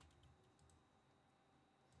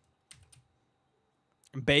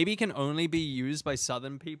 Baby can only be used by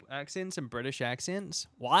Southern people accents and British accents.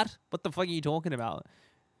 What? What the fuck are you talking about?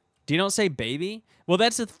 Do you not say baby? Well,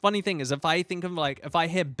 that's the funny thing is if I think of like, if I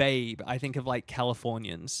hear babe, I think of like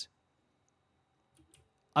Californians.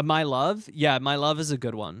 My love? Yeah, my love is a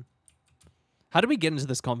good one. How do we get into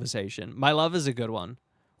this conversation? My love is a good one.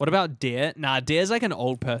 What about dear? Nah, dear's like an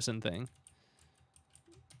old person thing.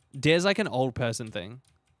 Dear's like an old person thing.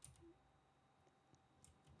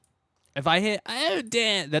 If I hear, oh,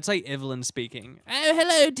 dear, that's like Evelyn speaking. Oh,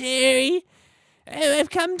 hello, dearie. Oh, I've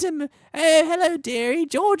come to... Oh, hello, dearie.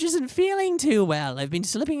 George isn't feeling too well. I've been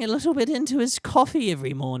slipping a little bit into his coffee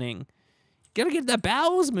every morning. Gotta get the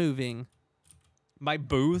bowels moving. My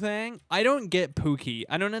boo thing? I don't get Pookie.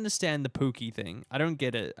 I don't understand the Pookie thing. I don't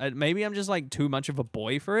get it. Maybe I'm just like too much of a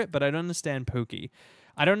boy for it, but I don't understand Pookie.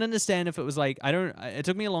 I don't understand if it was like... It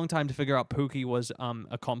took me a long time to figure out Pookie was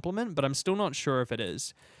a compliment, but I'm still not sure if it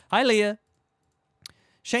is. Hi, Leah.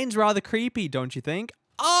 Shane's rather creepy, don't you think?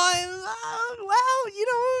 Oh, well, you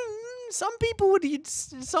know, some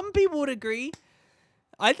people would agree.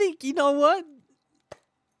 I think, you know what?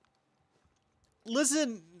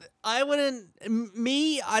 Listen, I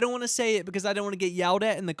don't want to say it because I don't want to get yelled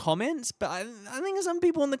at in the comments, but I think some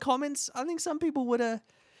people in the comments, some people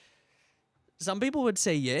would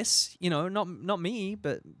say yes, you know, not me,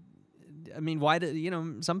 but I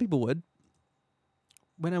mean, some people would.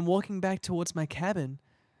 When I'm walking back towards my cabin,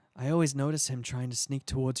 I always notice him trying to sneak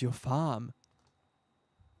towards your farm.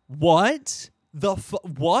 What?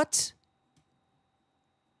 What?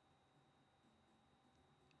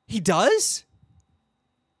 He does?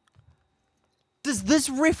 Does this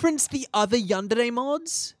reference the other Yandere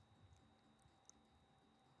mods?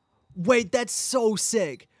 Wait, that's so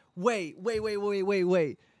sick. Wait.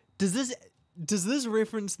 Does this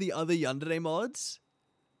reference the other Yandere mods?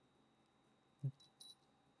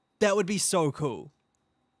 That would be so cool.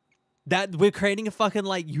 That we're creating a fucking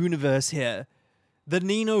like universe here. The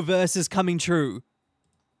Nino verse is coming true.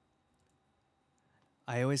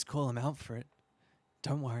 I always call him out for it.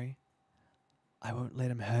 Don't worry. I won't let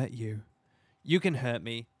him hurt you. You can hurt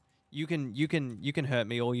me. You can hurt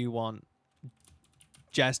me all you want.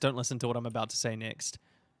 Jess, don't listen to what I'm about to say next.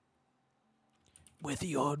 With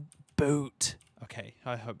your boot. Okay,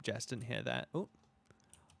 I hope Jess didn't hear that. Oh.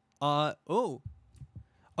 Oh.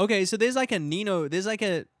 Okay, so there's like a Nino, there's like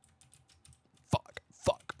a...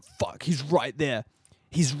 Fuck, he's right there.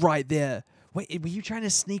 He's right there. Wait, were you trying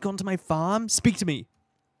to sneak onto my farm? Speak to me.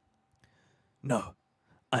 No,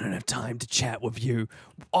 I don't have time to chat with you.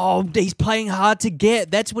 Oh, he's playing hard to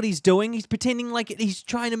get. That's what he's doing. He's pretending like he's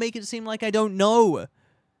trying to make it seem like I don't know.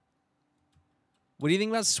 What do you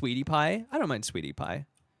think about Sweetie Pie? I don't mind Sweetie Pie.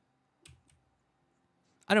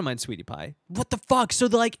 I don't mind Sweetie Pie. What the fuck? So,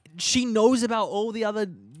 like, she knows about all the other,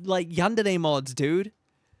 like, Yandere mods, dude.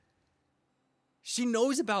 She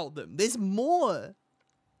knows about them. There's more.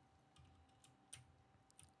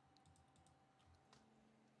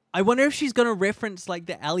 I wonder if she's going to reference, like,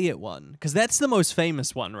 the Elliot one. Because that's the most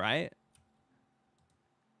famous one, right?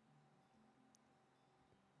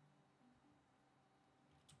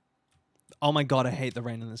 Oh my god, I hate the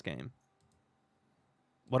rain in this game.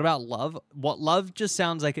 What about love? What love just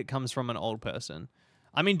sounds like it comes from an old person.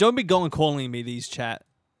 I mean, don't be going calling me these, chat.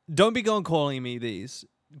 Don't be going calling me these.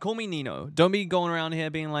 Call me Nino. Don't be going around here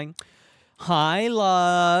being like, hi,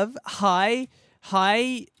 love. Hi,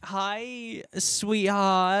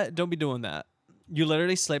 sweetheart. Don't be doing that. You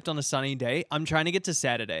literally slept on a sunny day. I'm trying to get to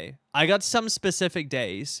Saturday. I got some specific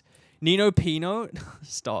days. Nino Pino.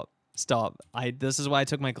 Stop. This is why I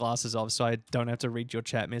took my glasses off so I don't have to read your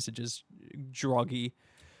chat messages. Droggy.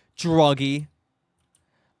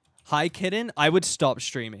 Hi, kitten. I would stop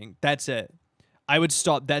streaming. That's it.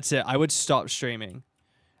 That's it. I would stop streaming.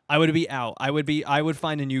 I would be out. I would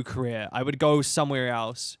find a new career. I would go somewhere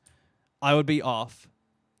else. I would be off.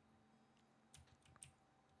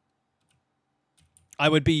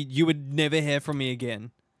 You would never hear from me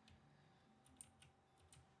again.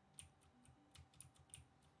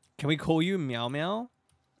 Can we call you Meow Meow?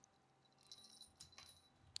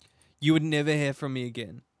 You would never hear from me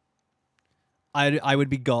again. I would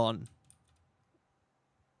be gone.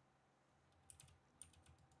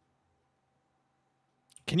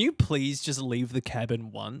 Can you please just leave the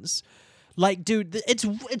cabin once? Like, dude, it's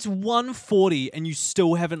 1:40 and you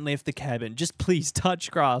still haven't left the cabin. Just please touch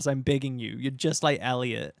grass. I'm begging you. You're just like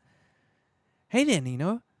Elliot. Hey there,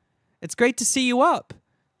 Nino. It's great to see you up.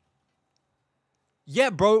 Yeah,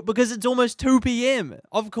 bro, because it's almost 2 p.m.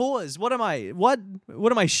 Of course. What am I? What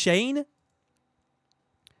am I, Shane?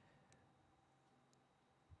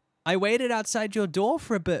 I waited outside your door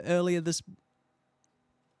for a bit earlier this...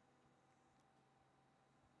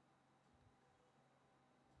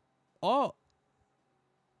 Oh.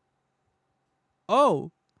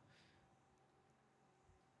 Oh.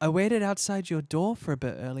 I waited outside your door for a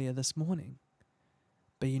bit earlier this morning,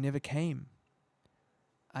 but you never came.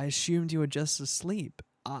 I assumed you were just asleep.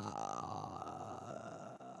 I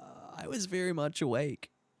was very much awake.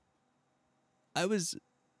 I was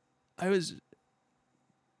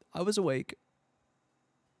awake.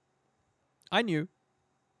 I knew.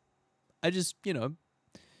 I just, couldn't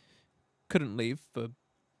leave for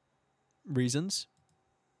reasons.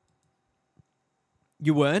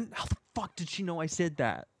 You weren't? How the fuck did she know I said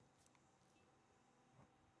that?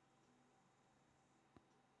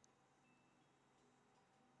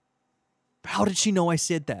 How did she know I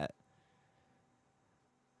said that?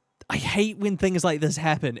 I hate when things like this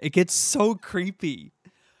happen. It gets so creepy.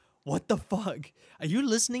 What the fuck? Are you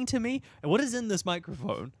listening to me? And what is in this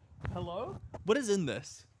microphone? Hello? What is in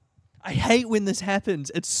this? I hate when this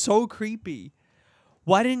happens. It's so creepy.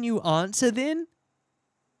 Why didn't you answer then?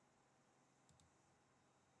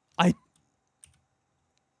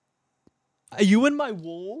 Are you in my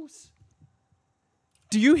walls?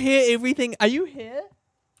 Do you hear everything? Are you here?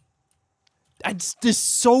 It's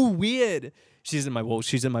just so weird. She's in my walls.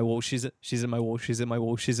 She's in my walls. She's in my walls. She's in my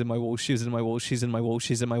walls. She's in my walls. She's in my walls. She's in my walls.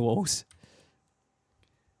 She's in my walls.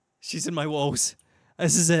 She's in my walls.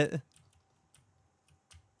 This is it.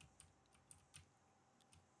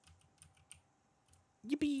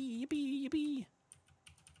 Yippee, yippee, yippee.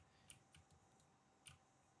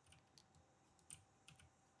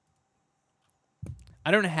 I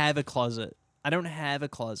don't have a closet. I don't have a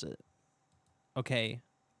closet. Okay.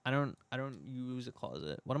 I don't use a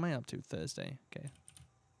closet. What am I up to Thursday? Okay.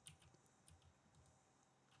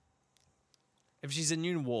 If she's in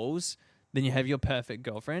your walls, then you have your perfect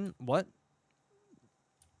girlfriend. What?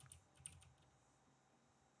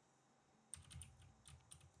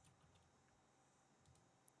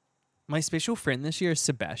 My special friend this year is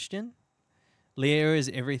Sebastian. Leah is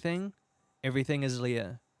everything. Everything is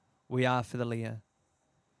Leah. We are for the Leah.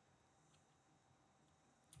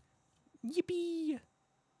 Yippee!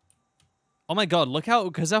 Oh my god, look how,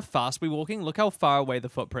 because how fast we're walking, look how far away the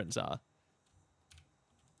footprints are.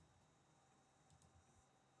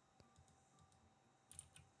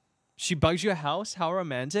 She bugs your house? How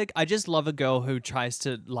romantic. I just love a girl who tries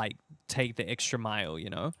to, like, take the extra mile,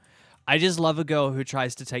 you know? I just love a girl who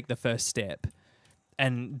tries to take the first step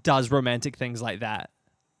and does romantic things like that.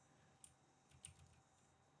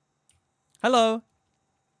 Hello.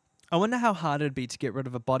 I wonder how hard it'd be to get rid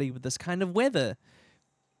of a body with this kind of weather.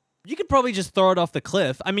 You could probably just throw it off the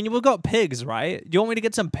cliff. I mean, we've got pigs, right? Do you want me to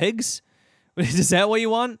get some pigs? Is that what you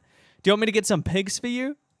want? Do you want me to get some pigs for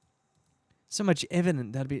you? So much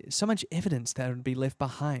evidence that would be left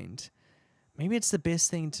behind. Maybe it's the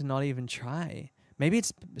best thing to not even try. Maybe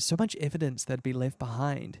it's so much evidence that'd be left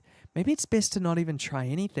behind. Maybe it's best to not even try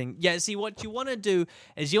anything. Yeah, see, what you want to do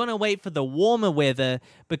is you want to wait for the warmer weather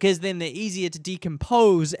because then they're easier to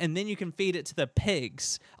decompose and then you can feed it to the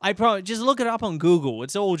pigs. I probably just look it up on Google.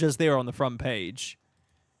 It's all just there on the front page.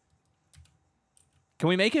 Can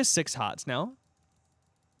we make her 6 hearts now?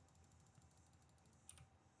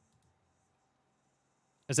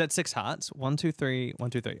 Is that 6 hearts? 1, 2, 3. 1,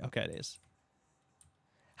 2, 3. Okay, it is.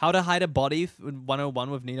 How to hide a body 101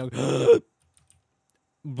 with Nino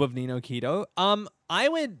with Nino Keto. I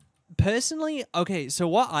would personally, okay, so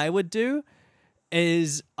what I would do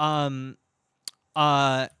is a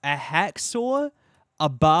hacksaw, a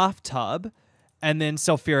bathtub, and then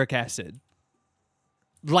sulfuric acid.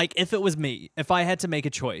 Like if it was me, if I had to make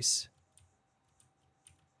a choice.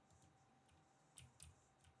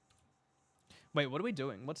 Wait, what are we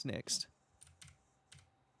doing? What's next?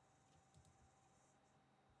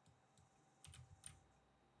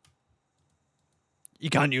 You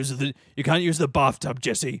can't use the bathtub,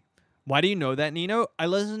 Jesse. Why do you know that, Nino? I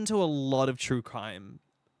listen to a lot of true crime.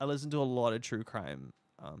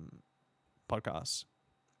 Podcasts.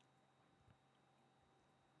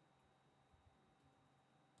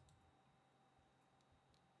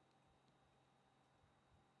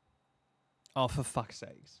 Oh, for fuck's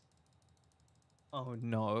sakes. Oh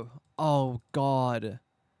no. Oh god.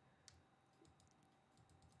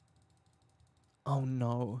 Oh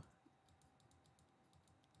no.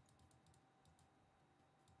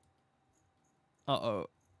 Uh-oh.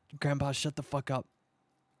 Grandpa, shut the fuck up.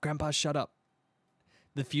 Grandpa, shut up.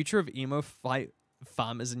 The future of emo fight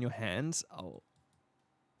farm is in your hands? Oh.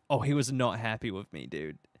 Oh, he was not happy with me,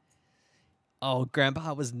 dude. Oh,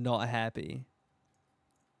 Grandpa was not happy.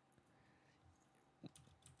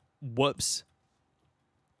 Whoops.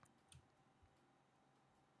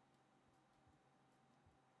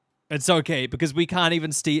 It's okay because we can't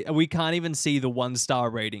even see the 1-star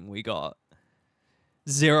rating we got.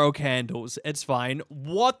 0 candles. It's fine.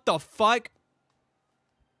 What the fuck?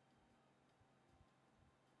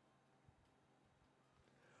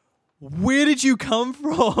 Where did you come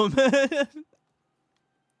from?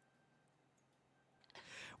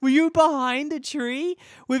 Were you behind a tree?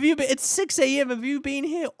 It's 6 a.m. Have you been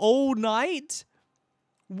here all night?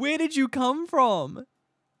 Where did you come from?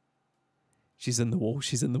 She's in the wall.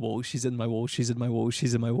 She's in the wall. She's in my wall. She's in my wall.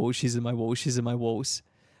 She's in my wall. She's in my wall. She's in my walls.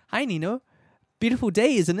 Hi, Nino. Beautiful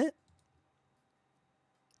day, isn't it?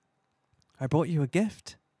 I brought you a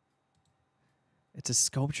gift. It's a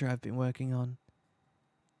sculpture I've been working on.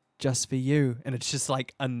 Just for you. And it's just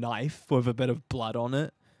like a knife with a bit of blood on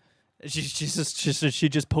it. She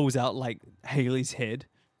just pulls out like Haley's head.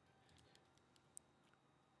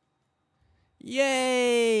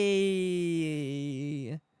 Yay!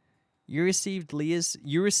 You received Leah's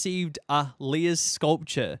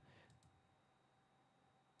sculpture.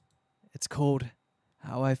 It's called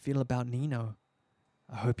How I Feel About Nino.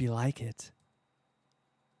 I hope you like it.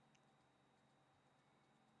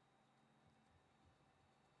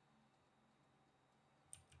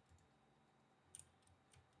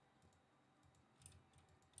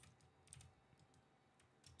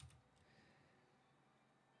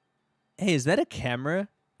 Hey, is that a camera?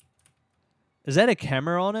 Is that a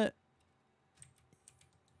camera on it?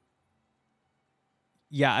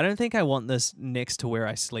 Yeah, I don't think I want this next to where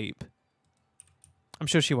I sleep. I'm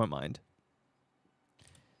sure she won't mind.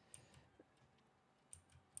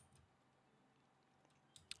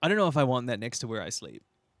 I don't know if I want that next to where I sleep.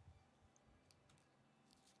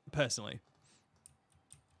 Personally.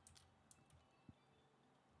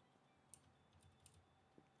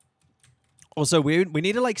 Also, we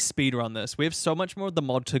need to like speed run this. We have so much more of the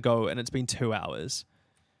mod to go, and it's been 2 hours.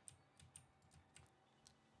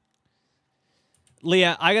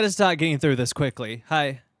 Leah, I gotta start getting through this quickly.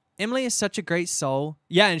 Hi. Emily is such a great soul.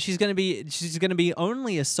 Yeah, and she's gonna be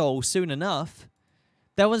only a soul soon enough.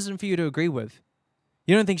 That wasn't for you to agree with.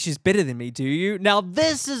 You don't think she's better than me, do you? Now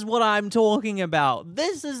this is what I'm talking about.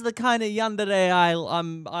 This is the kind of yandere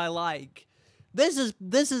I like. This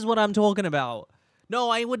is what I'm talking about. No,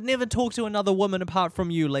 I would never talk to another woman apart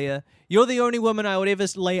from you, Leah. You're the only woman I would ever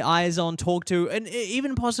lay eyes on, talk to, and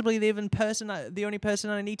even possibly the only person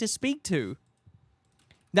I need to speak to.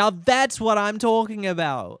 Now that's what I'm talking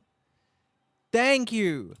about. Thank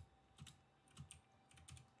you.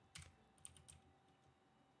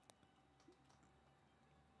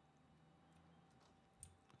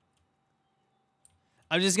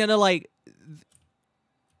 I'm just gonna like...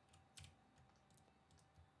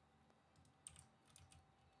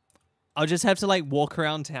 I'll just have to like walk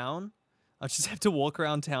around town. I'll just have to walk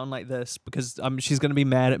around town like this because she's gonna be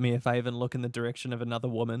mad at me if I even look in the direction of another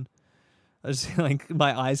woman. I just like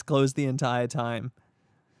my eyes closed the entire time,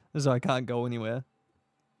 so I can't go anywhere.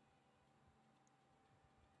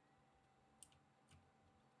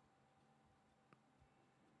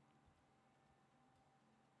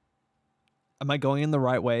 Am I going in the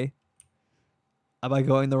right way? Am I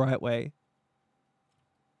going the right way?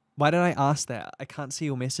 Why did I ask that? I can't see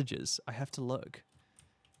your messages. I have to look.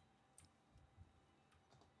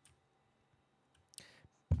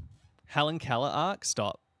 Helen Keller arc?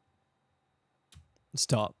 Stop.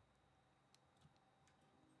 Stop.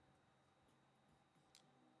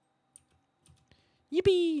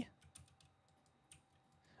 Yippee!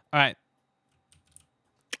 Alright.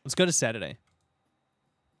 Let's go to Saturday.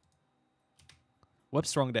 Whoops,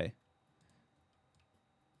 strong day.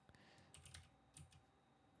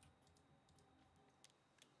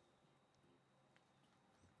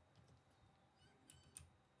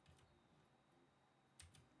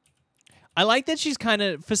 I like that she's kind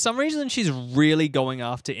of, for some reason, she's really going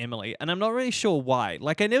after Emily, and I'm not really sure why.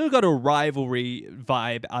 Like, I never got a rivalry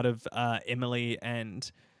vibe out of Emily and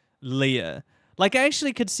Leah. Like, I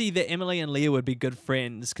actually could see that Emily and Leah would be good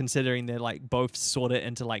friends, considering they're, like, both sort of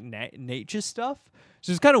into, like, nature stuff.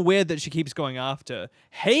 So it's kind of weird that she keeps going after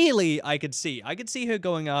Haley. I could see her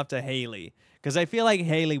going after Haley, because I feel like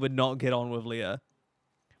Haley would not get on with Leah.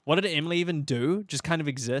 What did Emily even do? Just kind of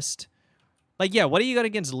exist? Like, yeah, what do you got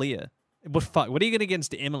against Leah? What are you going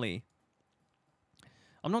against Emily?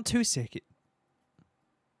 I'm not too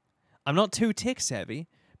tech savvy,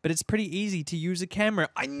 but it's pretty easy to use a camera.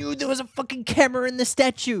 I knew there was a fucking camera in the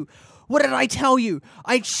statue. What did I tell you?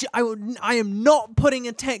 I am not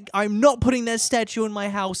putting I'm not putting that statue in my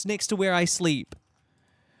house next to where I sleep.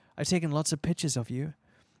 I've taken lots of pictures of you.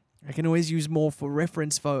 I can always use more for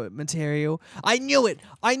reference photo material. I knew it.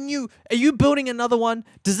 I knew. Are you building another one?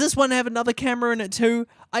 Does this one have another camera in it too?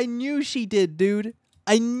 I knew she did, dude.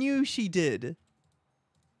 I knew she did.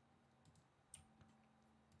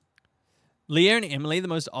 Leah and Emily, the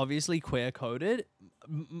most obviously queer-coded.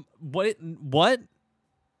 What?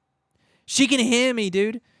 She can hear me,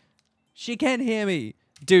 dude. She can hear me.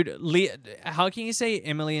 Dude, Leah, how can you say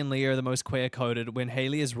Emily and Leah are the most queer-coded when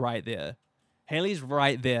Haley is right there? Haley's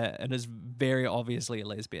right there and is very obviously a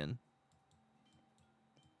lesbian.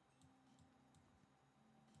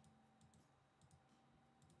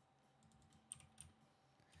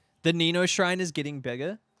 The Nino shrine is getting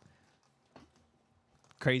bigger.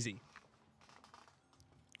 Crazy.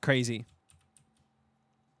 Crazy.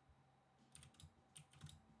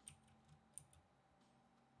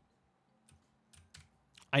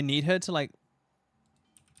 I need her to, like,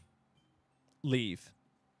 leave.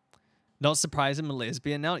 Not surprised I'm a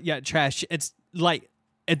lesbian now. Yeah, trash. It's, like,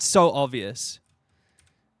 it's so obvious.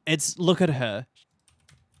 It's, look at her.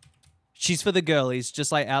 She's for the girlies,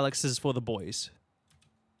 just like Alex is for the boys.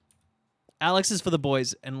 Alex is for the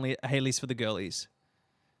boys, and Haley's for the girlies.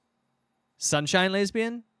 Sunshine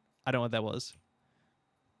lesbian? I don't know what that was.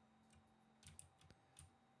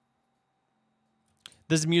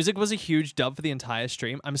 This music was a huge dub for the entire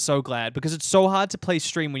stream. I'm so glad, because it's so hard to play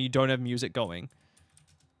stream when you don't have music going.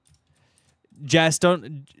 Jess,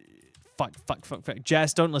 don't... Fuck.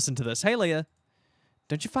 Jess, don't listen to this. Hey, Leah.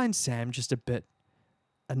 Don't you find Sam just a bit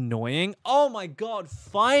annoying? Oh my god,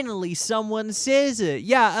 finally someone says it.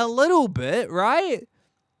 Yeah, a little bit, right?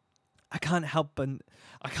 I can't help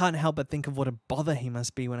but think of what a bother he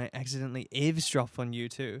must be when I accidentally eavesdrop on you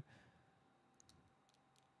two.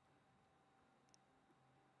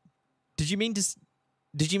 Did you mean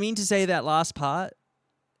to say that last part?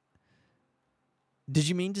 Did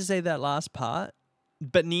you mean to say that last part?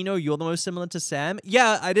 But Nino, you're the most similar to Sam?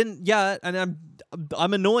 Yeah, I didn't. Yeah, and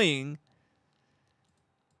I'm annoying.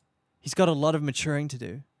 He's got a lot of maturing to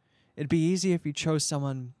do. It'd be easier if you chose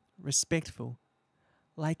someone respectful,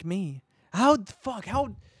 like me. How?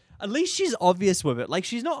 At least she's obvious with it. Like,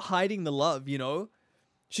 she's not hiding the love, you know?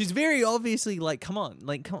 She's very obviously like, come on.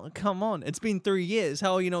 Like, come on. It's been 3 years.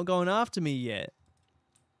 How are you not going after me yet?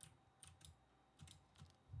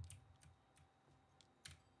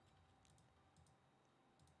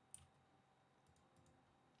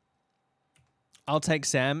 I'll take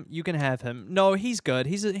Sam. You can have him. No, he's good.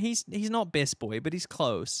 He's not best boy, but he's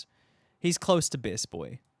close. He's close to best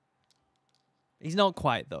boy. He's not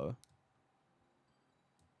quite, though.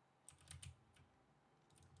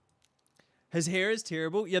 His hair is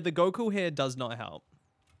terrible. Yeah, the Goku hair does not help.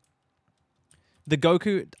 The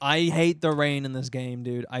Goku... I hate the rain in this game,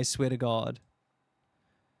 dude. I swear to God.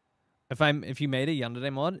 If you made a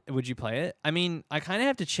Yandere mod, would you play it? I mean, I kind of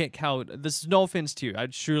have to check how... This is no offense to you.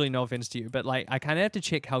 Truly no offense to you. But, like, I kind of have to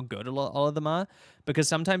check how good all of them are. Because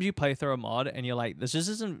sometimes you play through a mod and you're like, this just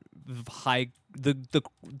isn't high... The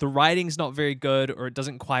writing's not very good, or it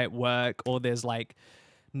doesn't quite work, or there's, like...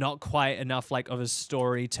 not quite enough like of a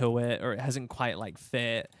story to it, or it hasn't quite like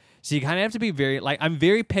fit. So you kind of have to be very like, I'm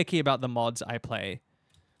very picky about the mods I play.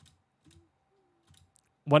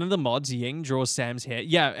 One of the mods, Ying, draws Sam's hair.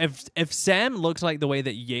 Yeah, if Sam looks like the way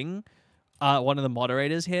that Ying, one of the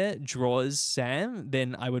moderators here, draws Sam,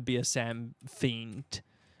 then I would be a Sam fiend.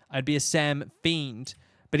 I'd be a Sam fiend,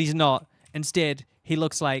 but he's not. Instead, he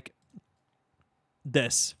looks like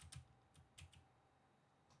this.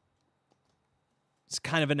 It's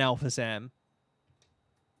kind of an alpha Sam.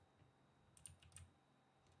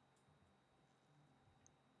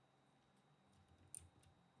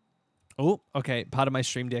 Oh, okay. Part of my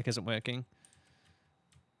stream deck isn't working.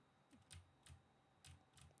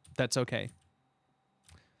 That's okay.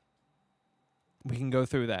 We can go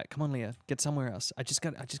through that. Come on, Leah. Get somewhere else. I just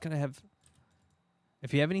gotta have...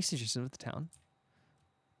 If you have any suggestions of the town...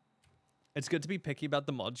 It's good to be picky about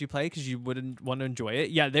the mods you play because you wouldn't want to enjoy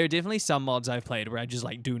it. Yeah, there are definitely some mods I've played where I just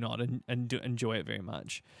like do not enjoy it very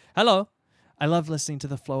much. Hello. I love listening to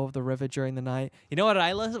the flow of the river during the night. You know what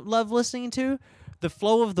I love listening to? The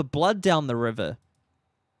flow of the blood down the river.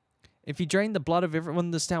 If you drain the blood of everyone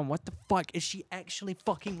in this town, what the fuck? Is she actually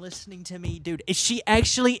fucking listening to me, dude? Is she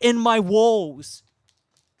actually in my walls?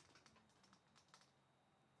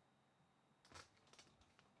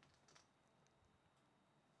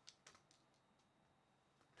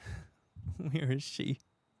 Where is she?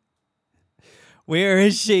 Where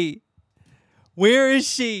is she? Where is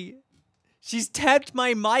she? She's tapped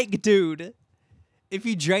my mic, dude. If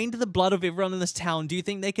you drained the blood of everyone in this town, do you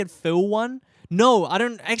think they could fill one? No, I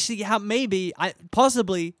don't actually. Maybe.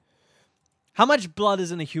 Possibly. How much blood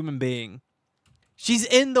is in a human being? She's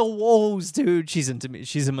in the walls, dude. She's into me.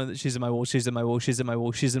 She's in my walls. She's in my walls. She's in my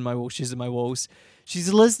walls. She's in my walls. She's in my walls.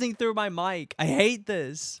 She's listening through my mic. I hate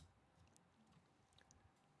this.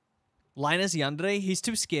 Linus Yandere, he's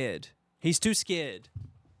too scared. He's too scared.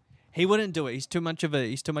 He wouldn't do it. He's too much of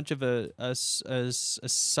a sucky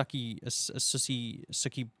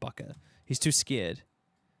bucker. He's too scared.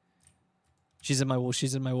 She's in my walls.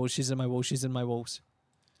 She's in my walls. She's in my walls. She's in my walls.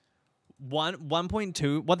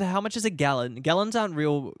 1.2. How much is a gallon? Gallons aren't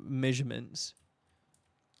real measurements.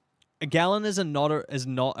 A gallon is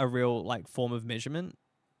not a real like form of measurement.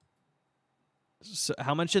 So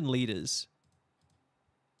how much in liters?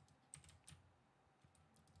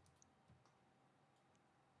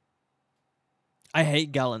 I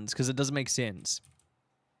hate gallons because it doesn't make sense.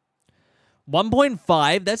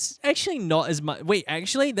 1.5, that's actually not as much. Wait,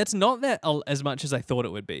 actually, that's not that as much as I thought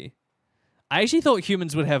it would be. I actually thought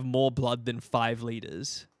humans would have more blood than 5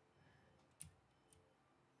 liters.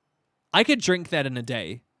 I could drink that in a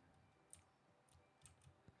day.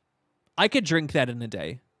 I could drink that in a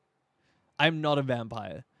day. I'm not a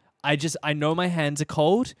vampire. I know my hands are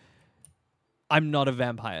cold. I'm not a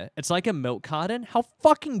vampire. It's like a milk carton. How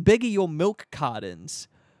fucking big are your milk cartons?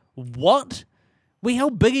 What? Wait, how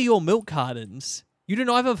big are your milk cartons? You do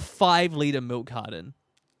not have a 5-liter milk carton.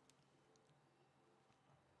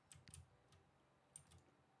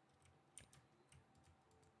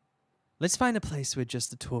 Let's find a place where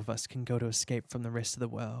just the two of us can go to escape from the rest of the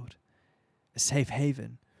world. A safe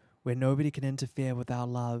haven where nobody can interfere with our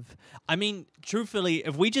love. I mean, truthfully,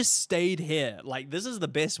 if we just stayed here, like, this is the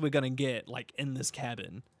best we're gonna get, like, in this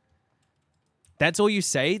cabin. That's all you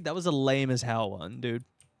say? That was a lame as hell one, dude.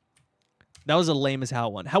 That was a lame as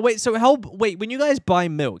hell one. Wait, when you guys buy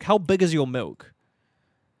milk, how big is your milk?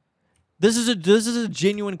 This is a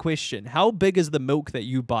genuine question. How big is the milk that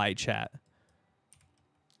you buy, chat?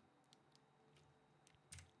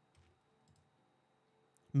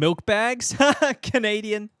 Milk bags?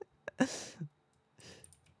 Canadian.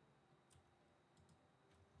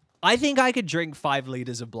 I think I could drink 5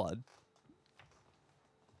 liters of blood.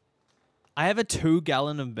 I have a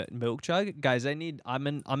 2-gallon of milk jug. Guys, I'm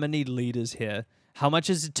gonna need liters here. How much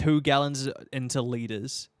is 2 gallons into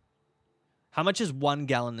liters? How much is 1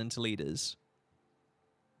 gallon into liters?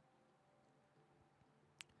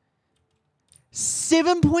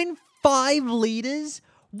 7.5 liters?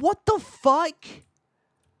 What the fuck?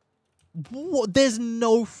 What? There's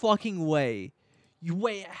no fucking way. You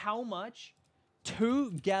wait, how much?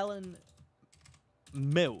 2-gallon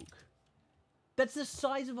milk. That's the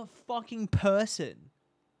size of a fucking person.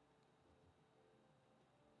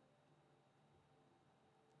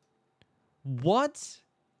 What?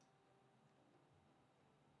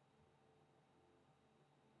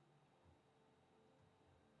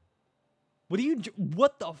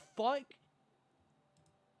 What the fuck?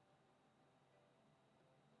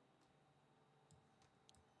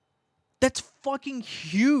 That's fucking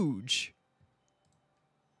huge.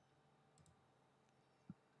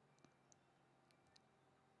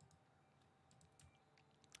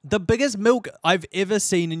 The biggest milk I've ever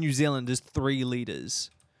seen in New Zealand is 3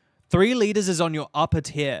 liters. 3 liters is on your upper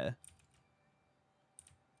tier.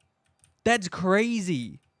 That's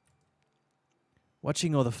crazy.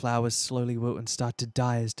 Watching all the flowers slowly wilt and start to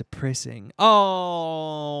die is depressing.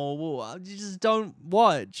 Oh, you just don't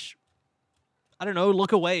watch. I don't know,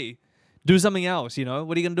 look away. Do something else, you know?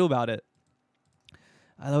 What are you going to do about it?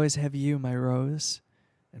 I'll always have you, my rose.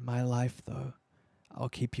 In my life, though, I'll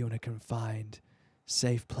keep you in a confined,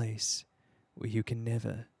 safe place where you can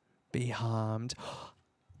never be harmed.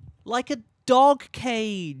 Like a dog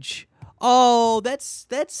cage. Oh, that's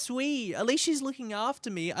sweet. At least she's looking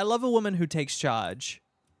after me. I love a woman who takes charge.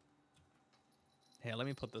 Here, let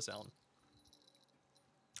me put this on.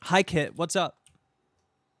 Hi, Kit. What's up?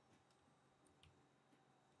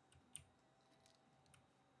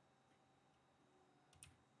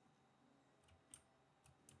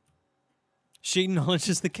 She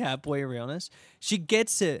acknowledges the cat boy realness. She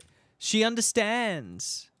gets it. She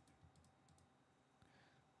understands.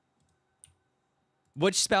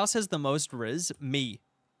 Which spouse has the most riz? Me.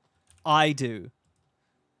 I do.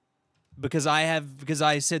 Because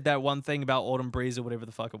I said that one thing about Autumn Breeze or whatever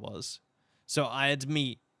the fuck it was. So it's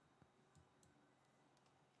me.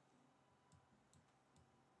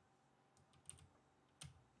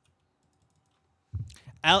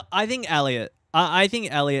 I think Elliot. I think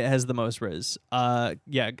Elliot has the most riz.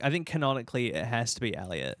 Yeah, I think canonically it has to be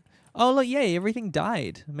Elliot. Oh, look, yay, everything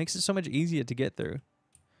died. It makes it so much easier to get through.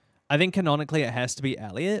 I think canonically it has to be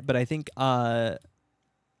Elliot, but I think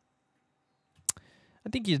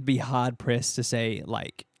you'd be hard pressed to say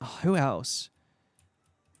like who else?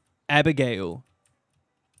 Abigail.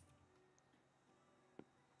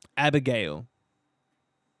 Abigail.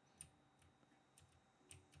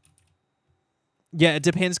 Yeah, it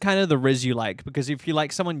depends kind of the riz you like, because if you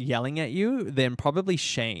like someone yelling at you, then probably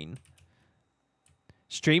Shane.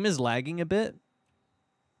 Stream is lagging a bit.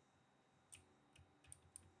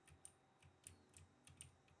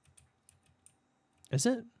 Is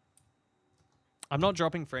it? I'm not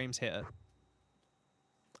dropping frames here.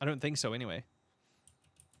 I don't think so anyway.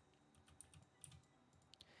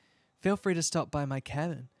 Feel free to stop by my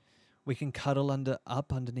cabin. We can cuddle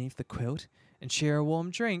up underneath the quilt and share a warm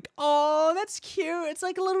drink. Oh, that's cute. It's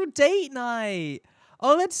like a little date night.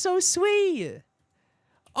 Oh, that's so sweet.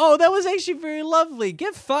 Oh, that was actually very lovely.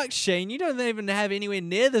 Get fucked, Shane. You don't even have anywhere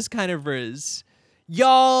near this kind of riz.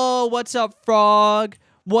 Yo, what's up, Frog?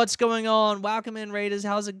 What's going on? Welcome in, Raiders.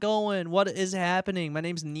 How's it going? What is happening? My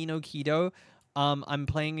name's Nino Keto. I'm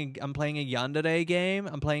playing a Yandere game.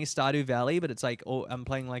 I'm playing Stardew Valley, but it's like I'm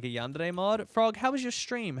playing like a Yandere mod. Frog, how was your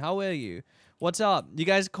stream? How were you? What's up? You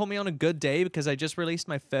guys call me on a good day because I just released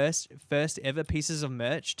my first ever pieces of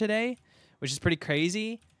merch today, which is pretty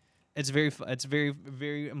crazy. It's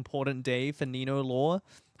very important day for Nino lore.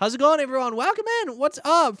 How's it going, everyone? Welcome in. What's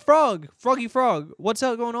up, Frog? Froggy Frog. What's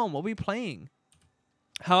up going on? What are we playing?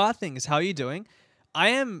 How are things? How are you doing? I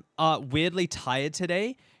am weirdly tired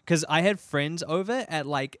today because I had friends over at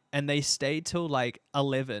and they stayed till like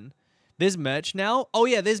 11. There's merch now. Oh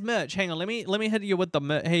yeah, there's merch. Hang on, let me hit you with the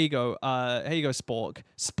merch. Here you go. Here you go, Spork.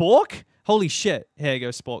 Spork? Holy shit. Here you go,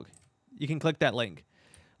 Spork. You can click that link.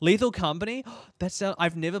 Lethal Company?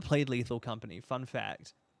 I've never played Lethal Company. Fun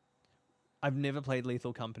fact. I've never played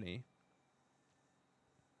Lethal Company.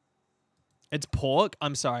 It's pork?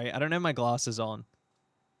 I'm sorry. I don't have my glasses on.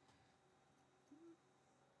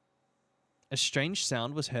 A strange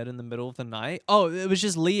sound was heard in the middle of the night. Oh, it was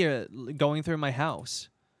just Leah going through my house.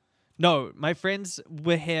 No, my friends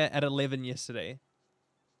were here at 11 yesterday.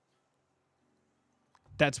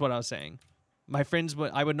 That's what I was saying. My friends were...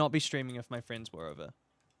 I would not be streaming if my friends were over.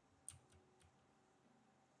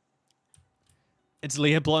 It's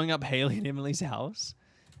Leah blowing up Haley and Emily's house.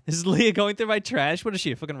 Is Leah going through my trash? What is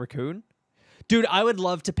she, a fucking raccoon? Dude, I would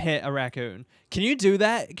love to pet a raccoon. Can you do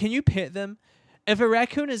that? Can you pet them? If a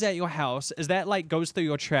raccoon is at your house, is that like goes through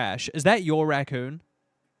your trash? Is that your raccoon?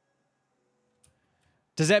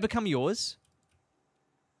 Does that become yours?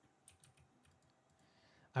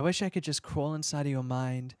 I wish I could just crawl inside of your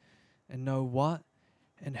mind and know what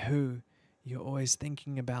and who you're always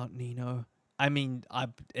thinking about, Nino. I mean,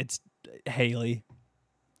 it's Haley.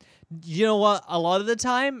 You know what? A lot of the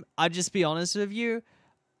time, I'll just be honest with you,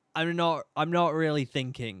 I'm not really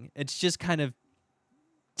thinking. It's just kind of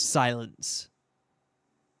silence.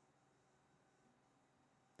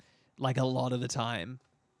 Like a lot of the time.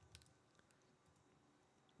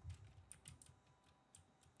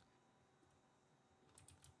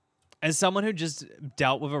 As someone who just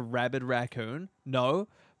dealt with a rabid raccoon, no,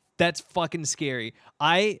 that's fucking scary.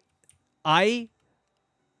 I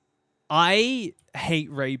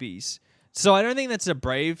hate rabies. So I don't think that's a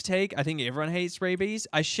brave take. I think everyone hates rabies.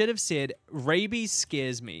 I should have said rabies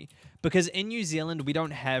scares me because in New Zealand, we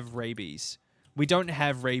don't have rabies. We don't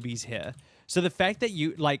have rabies here. So the fact that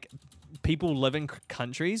people live in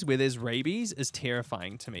countries where there's rabies is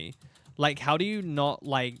terrifying to me. Like, how do you not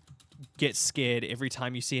get scared every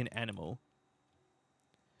time you see an animal?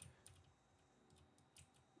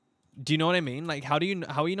 Do you know what I mean? Like, how are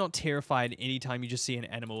you not terrified anytime you just see an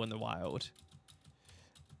animal in the wild?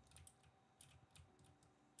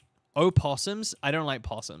 Oh, possums? I don't like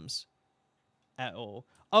possums at all.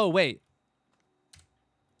 Oh, wait.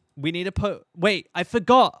 We need to put... Wait, I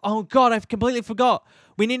forgot. Oh, God, I completely forgot.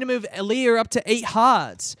 We need to move Leah up to 8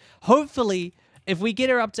 hearts. Hopefully, if we get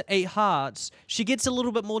her up to 8 hearts, she gets a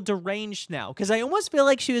little bit more deranged now. Because I almost feel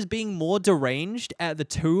like she was being more deranged at the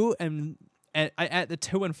 2 and... At the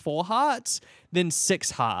 2 and 4 hearts than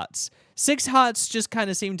 6 hearts. 6 hearts just kind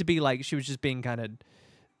of seemed to be like she was just being kind of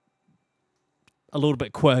a little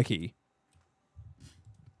bit quirky.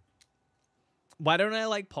 Why don't I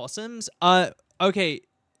like possums? Okay,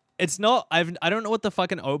 it's not... I don't know what the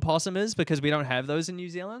fucking opossum is because we don't have those in New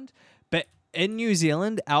Zealand. But in New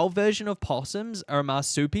Zealand, our version of possums are a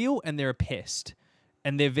marsupial and they're a pest.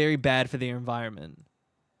 And they're very bad for their environment.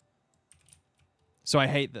 So I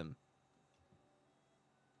hate them.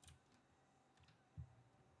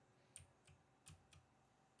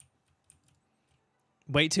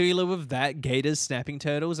 Wait till you live with that, gators, snapping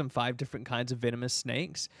turtles, and 5 different kinds of venomous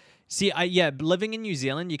snakes. See, yeah, living in New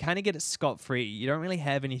Zealand, you kind of get it scot-free. You don't really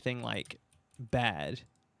have anything, like, bad.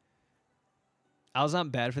 Owls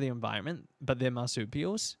aren't bad for the environment, but they're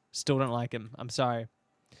marsupials. Still don't like them. I'm sorry.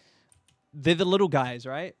 They're the little guys,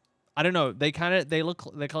 right? I don't know. They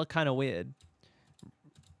look kind of weird.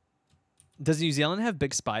 Does New Zealand have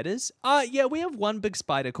big spiders? Yeah, we have one big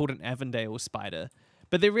spider called an Avondale spider,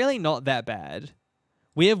 but they're really not that bad.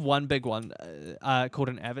 We have one big one called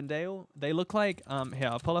an Avondale. They look like here,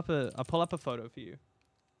 I'll pull up a photo for you.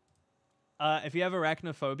 If you have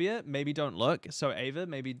arachnophobia, maybe don't look. So Ava,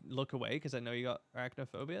 maybe look away because I know you got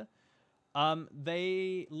arachnophobia.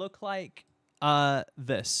 They look like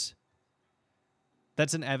this.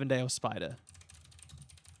 That's an Avondale spider.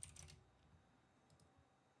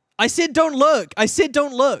 I said don't look. I said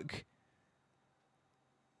don't look.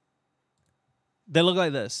 They look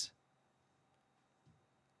like this.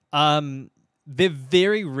 They're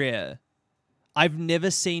very rare. I've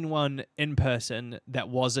never seen one in person that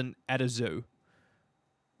wasn't at a zoo.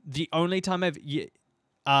 The only time I've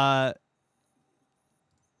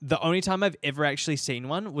ever actually seen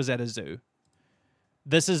one was at a zoo.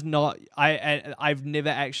 This is not I've never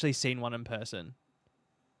actually seen one in person.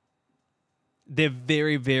 They're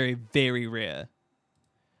very, very, very rare.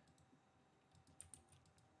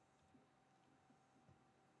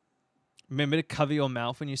 Remember to cover your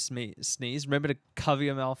mouth when you sneeze. Remember to cover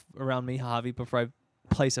your mouth around me, Harvey, before I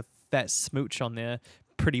place a fat smooch on there.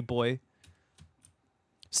 Pretty boy.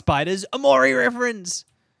 Spiders. Amori reference.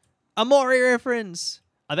 Amori reference.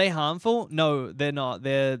 Are they harmful? No, they're not.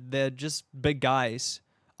 They're just big guys.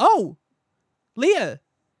 Oh! Leah!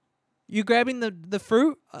 You grabbing the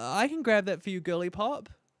fruit? I can grab that for you, girly pop.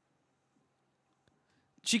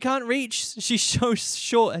 She can't reach. She's so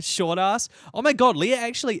short ass. Oh my god, Leah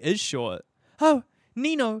actually is short. Oh,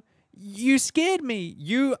 Nino, you scared me.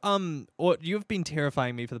 You've been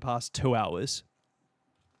terrifying me for the past 2 hours.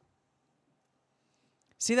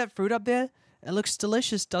 See that fruit up there? It looks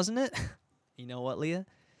delicious, doesn't it? You know what, Leah?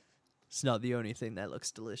 It's not the only thing that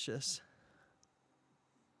looks delicious.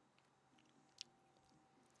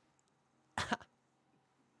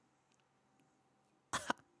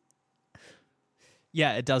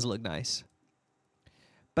 Yeah, it does look nice.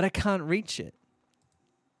 But I can't reach it.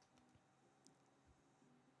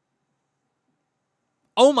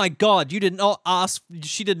 Oh my god, you did not ask.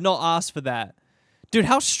 She did not ask for that. Dude,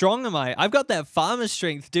 how strong am I? I've got that farmer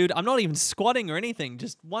strength, dude. I'm not even squatting or anything.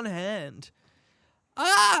 Just one hand.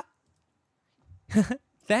 Ah!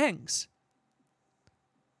 Thanks.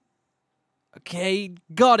 Okay,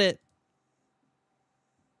 got it.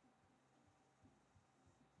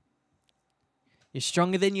 You're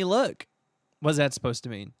stronger than you look. What's that supposed to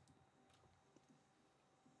mean?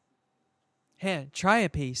 Here, try a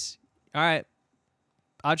piece. All right.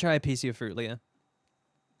 I'll try a piece of your fruit, Leah.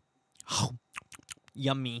 Oh,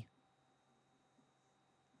 yummy.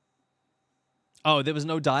 Oh, there was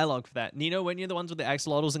no dialogue for that. Nino, weren't you the ones with the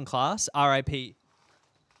axolotls in class? R.I.P.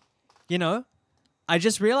 You know, I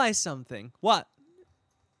just realized something. What?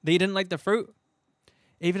 That you didn't like the fruit?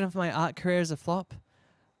 Even if my art career is a flop,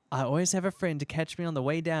 I always have a friend to catch me on the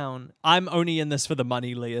way down. I'm only in this for the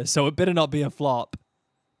money, Leah, so it better not be a flop.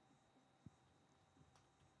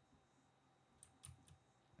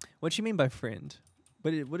 What does she mean by friend?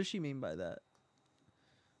 What does she mean by that?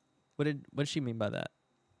 What does she mean by that?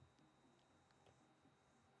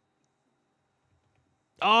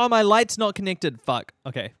 Oh, my light's not connected. Fuck.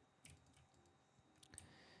 Okay.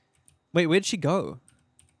 Wait, where'd she go?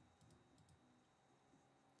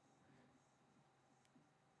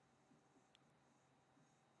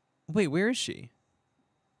 Wait, where is she?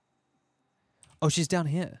 Oh, she's down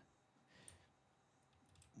here.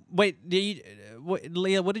 Wait,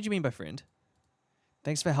 Leah, what did you mean by friend?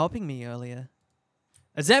 Thanks for helping me earlier.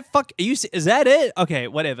 Is that is that it? Okay,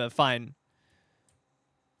 whatever, fine.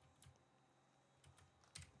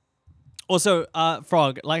 Also,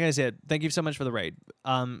 Frog, like I said, thank you so much for the raid.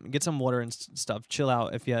 Get some water and stuff. Chill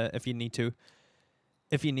out if you need to.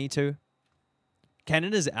 If you need to.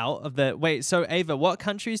 Canada's out of the... Wait, so Ava, what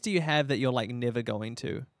countries do you have that you're like never going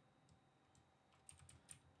to?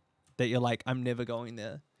 That you're like, I'm never going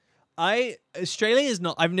there. Australia is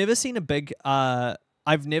not... I've never seen a big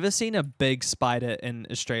spider in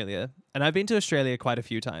Australia. And I've been to Australia quite a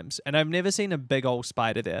few times. And I've never seen a big old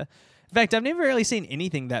spider there. In fact, I've never really seen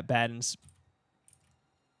anything that bad and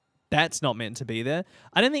that's not meant to be there.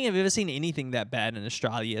 I don't think I've ever seen anything that bad in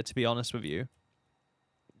Australia, to be honest with you.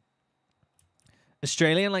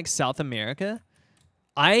 Australia and like South America,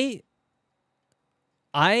 I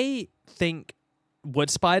think wood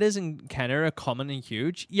spiders in Canada are common and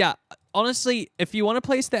huge. Yeah, honestly, if you want a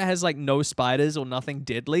place that has like no spiders or nothing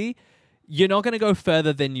deadly, you're not going to go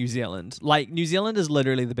further than New Zealand. Like, New Zealand is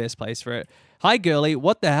literally the best place for it. Hi, girly.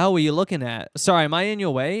 What the hell were you looking at? Sorry, am I in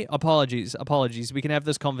your way? Apologies. Apologies. We can have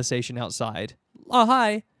this conversation outside. Oh,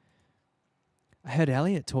 hi. I heard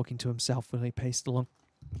Elliot talking to himself when he paced along.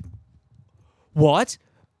 What?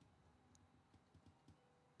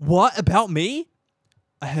 What? About me?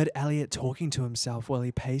 I heard Elliot talking to himself while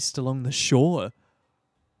he paced along the shore.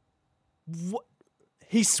 What?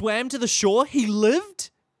 He swam to the shore? He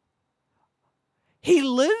lived? He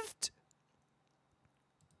lived?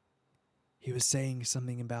 He was saying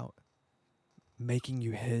something about making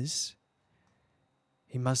you his.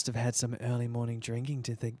 He must have had some early morning drinking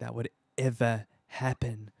to think that would ever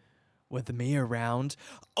happen with me around.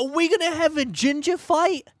 Are we gonna have a ginger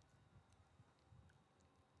fight?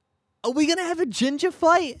 Are we gonna have a ginger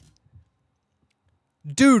fight?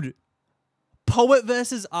 Dude, poet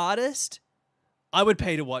versus artist? I would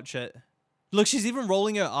pay to watch it. Look, she's even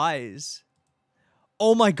rolling her eyes.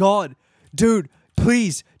 Oh my god. Dude,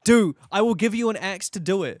 please, do. I will give you an axe to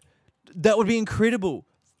do it. That would be incredible.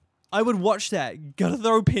 I would watch that. Gotta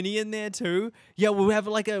throw Penny in there too. Yeah, we'll have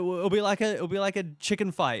like a it'll be like a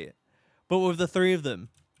chicken fight. But with the three of them.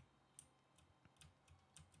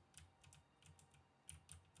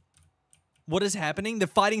 What is happening? They're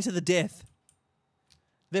fighting to the death.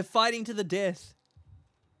 They're fighting to the death.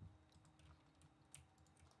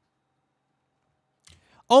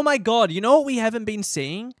 Oh my god, you know what we haven't been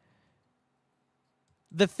seeing?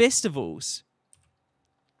 The festivals.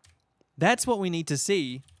 That's what we need to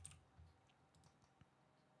see.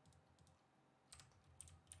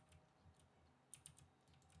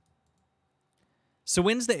 So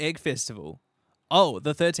when's the Egg Festival? Oh,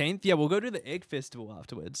 the 13th? Yeah, we'll go to the Egg Festival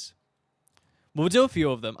afterwards. We'll do a few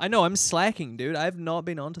of them. I know, I'm slacking, dude. I have not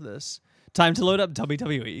been onto this. Time to load up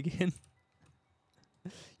WWE again.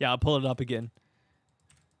 Yeah, I'll pull it up again.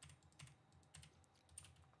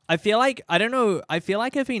 I feel like, I don't know, I feel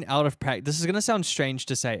like I've been out of practice. This is going to sound strange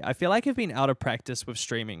to say. I feel like I've been out of practice with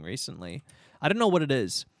streaming recently. I don't know what it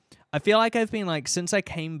is. I feel like I've been like, since I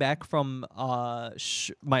came back from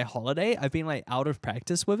my holiday, I've been like out of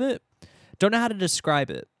practice with it. Don't know how to describe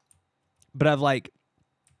it. But I've like,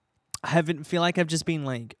 feel like I've just been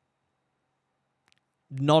like,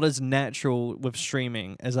 not as natural with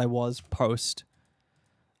streaming as I was post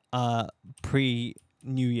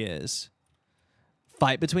pre-New Year's.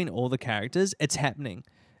 Fight between all the characters. It's happening.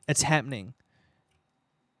 It's happening.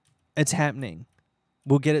 It's happening.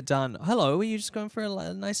 We'll get it done. Hello, are you just going for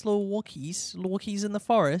a nice little walkies in the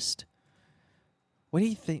forest? What do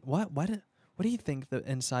you think? What do you think the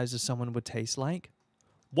insides of someone would taste like?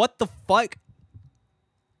 What the fuck?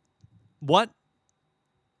 What?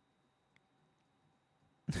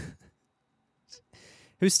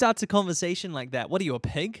 Who starts a conversation like that? What are you, a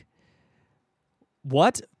pig?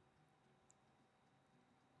 What?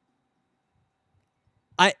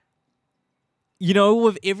 You know,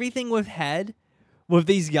 with everything we've had with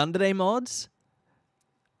these Yandere mods,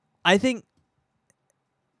 I think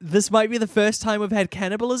this might be the first time we've had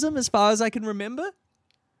cannibalism as far as I can remember.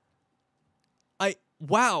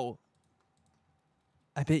 Wow.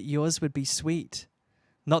 I bet yours would be sweet.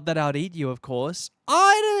 Not that I'd eat you, of course.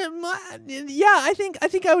 Yeah, I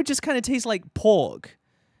think I would just kind of taste like pork.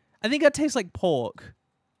 I think I'd taste like pork.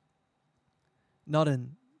 Not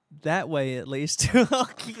in that way, at least.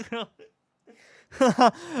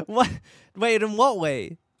 What? Wait, in what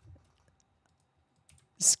way?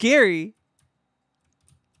 Scary?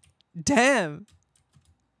 Damn.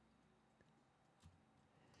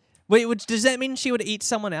 Wait, does that mean she would eat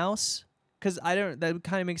someone else? Because that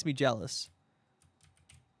kind of makes me jealous.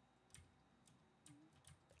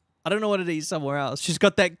 I don't know what to eat somewhere else. She's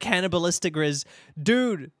got that cannibalistic riz.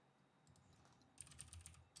 Dude.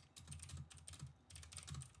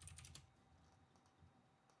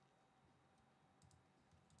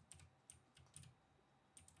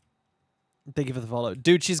 Thank you for the follow.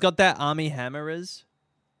 Dude, she's got that army hammer riz.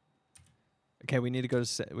 Okay, we need to go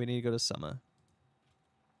to summer.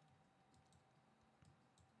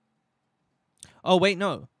 Oh, wait,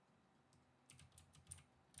 no.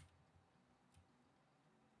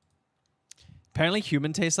 Apparently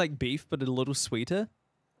human tastes like beef, but a little sweeter.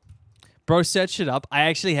 Bro, searched it up. I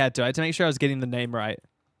actually had to. I had to make sure I was getting the name right.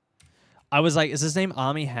 I was like, is his name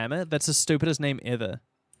Army Hammer? That's the stupidest name ever.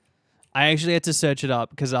 I actually had to search it up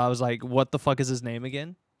because I was like, what the fuck is his name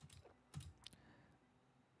again?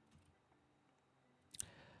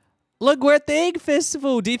 Look, we're at the Egg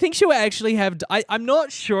Festival. Do you think she will actually have... I'm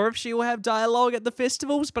not sure if she will have dialogue at the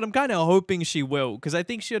festivals, but I'm kind of hoping she will because I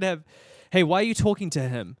think she would have... Hey, why are you talking to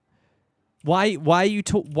him? Why are you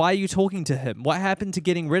talking to him? What happened to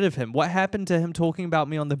getting rid of him? What happened to him talking about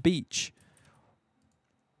me on the beach?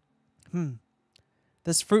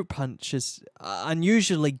 This fruit punch is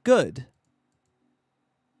unusually good.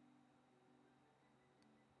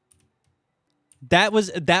 That was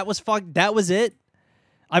it.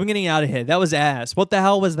 I'm getting out of here. That was ass. What the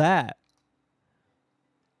hell was that?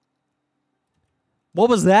 What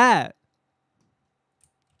was that?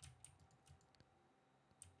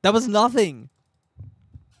 That was nothing.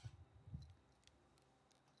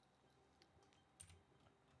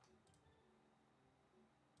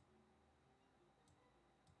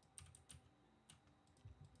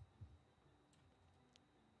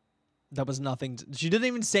 That was nothing. She didn't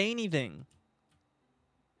even say anything.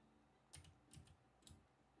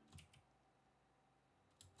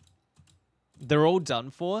 They're all done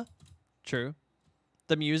for. True.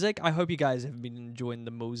 The music, I hope you guys have been enjoying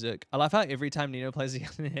the music. I love how every time Nino plays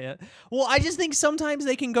Yandere. Well, I just think sometimes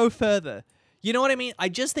they can go further. You know what I mean? I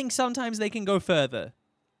just think sometimes they can go further.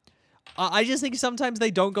 I just think sometimes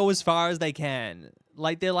they don't go as far as they can.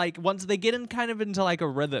 Like, they're like, once they get in kind of into like a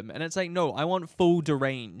rhythm, and it's like, no, I want full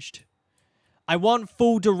deranged. I want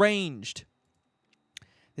full deranged.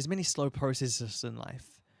 There's many slow processes in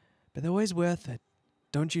life, but they're always worth it.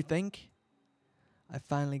 Don't you think? I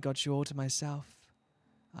finally got you all to myself.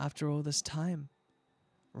 After all this time,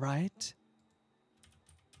 right?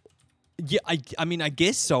 Yeah, I mean, I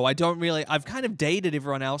guess so. I don't really... I've kind of dated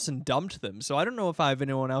everyone else and dumped them, so I don't know if I have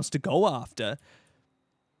anyone else to go after.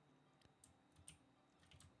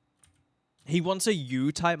 He wants a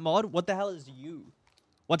U-type mod? What the hell is U?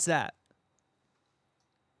 What's that?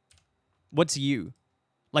 What's U?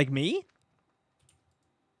 Like me?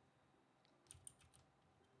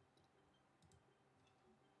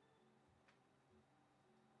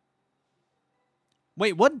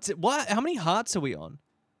 Wait, what? What? How many hearts are we on?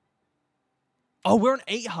 Oh, we're on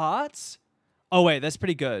 8 hearts? Oh, wait, that's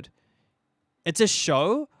pretty good. It's a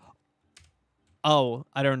show? Oh,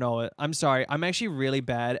 I don't know it. I'm sorry. I'm actually really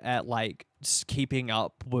bad at, like, keeping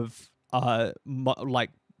up with, like,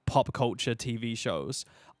 pop culture TV shows.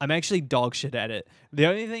 I'm actually dog shit at it. The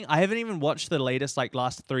only thing... I haven't even watched the latest, like,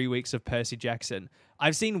 last 3 weeks of Percy Jackson.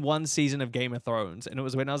 I've seen 1 season of Game of Thrones, and it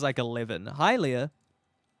was when I was, like, 11. Hi, Leah.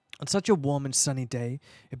 On such a warm and sunny day,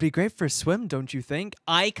 it'd be great for a swim, don't you think?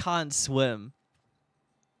 I can't swim.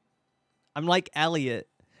 I'm like Elliot.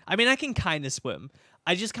 I mean, I can kind of swim.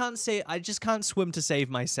 I just can't swim to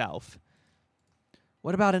save myself.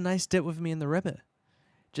 What about a nice dip with me in the river?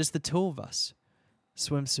 Just the 2 of us.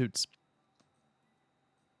 Swimsuits.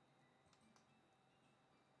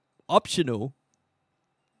 Optional.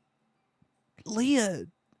 Leah.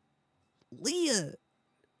 Leah.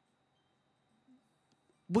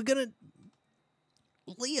 We're gonna...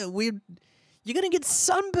 Leah, you're gonna get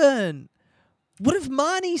sunburn. What if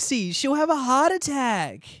Marnie sees? She'll have a heart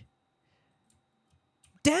attack.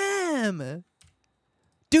 Damn.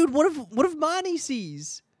 Dude, what if Marnie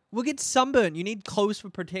sees? We'll get sunburn. You need clothes for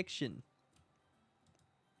protection.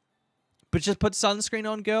 But just put sunscreen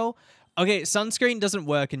on, girl. Okay, sunscreen doesn't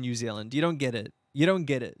work in New Zealand. You don't get it. You don't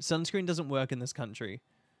get it. Sunscreen doesn't work in this country.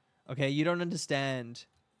 Okay, you don't understand.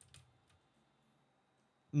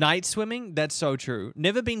 Night swimming? That's so true.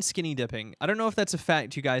 Never been skinny dipping. I don't know if that's a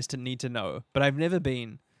fact you guys need to know, but I've never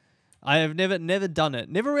been. I have never done it.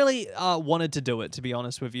 Never really wanted to do it, to be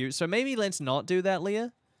honest with you. So maybe let's not do that,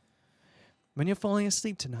 Leah. When you're falling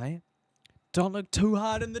asleep tonight, don't look too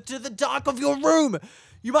hard into the dark of your room.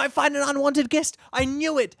 You might find an unwanted guest. I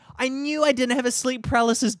knew it. I knew I didn't have a sleep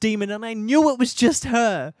paralysis demon, and I knew it was just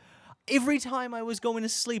her. Every time I was going to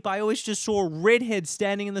sleep, I always just saw a redhead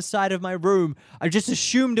standing in the side of my room. I just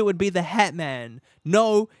assumed it would be the Hat Man.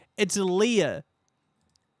 No, it's Leah.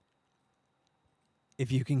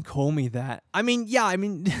 If you can call me that. I mean, yeah, I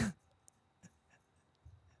mean...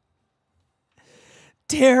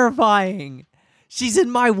 Terrifying. She's in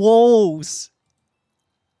my walls.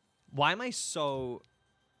 Why am I so...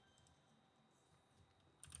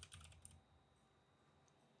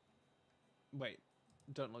 Wait.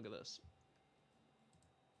 Don't look at this.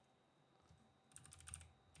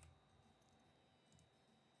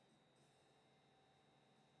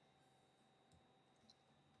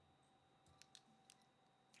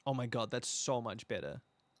 Oh my god, that's so much better.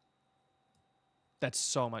 That's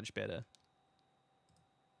so much better.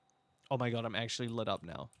 Oh my god, I'm actually lit up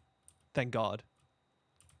now. Thank god.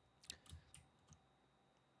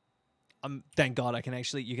 Thank god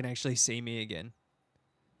you can actually see me again.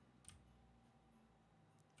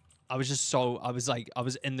 I was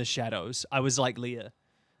in the shadows. I was like Leah.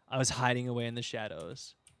 I was hiding away in the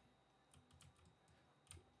shadows.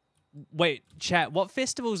 Wait, chat, what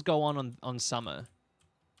festivals go on summer?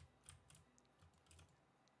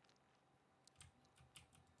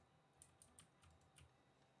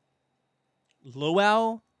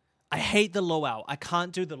 Luau? I hate the luau. I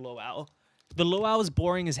can't do the luau. The luau is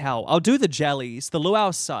boring as hell. I'll do the jellies. The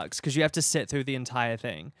luau sucks because you have to sit through the entire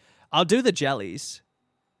thing. I'll do the jellies.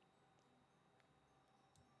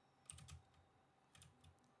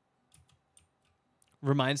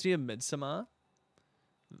 Reminds me of Midsummer.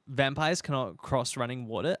 Vampires cannot cross running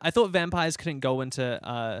water. I thought vampires couldn't go into...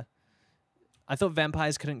 I thought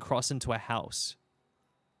vampires couldn't cross into a house.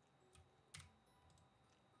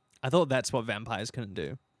 I thought that's what vampires couldn't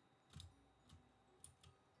do.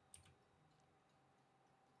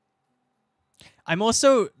 I'm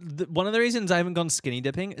also... one of the reasons I haven't gone skinny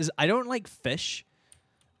dipping is I don't like fish.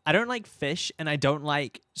 I don't like fish, and I don't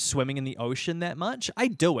like swimming in the ocean that much. I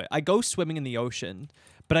do it. I go swimming in the ocean,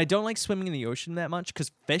 but I don't like swimming in the ocean that much because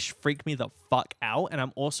fish freak me the fuck out, and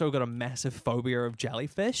I'm also got a massive phobia of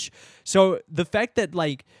jellyfish. So the fact that,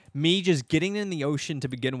 like, me just getting in the ocean to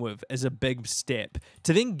begin with is a big step.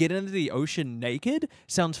 To then get into the ocean naked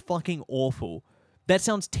sounds fucking awful. That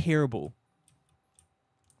sounds terrible.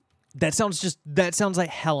 That sounds like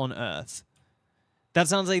hell on earth. That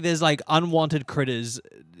sounds like there's, like, unwanted critters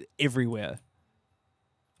everywhere.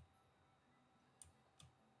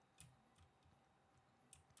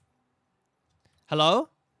 Hello?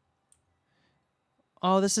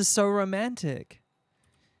 Oh, this is so romantic.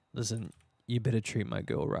 Listen, you better treat my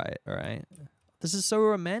girl right, all right? This is so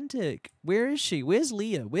romantic. Where is she? Where's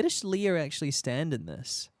Leah? Where does Leah actually stand in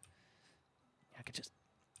this? I could just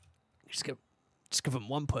give him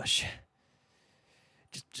one push.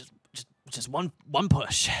 Just one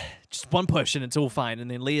push. Just one push and it's all fine. And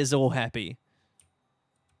then Leah's all happy.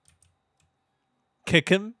 Kick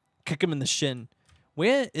him in the shin.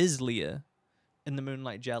 Where is Leah in the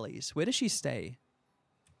Moonlight Jellies? Where does she stay?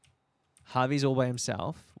 Harvey's all by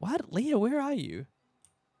himself. What? Leah, where are you?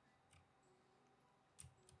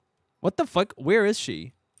 What the fuck? Where is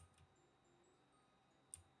she?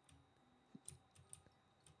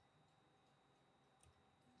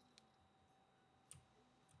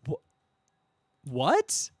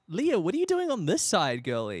 What? Leah, what are you doing on this side,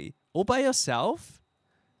 girly? All by yourself?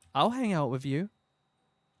 I'll hang out with you.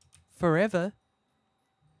 Forever.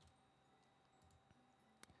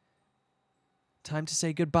 Time to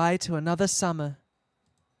say goodbye to another summer.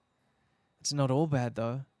 It's not all bad,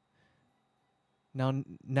 though. Now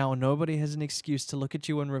nobody has an excuse to look at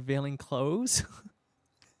you in revealing clothes.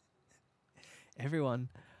 Everyone.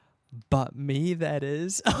 But me, that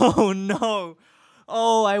is. Oh, no.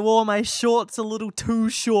 Oh, I wore my shorts a little too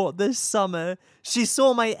short this summer. She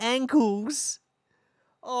saw my ankles.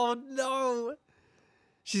 Oh, no.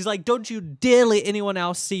 She's like, don't you dare let anyone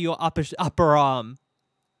else see your upper arm.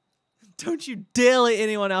 Don't you dare let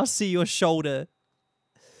anyone else see your shoulder.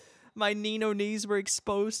 My Nino knees were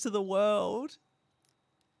exposed to the world.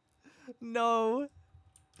 No.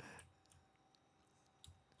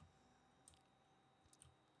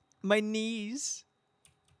 My knees.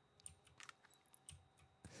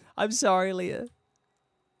 I'm sorry, Leah.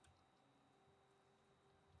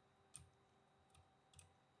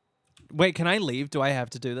 Wait, can I leave? Do I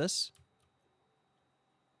have to do this?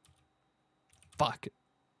 Fuck.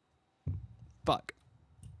 Fuck.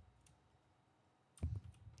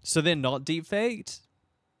 So they're not deep faked?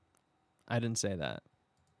 I didn't say that.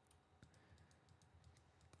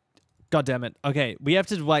 God damn it. Okay, we have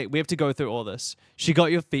to wait. We have to go through all this. She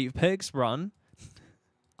got your feet pics. Run.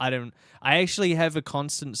 I actually have a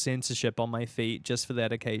constant censorship on my feet just for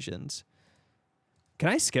that occasions. Can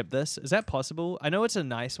I skip this? Is that possible? I know it's a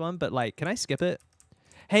nice one, but like, can I skip it?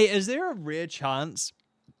 Hey, is there a rare chance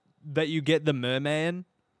that you get the merman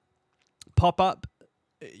pop up?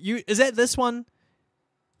 Is that this one?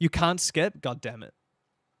 You can't skip? God damn it.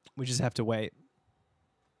 We just have to wait.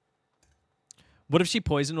 What if she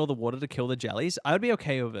poisoned all the water to kill the jellies? I would be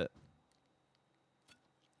okay with it.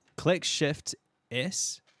 Click Shift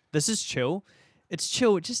S. This is chill. It's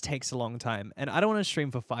chill. It just takes a long time. And I don't want to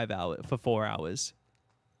stream for 4 hours.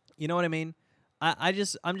 You know what I mean? I'm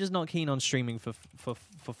just not keen on streaming for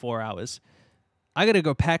 4 hours. I gotta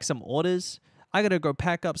go pack some orders. I gotta go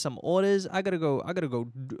pack up some orders. I gotta go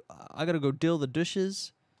deal the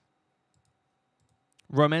dishes.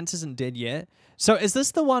 Romance isn't dead yet. So is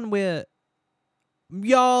this the one where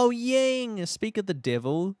Yo Ying, speak of the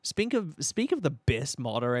devil. Speak of the best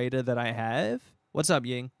moderator that I have. What's up,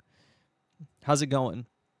 Ying? How's it going?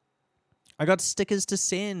 I got stickers to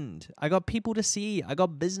send. I got people to see. I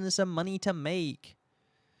got business and money to make.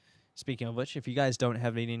 Speaking of which, if you guys don't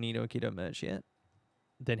have any Nino Keto merch yet,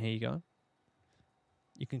 then here you go.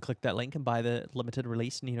 You can click that link and buy the limited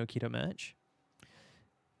release Nino Keto merch.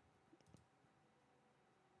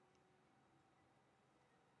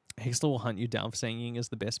 Hexler will hunt you down for saying Ying is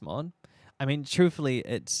the best mod. I mean, truthfully,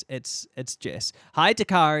 it's Jess. Hi,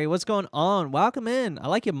 Takari. What's going on? Welcome in. I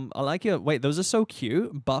like your. Wait, those are so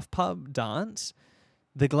cute. Buff pub dance.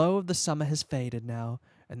 The glow of the summer has faded now,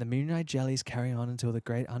 and the moonlight jellies carry on until the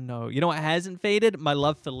great unknown. You know what hasn't faded? My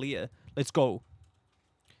love for Leah. Let's go.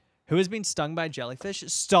 Who has been stung by jellyfish?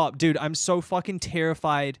 Stop, dude. I'm so fucking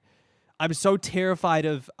terrified. I'm so terrified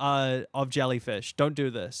of jellyfish. Don't do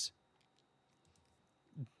this.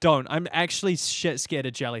 Don't. I'm actually shit scared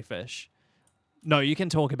of jellyfish. No, you can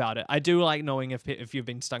talk about it. I do like knowing if you've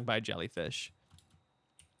been stung by a jellyfish.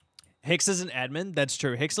 Hicks is an admin. That's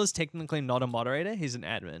true. Hixler's technically not a moderator. He's an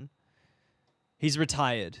admin. He's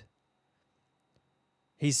retired.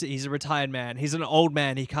 He's a retired man. He's an old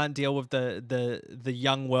man. He can't deal with the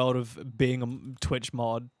young world of being a Twitch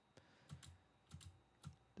mod.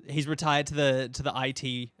 He's retired to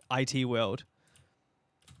the IT world.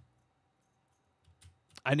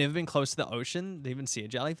 I've never been close to the ocean to even see a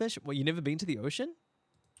jellyfish. Well, you never been to the ocean?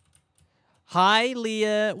 Hi,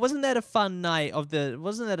 Leah. Wasn't that a fun night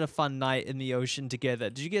in the ocean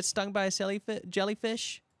together? Did you get stung by a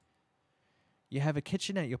jellyfish? You have a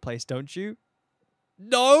kitchen at your place, don't you?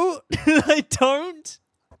 No, I don't.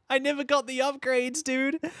 I never got the upgrades,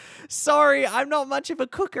 dude. Sorry, I'm not much of a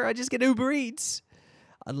cooker. I just get Uber Eats.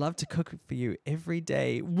 I'd love to cook for you every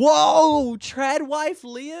day. Whoa, trad wife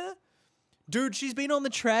Leah? Dude, she's been on the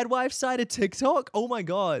trad wife side of TikTok. Oh my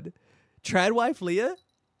god. Trad wife Leah?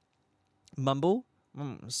 Mumble?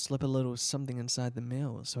 Slip a little something inside the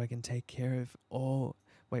meal so I can take care of all...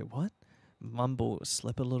 Wait, what? Mumble,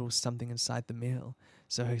 slip a little something inside the meal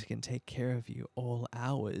so I can take care of you all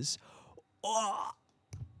hours. Oh,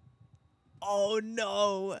 oh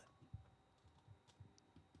no.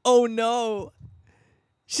 Oh no.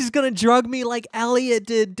 She's gonna drug me like Elliot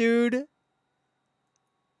did, dude.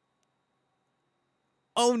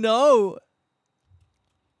 Oh no.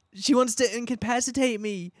 She wants to incapacitate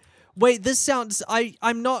me. Wait, this sounds...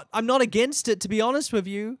 I'm not against it, to be honest with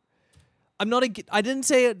you. I didn't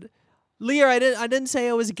say it... Leah, I didn't say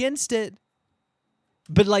I was against it.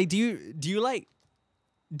 But like, do you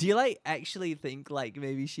actually think like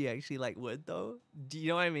maybe she actually like would though? Do you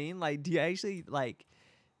know what I mean? Like, do you actually like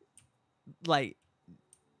do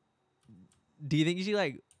you think she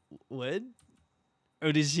like would? Or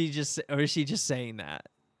is she just saying that?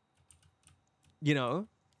 You know?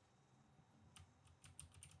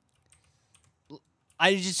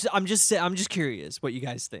 I'm just curious what you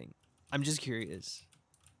guys think. I'm just curious.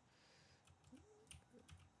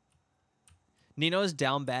 Nino's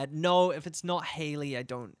down bad. No, if it's not Haley, I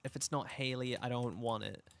don't want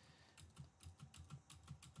it.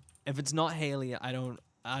 If it's not Haley,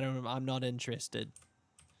 I'm not interested.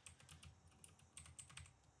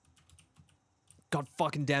 God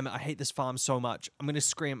fucking damn it. I hate this farm so much. I'm gonna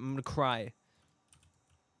scream. I'm gonna cry.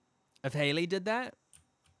 If Haley did that,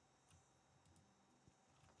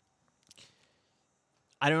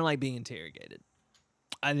 I don't like being interrogated.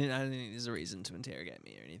 I didn't think there's a reason to interrogate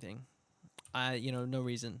me or anything. No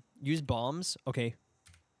reason. Use bombs? Okay.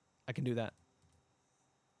 I can do that.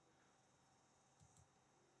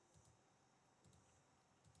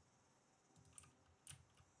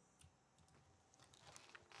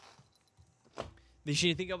 Did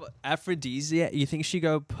she think of aphrodisiac? You think she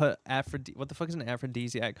go put what the fuck is an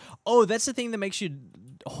aphrodisiac? Oh, that's the thing that makes you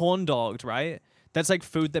horn dogged, right? That's like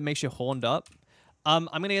food that makes you horned up. I'm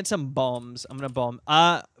gonna get some bombs. I'm gonna bomb.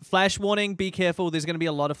 Flash warning, be careful. There's gonna be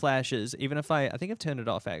a lot of flashes. Even if I think I've turned it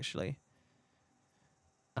off actually.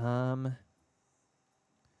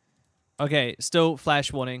 Okay, still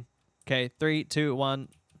flash warning. Okay, 3, 2, 1.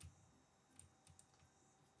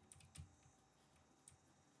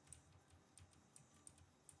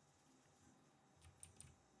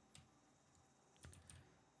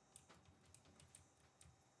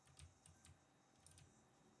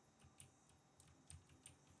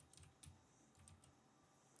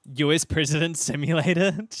 US President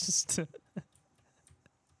Simulator. Just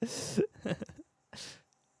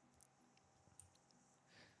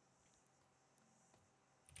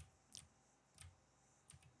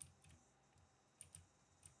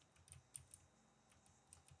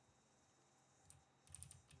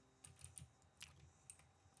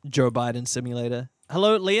Joe Biden Simulator.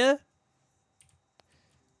 Hello, Leah.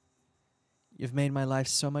 You've made my life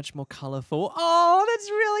so much more colorful. Oh, that's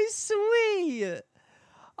really sweet.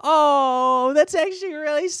 Oh, that's actually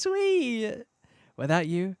really sweet. Without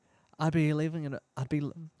you, I'd be living in a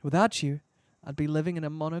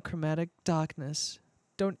monochromatic darkness.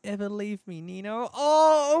 don't ever leave me, Nino.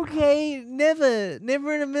 Oh, okay. Never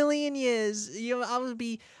in a million years. You know,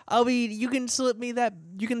 you can slip me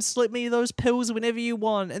those pills whenever you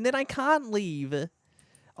want, and then I can't leave.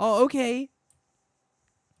 Oh, okay.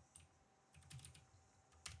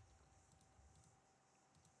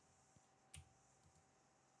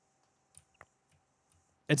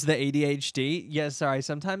 It's the ADHD. Yeah, sorry.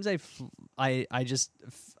 Sometimes I just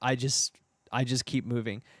keep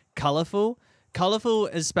moving. Colorful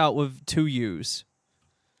is spelled with 2 U's.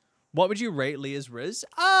 What would you rate Leah's Riz?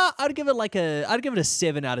 I'd give it a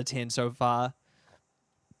 7 out of 10 so far.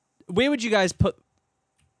 Where would you guys put?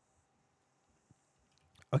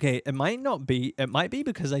 Okay, it might be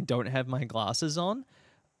because I don't have my glasses on.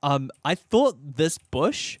 I thought this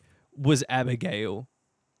bush was Abigail.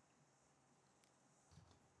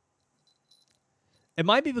 It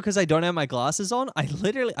might be because I don't have my glasses on. I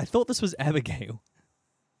thought this was Abigail.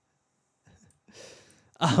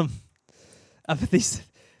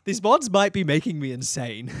 These mods might be making me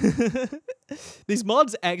insane. These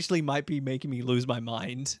mods actually might be making me lose my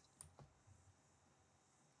mind.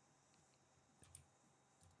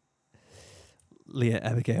 Leah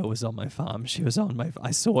Abigail was on my farm.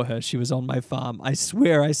 I saw her. She was on my farm. I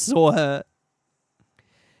swear I saw her.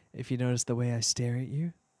 If you notice the way I stare at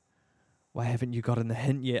you, why haven't you gotten the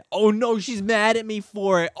hint yet? Oh no, she's mad at me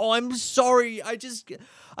for it. Oh, I'm sorry. I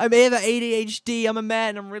may have ADHD. I'm a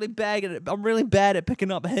man. I'm really bad at it. I'm really bad at picking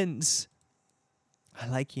up hints. I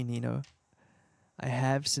like you, Nino. I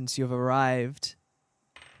have since you've arrived.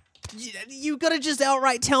 You gotta just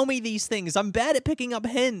outright tell me these things. I'm bad at picking up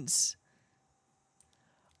hints.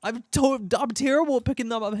 I'm terrible at picking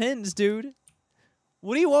up hints, dude.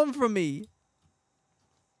 What do you want from me?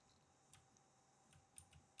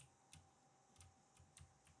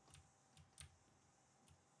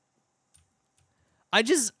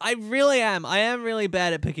 I really am. I am really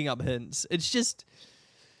bad at picking up hints. It's just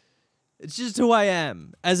who I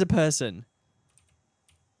am as a person.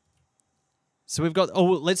 So we've got,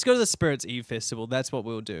 let's go to the Spirits Eve Festival. That's what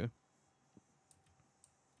we'll do.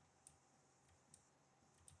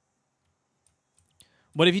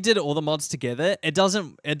 What if you did all the mods together? It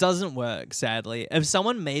doesn't work, sadly. If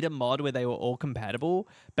someone made a mod where they were all compatible,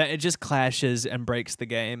 but it just clashes and breaks the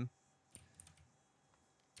game.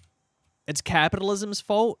 It's capitalism's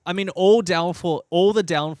fault. I mean, all the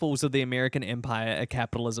downfalls of the American empire are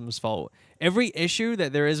capitalism's fault. Every issue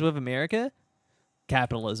that there is with America,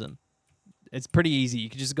 capitalism. It's pretty easy. You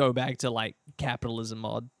can just go back to like capitalism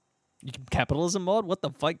mod. Capitalism mod? What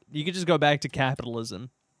the fuck? You can just go back to capitalism.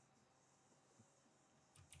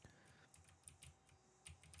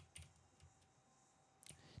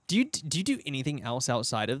 Do you do anything else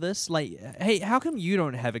outside of this? Like, hey, how come you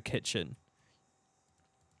don't have a kitchen?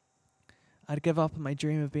 I'd give up on my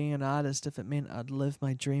dream of being an artist if it meant I'd live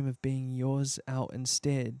my dream of being yours out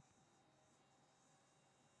instead.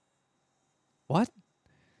 What?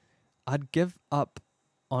 I'd give up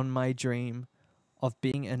on my dream of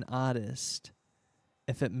being an artist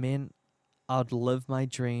if it meant I'd live my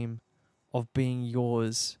dream of being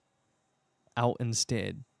yours out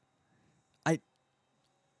instead.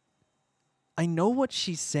 I know what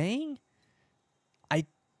she's saying.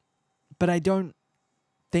 But I don't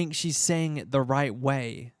think she's saying it the right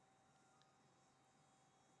way.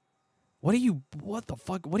 What the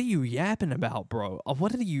fuck? What are you yapping about, bro?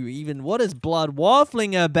 What is blood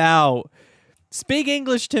waffling about? Speak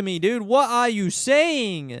English to me, dude. What are you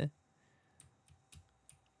saying?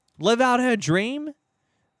 Live out her dream?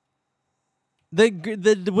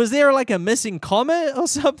 Was there like a missing comma or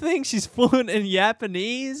something? She's fluent in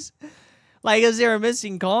Japanese? Like, is there a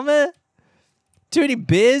missing comma? Too many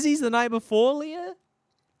beersies the night before, Leah?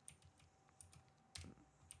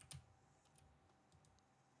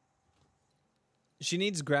 She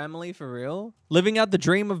needs Grammarly for real? Living out the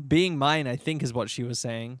dream of being mine, I think, is what she was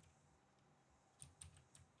saying.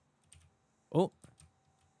 Oh.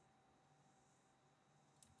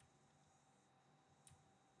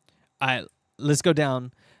 Alright, let's go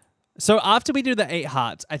down. So after we do the 8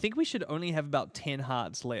 hearts, I think we should only have about 10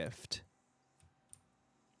 hearts left.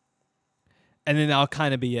 And then that'll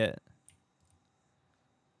kind of be it.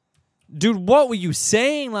 Dude, what were you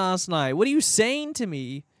saying last night? What are you saying to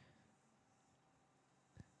me?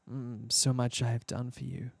 So much I have done for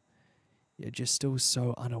you. Yet you're still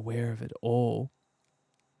so unaware of it all.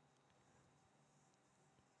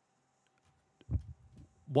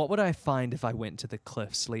 What would I find if I went to the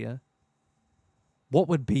cliffs, Leah? What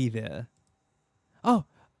would be there? Oh,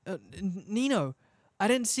 Nino, I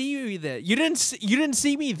didn't see you there. You didn't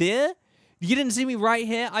see me there? You didn't see me right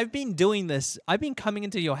here? I've been doing this. I've been coming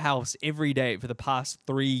into your house every day for the past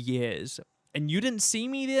 3 years. And you didn't see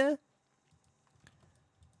me there?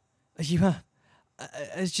 You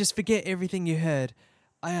just forget everything you heard.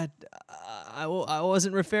 I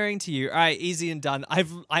wasn't referring to you. All right, easy and done.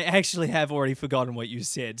 I actually have already forgotten what you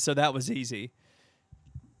said, so that was easy.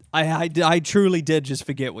 I truly did just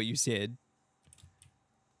forget what you said.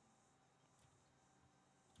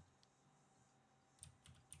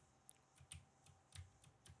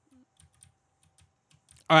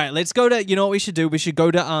 All right, let's go to, you know what we should do? We should go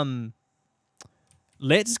to,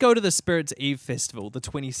 let's go to the Spirits Eve Festival, the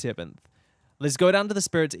 27th. Let's go down to the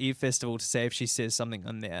Spirits Eve Festival to see if she says something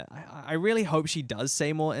on there. I really hope she does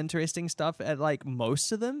say more interesting stuff at, like,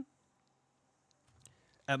 most of them.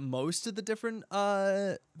 At most of the different,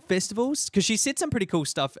 festivals. Because she said some pretty cool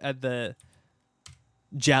stuff at the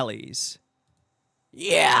Jellies.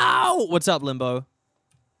 Yeah! What's up, Limbo?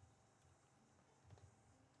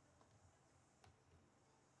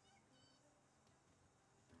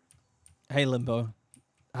 Hey, Limbo.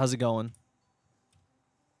 How's it going?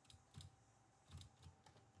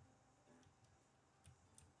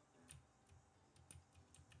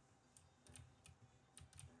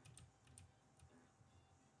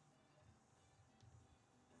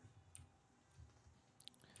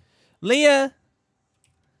 Leah!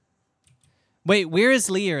 Wait, where is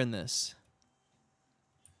Leah in this?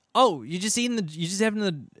 Oh, you just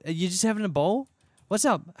having a bowl? What's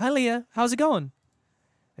up? Hi, Leah. How's it going?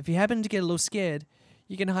 If you happen to get a little scared,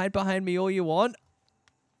 you can hide behind me all you want.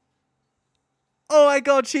 Oh my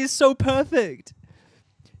god, she's so perfect.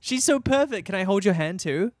 She's so perfect. Can I hold your hand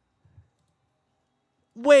too?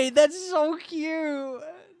 Wait, that's so cute.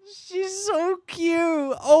 She's so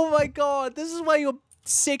cute. Oh my god, this is why you're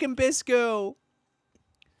second best girl.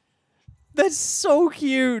 That's so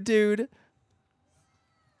cute, dude.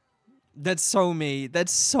 That's so me.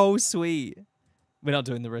 That's so sweet. We're not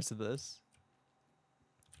doing the rest of this.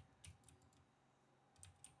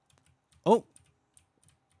 Oh.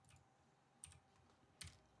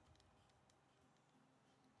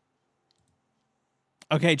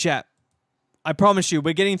 Okay, chat. I promise you,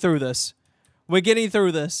 we're getting through this. We're getting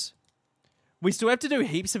through this. We still have to do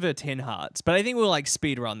heaps of her 10 hearts, but I think we'll, like,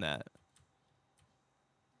 speed run that.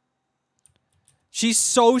 She's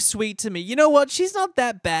so sweet to me. You know what? She's not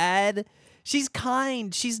that bad. She's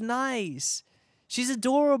kind. She's nice. She's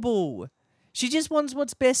adorable. She just wants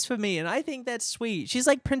what's best for me, and I think that's sweet. She's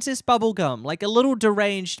like Princess Bubblegum, like a little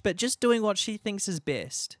deranged, but just doing what she thinks is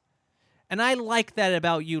best. And I like that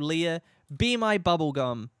about you, Leah. Be my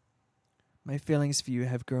bubblegum. My feelings for you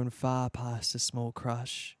have grown far past a small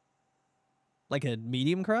crush. Like a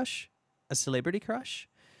medium crush? A celebrity crush?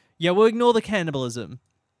 Yeah, we'll ignore the cannibalism.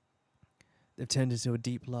 They've turned into a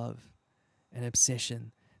deep love, an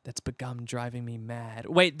obsession that's begun driving me mad.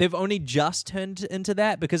 Wait, they've only just turned into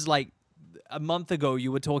that? Because, like, a month ago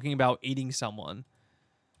you were talking about eating someone.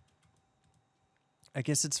 I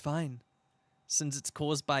guess it's fine. Since it's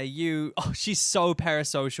caused by you. Oh, she's so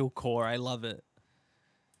parasocial core. I love it.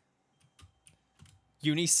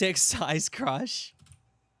 Unisex size crush.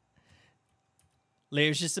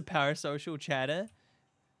 Leah's just a parasocial chatter.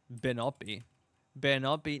 Better not be. Better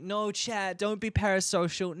not be. No, chat. Don't be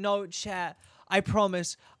parasocial. No, chat. I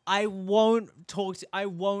promise. I won't talk to... I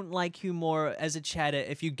won't like you more as a chatter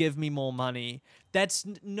if you give me more money. That's...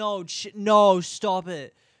 No, no, stop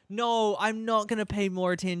it. No, I'm not going to pay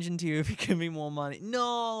more attention to you if you give me more money.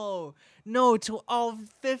 No. No, to all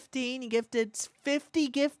 15 gifted... 50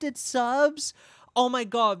 gifted subs? Oh my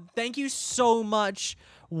god. Thank you so much,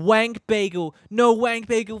 Wank Bagel. No, Wank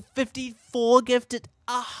Bagel. 54 gifted...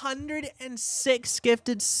 106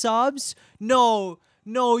 gifted subs? No,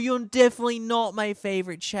 no, you're definitely not my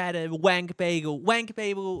favorite chatter, Wank Bagel. Wank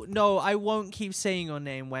Bagel, no, I won't keep saying your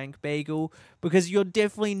name, Wank Bagel, because you're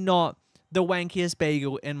definitely not the wankiest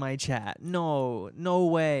bagel in my chat. No, no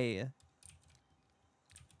way.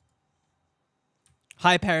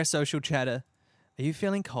 Hi, parasocial chatter. Are you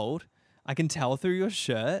feeling cold? I can tell through your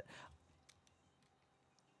shirt.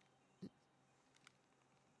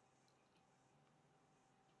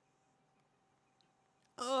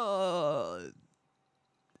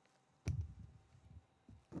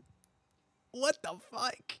 What the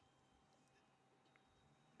fuck?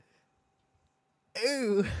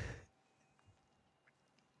 Ooh.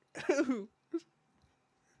 Ooh.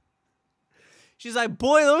 She's like,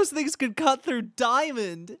 boy, those things could cut through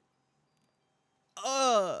diamond.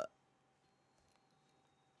 I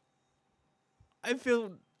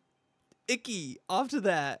feel icky after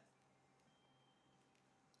that.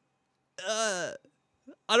 I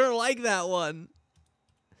don't like that one.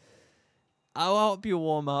 I'll help you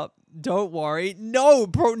warm up. Don't worry. No,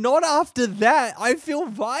 bro, not after that. I feel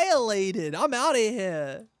violated. I'm out of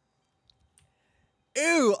here.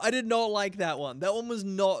 Ew, I did not like that one. That one was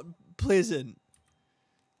not pleasant.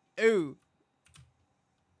 Ew.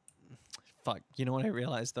 Fuck, you know what I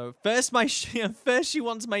realized though? First first she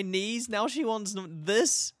wants my knees, now she wants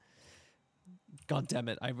this. God damn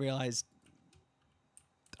it, I realized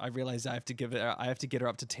I have to get her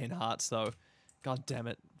up to 10 hearts though. God damn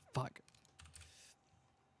it. Fuck.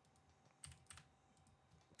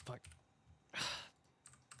 Fuck.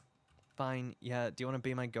 Fine, yeah, do you want to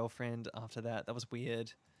be my girlfriend after that? That was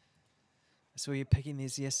weird. I saw you picking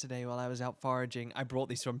these yesterday while I was out foraging. I brought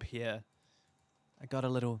these from Pierre. I got a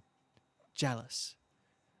little jealous.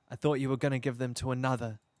 I thought you were going to give them to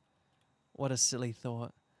another. What a silly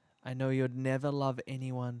thought. I know you'd never love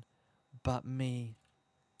anyone but me.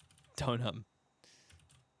 Don't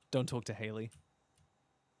talk to Haley.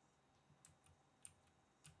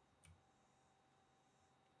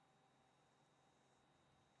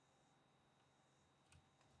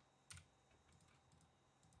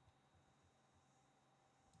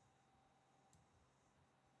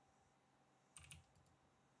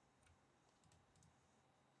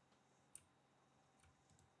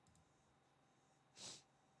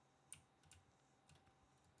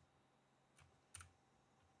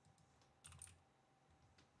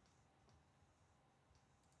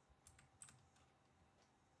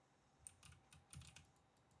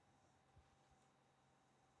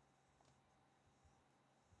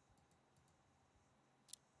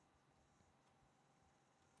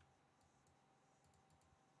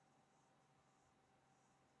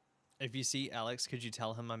 If you see Alex, could you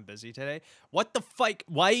tell him I'm busy today? What the fuck?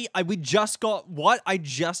 Why? We just got what?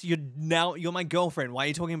 You're my girlfriend. Why are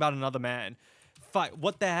you talking about another man? Fuck.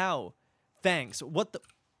 What the hell? Thanks. What the?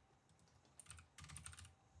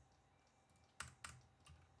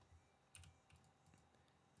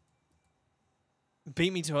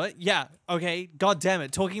 Beat me to it? Yeah. Okay. God damn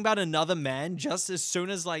it. Talking about another man just as soon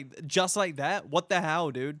as just like that? What the hell,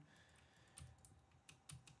 dude?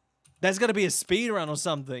 There's got to be a speed run or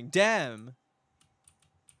something. Damn.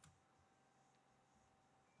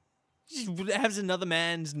 She has another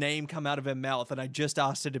man's name come out of her mouth and I just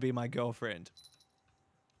asked her to be my girlfriend.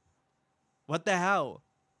 What the hell?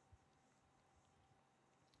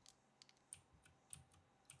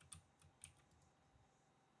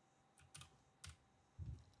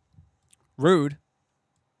 Rude.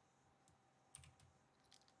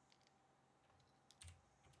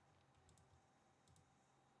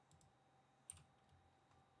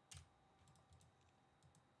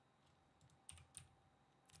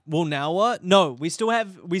 Well, now what? No, we still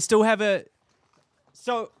have a...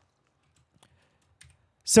 So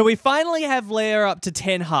we finally have Leah up to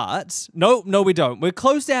 10 hearts. No, we don't. We're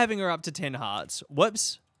close to having her up to 10 hearts.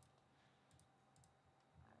 Whoops.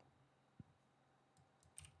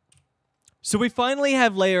 So we finally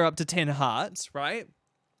have Leah up to 10 hearts, right?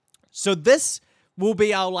 So this will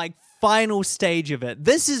be our, final stage of it.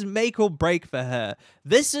 This is make or break for her.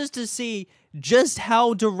 This is to see just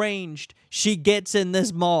how deranged she gets in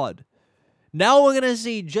this mod. Now we're going to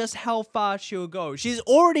see just how far she'll go. She's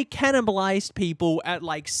already cannibalized people at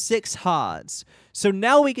 6 hearts. So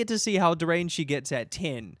now we get to see how deranged she gets at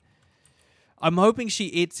 10. I'm hoping she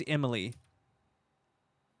eats Emily.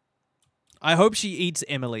 I hope she eats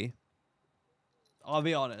Emily. I'll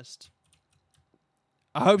be honest.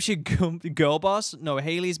 I hope she girl boss. No,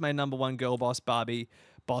 Haley's my #1 girl boss Barbie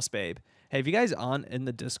boss babe. Hey, if you guys aren't in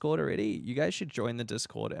the Discord already, you guys should join the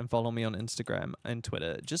Discord and follow me on Instagram and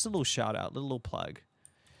Twitter. Just a little shout out, little plug.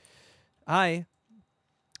 Hi.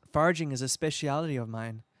 Foraging is a speciality of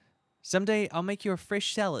mine. Someday I'll make you a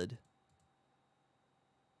fresh salad.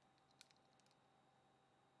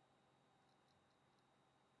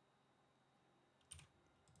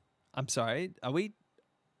 I'm sorry. Are we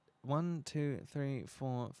 1, 2, 3,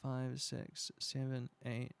 4, 5, 6, 7,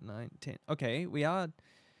 8, 9, 10. Okay, we are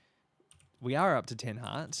up to 10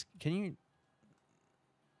 hearts. Can you...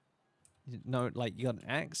 No, you got an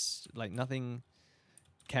axe? Nothing...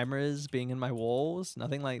 Cameras being in my walls?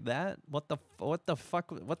 Nothing like that? What the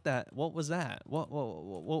fuck? What was that? What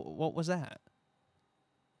was that?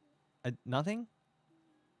 Nothing?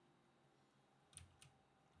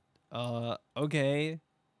 Okay.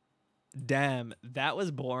 Damn, that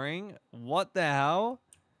was boring. What the hell?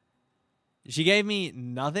 She gave me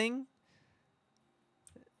nothing?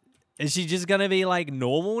 Is she just gonna be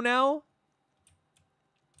normal now?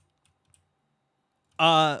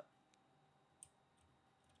 I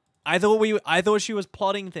thought she was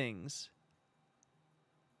plotting things.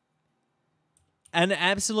 An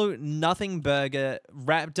absolute nothing burger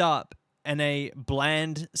wrapped up in a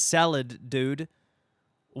bland salad, dude.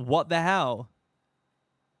 What the hell?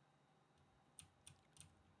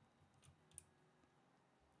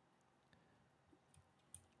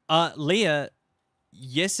 Leah,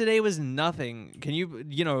 yesterday was nothing. Can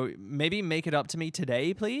you, maybe make it up to me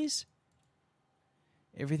today, please?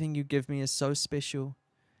 Everything you give me is so special.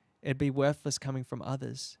 It'd be worthless coming from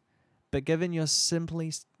others. But given you've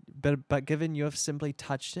simply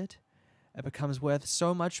touched it, it becomes worth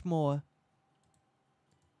so much more.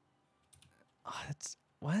 Oh, it's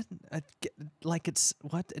what? It's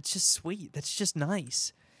what? It's just sweet. That's just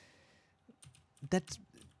nice. That's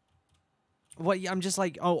what I'm just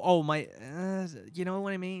like. Oh my. You know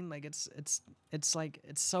what I mean? Like it's like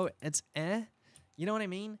it's so it's eh. You know what I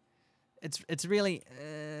mean? It's really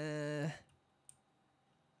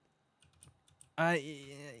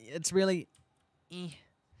it's really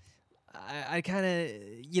I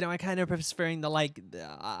kind of preferring the like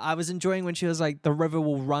I was enjoying when she was like the river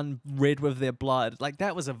will run red with their blood. Like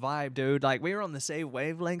that was a vibe, dude. Like we were on the same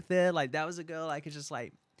wavelength there. Like that was a girl I could just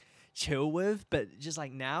like chill with, but just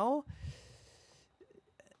like now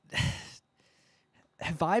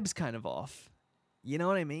her vibe's kind of off. You know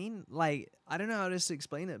what I mean? Like I don't know how to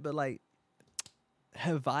explain it, but like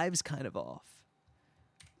her vibe's kind of off.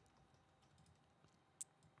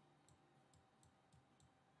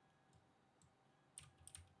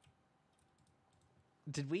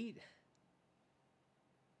 Did we?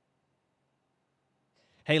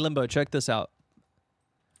 Hey, Limbo, check this out.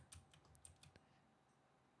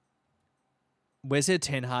 Where's your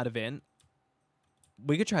 10 heart event?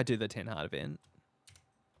 We could try to do the 10 heart event.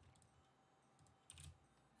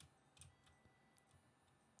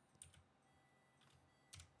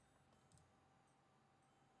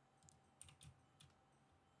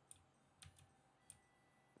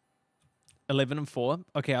 $11 and $4.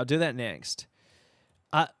 Okay, I'll do that next.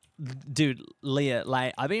 Dude, Leah,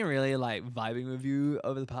 like I've been really like vibing with you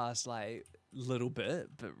over the past like little bit,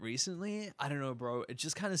 but recently, I don't know, bro. It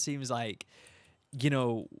just kind of seems like, we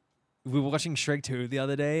were watching Shrek 2 the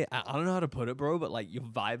other day. I don't know how to put it, bro, but like your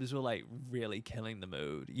vibes were like really killing the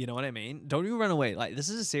mood. You know what I mean? Don't you run away. Like this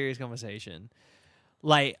is a serious conversation.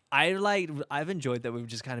 Like I've enjoyed that we've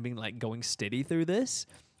just kind of been like going steady through this.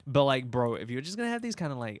 But like, bro, if you're just gonna have these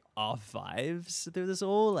kind of like off vibes through this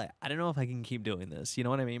all, like, I don't know if I can keep doing this. You know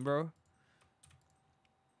what I mean, bro?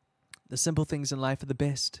 The simple things in life are the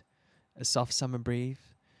best. A soft summer breeze,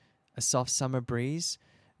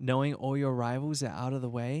 knowing all your rivals are out of the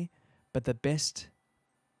way, but the best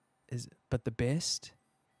is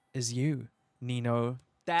you, Nino.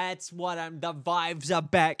 That's what the vibes are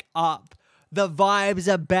back up. The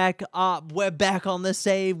vibes are back up. We're back on the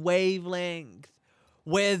same wavelength.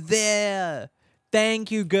 We're there. Thank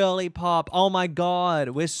you, girly pop. Oh my god,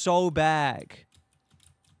 we're so back.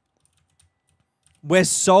 We're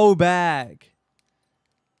so back.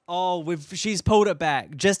 Oh, she's pulled it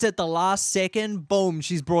back. Just at the last second, boom,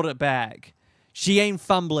 she's brought it back. She ain't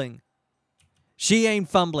fumbling. She ain't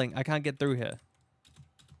fumbling. I can't get through here.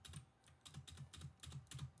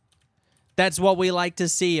 That's what we like to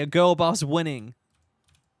see, a girl boss winning.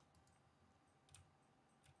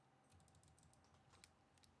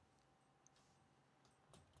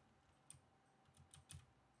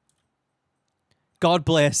 God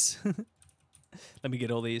bless. Let me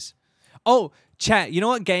get all these. Oh, chat, you know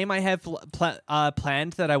what game I have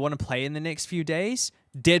planned that I want to play in the next few days?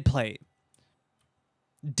 Dead Plate.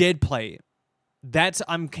 Dead Plate.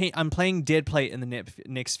 I'm playing Dead Plate in the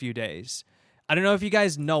next few days. I don't know if you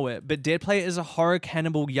guys know it, but Dead Plate is a horror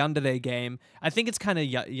cannibal Yandere game. I think it's kind of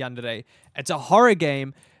Yandere. It's a horror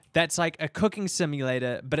game that's like a cooking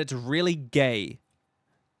simulator, but it's really gay.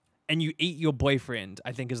 And you eat your boyfriend,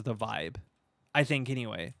 I think is the vibe. I think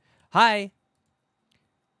anyway. Hi.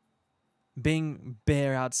 Being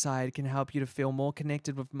bare outside can help you to feel more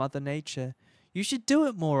connected with Mother Nature. You should do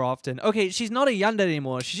it more often. Okay, she's not a yandere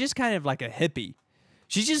anymore. She's just kind of like a hippie.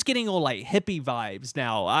 She's just getting all like hippie vibes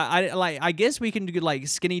now. I guess we can do like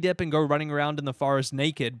skinny dip and go running around in the forest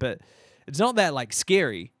naked, but it's not that like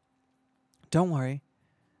scary. Don't worry.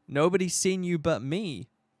 Nobody's seen you but me.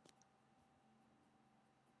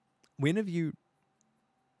 When have you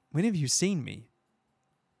seen me?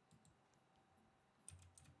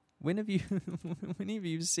 When have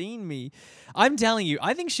you seen me? I'm telling you,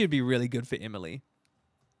 I think she'd be really good for Emily.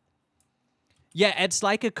 Yeah, it's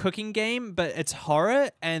like a cooking game, but it's horror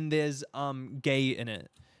and there's gay in it.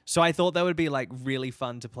 So I thought that would be like really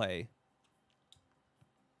fun to play.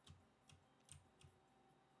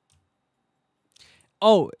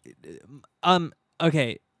 Oh,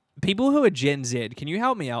 okay. People who are Gen Z, can you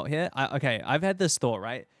help me out here? Okay, I've had this thought,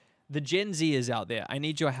 right? The Gen Z is out there. I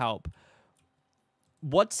need your help.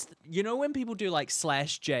 You know when people do like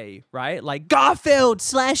 /J, right? Like Garfield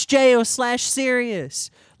 /J or /Serious.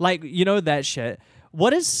 Like, you know that shit.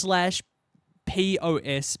 What is /P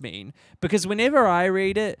POS mean? Because whenever I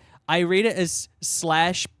read it as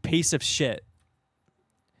slash piece of shit.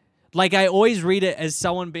 Like, I always read it as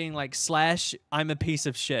someone being like, slash, I'm a piece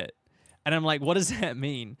of shit. And I'm like, what does that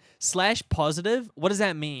mean? Slash positive? What does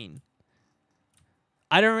that mean?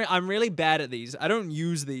 I'm really bad at these. I don't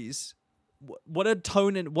use these. What a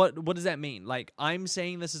tone and what does that mean? Like, I'm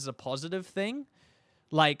saying this is a positive thing?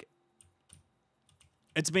 Like,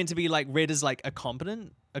 it's meant to be like read as like a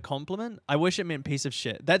compliment? I wish it meant piece of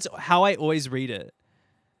shit. That's how I always read it.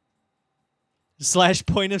 Slash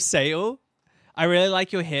point of sale? I really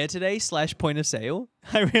like your hair today, slash point of sale.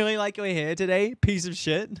 I really like your hair today, piece of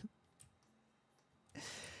shit.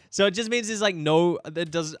 So it just means there's like no,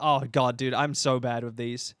 that does, oh God, dude, I'm so bad with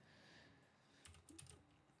these.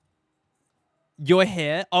 Your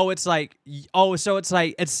hair, oh, it's like, oh, so it's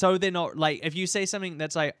like, it's so they're not, like, if you say something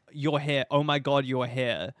that's like, your hair, oh my God, your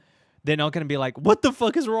hair, they're not going to be like, what the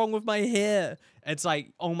fuck is wrong with my hair? It's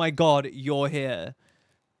like, oh my God, your hair,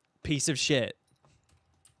 piece of shit.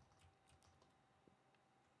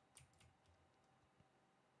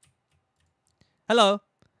 Hello.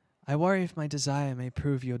 I worry if my desire may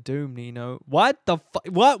prove your doom, Nino. What the fuck?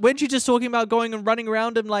 What? Weren't you just talking about going and running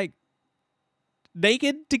around and like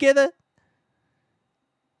naked together?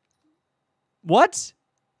 What?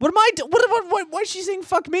 What am I? What? Why is she saying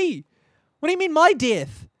fuck me? What do you mean my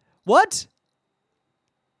death? What?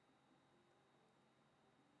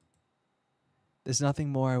 There's nothing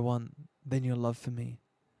more I want than your love for me,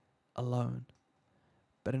 alone.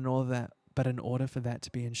 But in order for that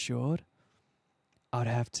to be ensured, I'd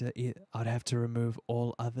have to remove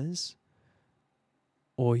all others,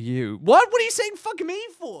 or you. What? What are you saying fuck me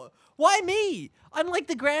for? Why me? I'm like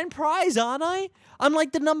the grand prize, aren't I? I'm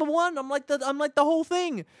like the number one. I'm like the whole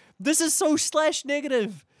thing. This is so slash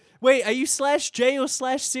negative. Wait, are you slash J or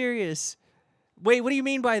slash serious? Wait, what do you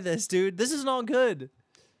mean by this, dude? This is not good.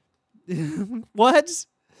 What?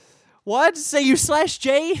 What? Say you slash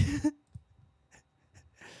J?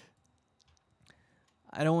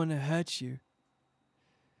 I don't want to hurt you.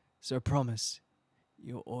 So promise,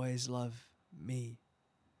 you'll always love me,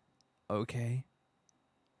 okay?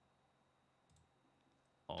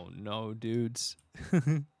 Oh no, dudes.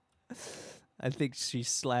 I think she's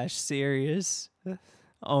slash serious.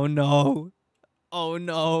 Oh no. Oh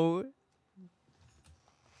no.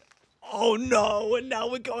 Oh no, and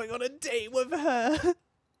now we're going on a date with her.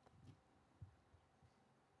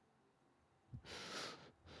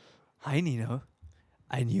 Hi, Nino.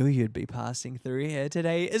 I knew you'd be passing through here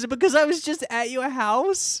today. Is it because I was just at your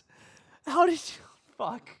house? How did you...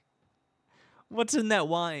 Fuck. What's in that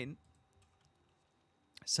wine?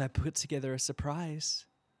 So I put together a surprise.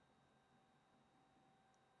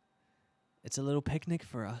 It's a little picnic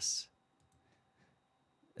for us.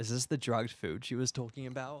 Is this the drugged food she was talking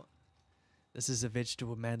about? This is a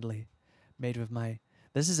vegetable medley made with my...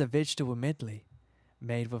 This is a vegetable medley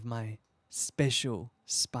made with my special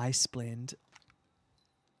spice blend.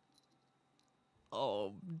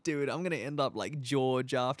 Oh, dude, I'm going to end up like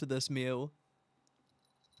George after this meal.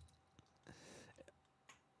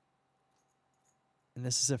 And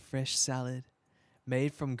this is a fresh salad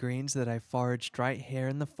made from greens that I foraged right here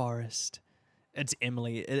in the forest. It's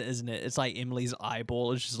Emily, isn't it? It's like Emily's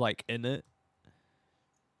eyeball is just like in it.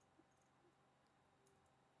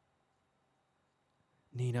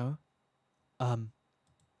 Nino, I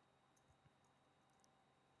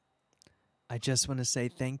just want to say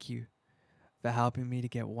thank you for helping me to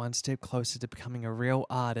get one step closer to becoming a real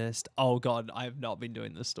artist. Oh God, I've not been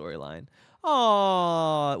doing this storyline.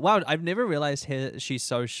 Oh wow, I've never realized she's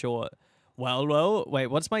so short. Well, wait,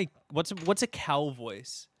 what's a cow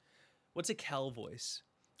voice? What's a cow voice?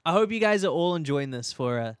 I hope you guys are all enjoying this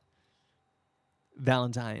for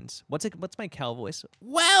Valentine's. What's my cow voice?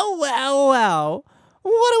 Wow.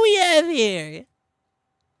 What do we have here?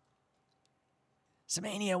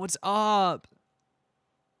 Samania, what's up?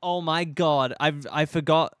 Oh my God, I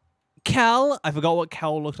forgot. Cal? I forgot what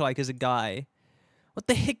Cal looked like as a guy. What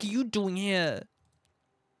the heck are you doing here?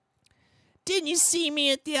 Didn't you see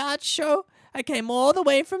me at the art show? I came all the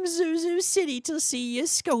way from Zuzu City to see your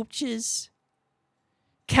sculptures.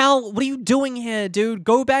 Cal, what are you doing here, dude?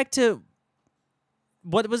 Go back to...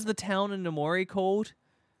 What was the town in Namori called?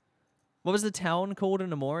 What was the town called in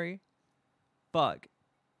Namori? Fuck.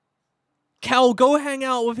 Cal, go hang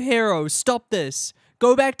out with Hero. Stop this.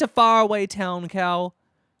 Go back to faraway town, Cal.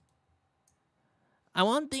 I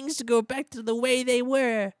want things to go back to the way they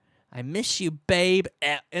were. I miss you, babe.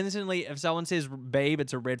 Instantly, if someone says babe,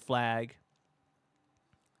 it's a red flag.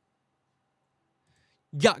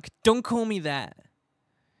 Yuck, don't call me that.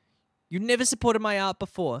 You never supported my art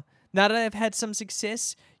before. Now that I've had some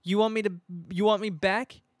success, you want me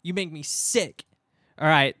back? You make me sick. All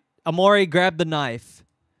right, Amori, grab the knife.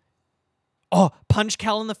 Oh, punch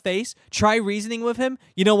Cal in the face. Try reasoning with him.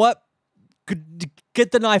 You know what?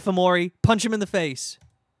 Get the knife, Amori. Punch him in the face.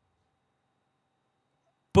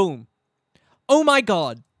 Boom. Oh my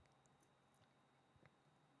god.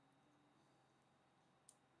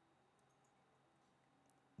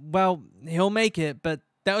 Well, he'll make it, but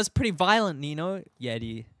that was pretty violent, you know? Yeah,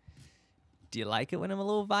 do you like it when I'm a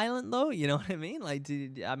little violent though? You know what I mean? Like,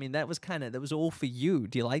 I mean that was all for you.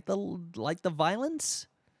 Do you like the violence?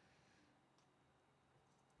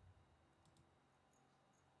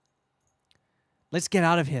 Let's get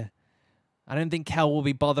out of here. I don't think Cal will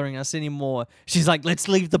be bothering us anymore. She's like, let's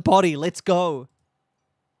leave the body. Let's go.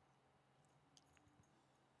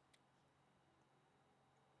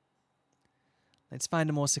 Let's find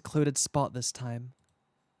a more secluded spot this time.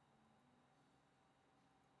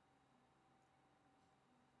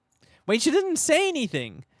 Wait, she didn't say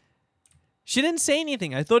anything. She didn't say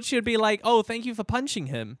anything. I thought she would be like, oh, thank you for punching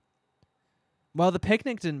him. Well, the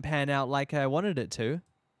picnic didn't pan out like I wanted it to.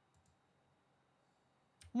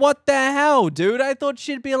 What the hell, dude? I thought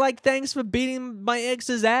she'd be like, thanks for beating my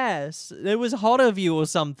ex's ass. It was hot of you or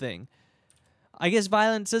something. I guess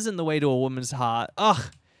violence isn't the way to a woman's heart.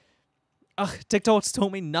 Ugh. Ugh, TikTok's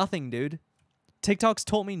taught me nothing, dude. TikTok's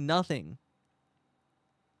taught me nothing.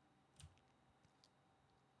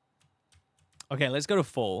 Okay, let's go to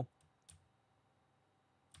full.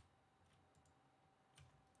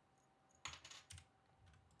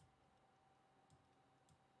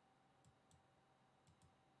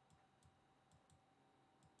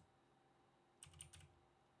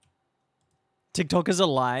 TikTok is a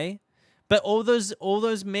lie. But all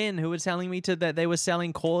those men who were telling me that they were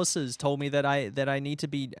selling courses told me that I need to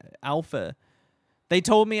be alpha. They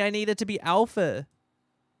told me I needed to be alpha.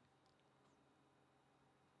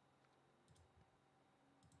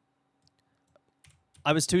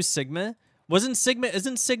 I was too Sigma. Isn't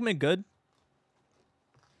Sigma good?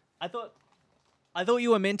 I thought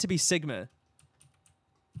you were meant to be Sigma.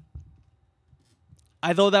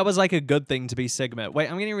 I thought that was like a good thing to be Sigma. Wait,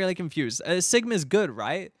 I'm getting really confused. Sigma's good,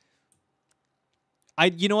 right?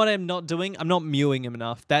 You know what I'm not doing? I'm not mewing him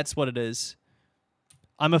enough. That's what it is.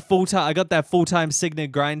 I'm a full-time. I got that full-time Sigma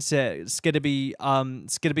grind set. It's gonna be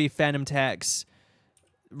Phantom Tax,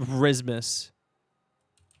 Rismus.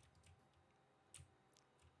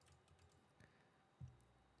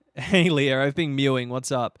 Hey Leah, I've been mewing.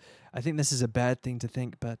 What's up? I think this is a bad thing to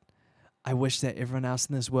think, but I wish that everyone else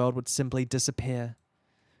in this world would simply disappear,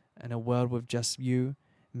 and a world with just you,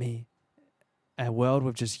 me, a world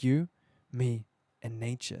with just you, me, and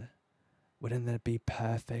nature. Wouldn't that be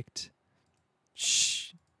perfect?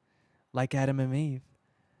 Shh. Like Adam and Eve.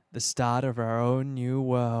 The start of our own new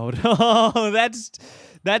world. Oh,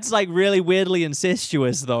 that's like really weirdly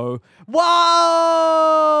incestuous though.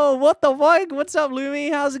 Whoa! What the fuck? What's up,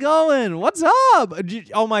 Lumi? How's it going? What's up?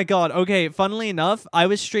 Oh my god. Okay, funnily enough, I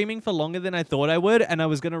was streaming for longer than I thought I would, and I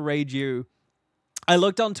was gonna raid you. I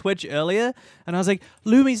looked on Twitch earlier and I was like,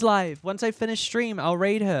 Lumi's live. Once I finish stream, I'll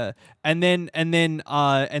raid her. And then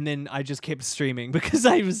I just kept streaming because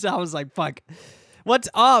I was like, fuck. What's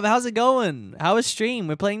up? How's it going? How is stream?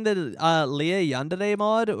 We're playing the Leah Yandere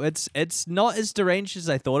mod. It's not as deranged as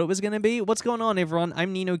I thought it was gonna be. What's going on, everyone?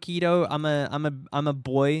 I'm Nino Keto. I'm a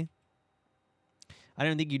boy. I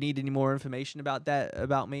don't think you need any more information about that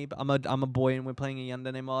about me, but I'm a boy and we're playing a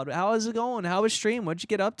Yandere mod. How is it going? How is stream? What'd you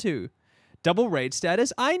get up to? Double raid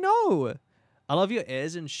status? I know. I love your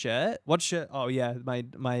ears and shirt. What shirt? Oh yeah,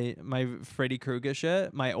 my Freddy Krueger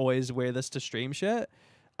shirt. My always wear this to stream shirt.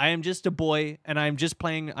 I am just a boy and I'm just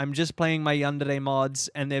playing my Yandere mods,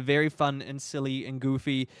 and they're very fun and silly and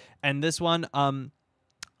goofy. And this one,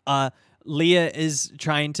 Leah is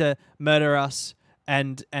trying to murder us,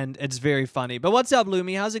 and it's very funny. But what's up,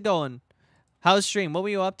 Lumi? How's it going? How's stream? What were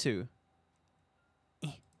you up to?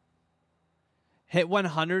 Hit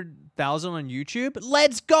 100,000 on YouTube.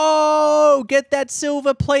 Let's go! Get that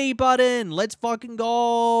silver play button. Let's fucking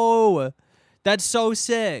go. That's so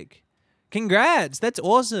sick. Congrats. That's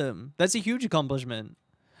awesome. That's a huge accomplishment.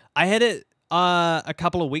 I hit it a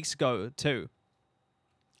couple of weeks ago too.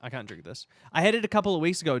 I can't drink this. I hit it a couple of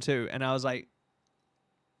weeks ago too, and I was like,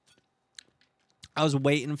 I was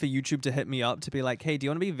waiting for YouTube to hit me up to be like, hey, do you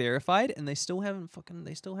want to be verified? And they still haven't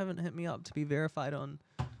hit me up to be verified on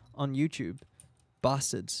YouTube.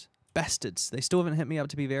 Bastards. They still haven't hit me up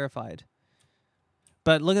to be verified.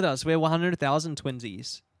 But look at us. We're 100,000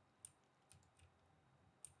 twinsies.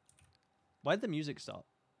 Why'd the music stop?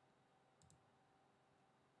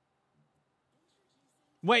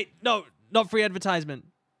 Wait, no, not free advertisement.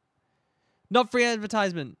 Not free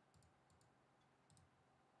advertisement.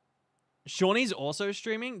 Shawnee's also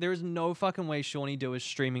streaming? There is no fucking way Shawnee Do is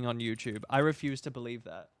streaming on YouTube. I refuse to believe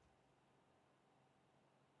that.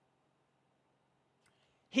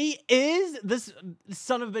 He is? This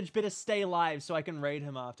son of a bitch better stay alive so I can raid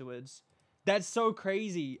him afterwards. That's so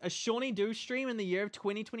crazy. A Shawnee Do stream in the year of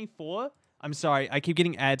 2024? I'm sorry. I keep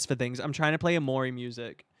getting ads for things. I'm trying to play Amori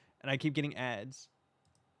music, and I keep getting ads.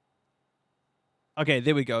 Okay,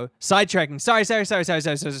 there we go. Sidetracking.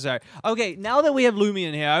 Sorry. Okay, now that we have Lumi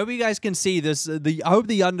in here, I hope you guys can see this. I hope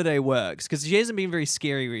the Yandere works, because she hasn't been very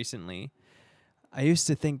scary recently. I used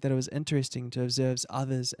to think that it was interesting to observe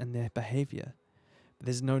others and their behavior. But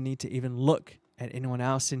there's no need to even look at anyone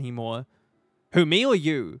else anymore. Who, me or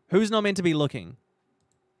you? Who's not meant to be looking?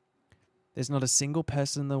 There's not a single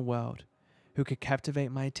person in the world who could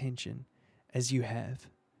captivate my attention as you have.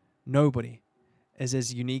 Nobody is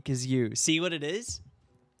as unique as you. See what it is?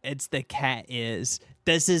 It's the cat ears.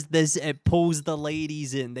 It pulls the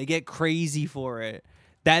ladies in. They get crazy for it.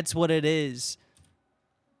 That's what it is.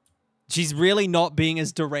 She's really not being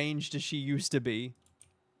as deranged as she used to be.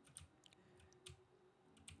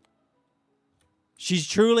 She's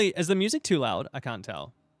truly... Is the music too loud? I can't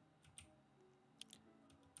tell.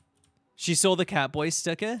 She saw the Catboy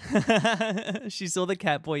sticker. She saw the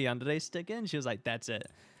Catboy Yandere sticker, and she was like, that's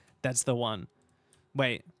it. That's the one.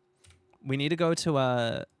 Wait. We need to go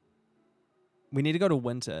to, We need to go to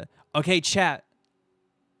winter. Okay, chat.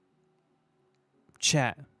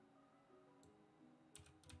 Chat.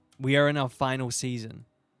 We are in our final season.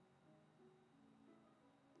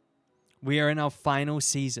 We are in our final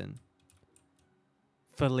season.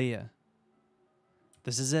 For Leah.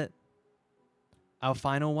 This is it. Our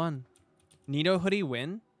final one. Nito hoodie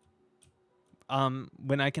win?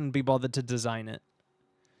 When I can be bothered to design it.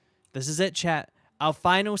 This is it, chat. Our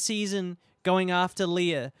final season going after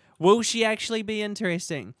Leah. Will she actually be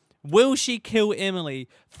interesting? Will she kill Emily?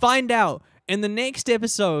 Find out in the next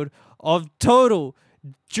episode of Total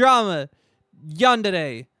Drama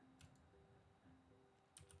Yandere.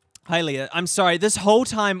 Hi, Leah. I'm sorry. This whole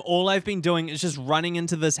time, all I've been doing is just running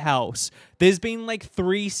into this house. There's been like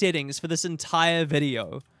 3 settings for this entire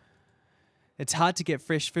video. It's hard to get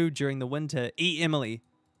fresh food during the winter. Eat Emily.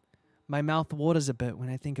 My mouth waters a bit when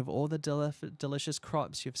I think of all the delicious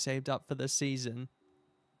crops you've saved up for this season.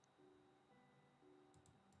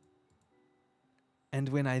 And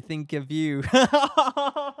when I think of you...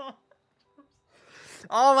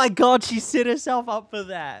 Oh my god, she set herself up for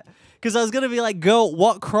that. Because I was going to be like, girl,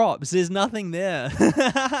 what crops? There's nothing there.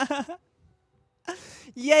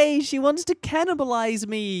 Yay, she wants to cannibalize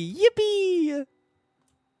me. Yippee!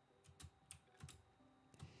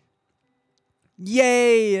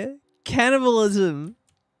 Yay! Cannibalism.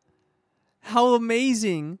 How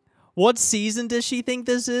amazing. What season does she think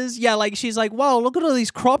this is? Yeah, like she's like, wow, look at all these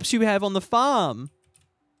crops you have on the farm.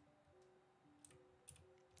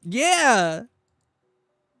 Yeah.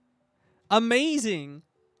 Amazing.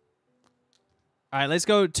 All right, let's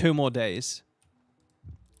go 2 more days.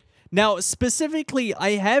 Now, specifically,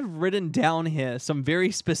 I have written down here some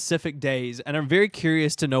very specific days, and I'm very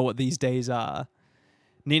curious to know what these days are.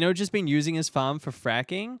 Nino just been using his farm for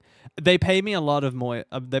fracking. They pay me a lot of more.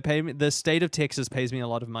 The state of Texas pays me a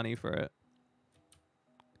lot of money for it.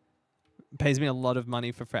 Pays me a lot of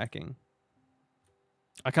money for fracking.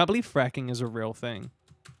 I can't believe fracking is a real thing.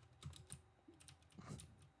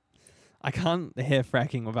 I can't hear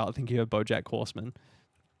fracking without thinking of BoJack Horseman.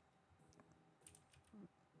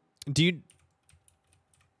 Do you...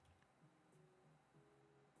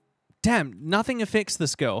 Damn, nothing affects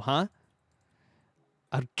this girl, huh?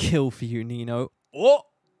 I'd kill for you, Nino. Oh!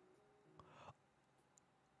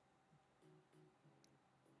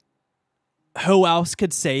 Who else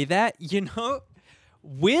could say that? You know,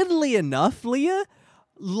 weirdly enough, Leah,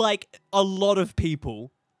 like a lot of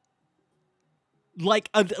people...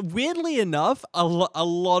 weirdly enough, a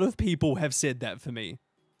lot of people have said that for me.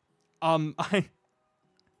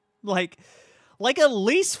 Like at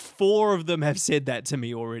least 4 of them have said that to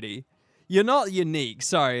me already. You're not unique.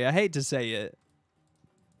 Sorry, I hate to say it.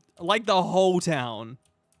 Like the whole town.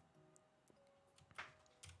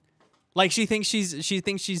 Like she thinks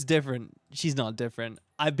she's different. She's not different.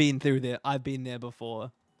 I've been through there. I've been there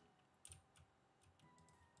before.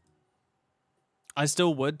 I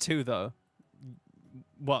still would too, though.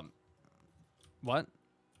 What? What?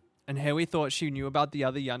 And Harry thought she knew about the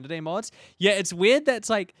other Yandere mods? Yeah, it's weird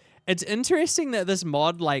that's like... It's interesting that this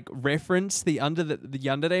mod like referenced the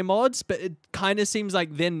Yandere mods, but it kind of seems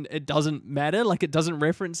like then it doesn't matter. Like it doesn't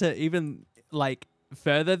reference it even like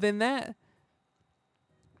further than that.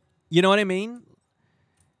 You know what I mean?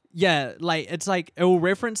 Yeah, like it's like it will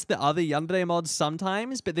reference the other Yandere mods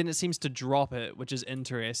sometimes, but then it seems to drop it, which is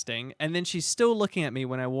interesting. And then she's still looking at me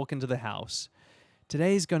when I walk into the house.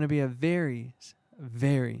 Today's going to be a very,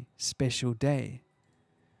 very special day.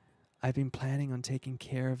 I've been planning on taking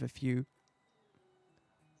care of a few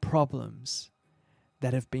problems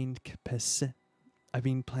that have been I've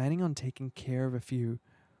been planning on taking care of a few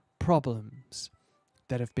problems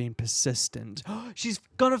that have been persistent. She's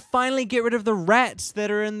gonna finally get rid of the rats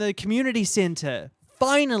that are in the community center.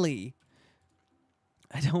 Finally.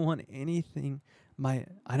 I don't want anything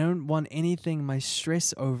my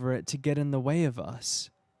stress over it to get in the way of us.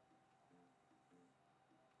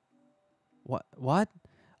 What?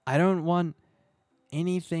 I don't want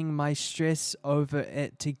anything my stress over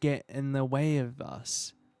it to get in the way of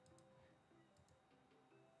us.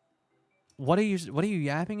 What are you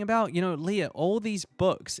yapping about? You know, Leah, all these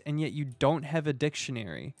books and yet you don't have a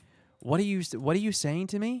dictionary. What are you saying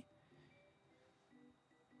to me?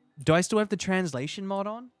 Do I still have the translation mod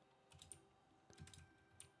on?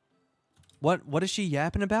 What is she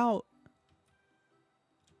yapping about?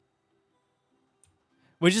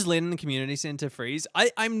 We're just letting the community center freeze.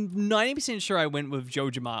 I'm 90% sure I went with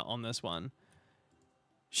Jojima on this one.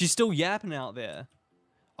 She's still yapping out there.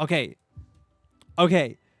 Okay.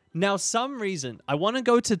 Now, some reason, I want to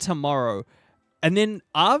go to tomorrow. And then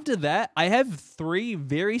after that, I have 3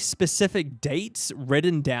 very specific dates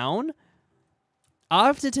written down.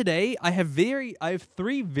 After today, I have 3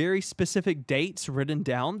 very specific dates written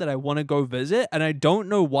down that I want to go visit. And I don't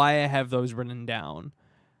know why I have those written down.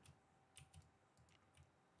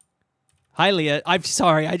 Hi, Leah. I'm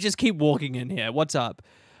sorry. I just keep walking in here. What's up?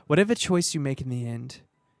 Whatever choice you make in the end,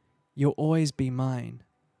 you'll always be mine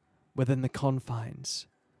within the confines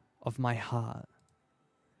of my heart.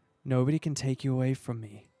 Nobody can take you away from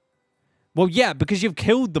me. Well, yeah, because you've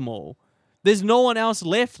killed them all. There's no one else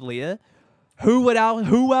left, Leah. Who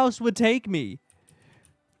else would take me?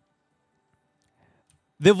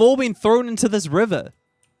 They've all been thrown into this river.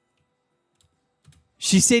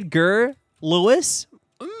 She said, "Grr, Lewis."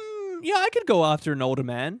 Yeah, I could go after an older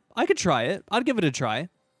man. I could try it. I'd give it a try.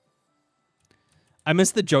 I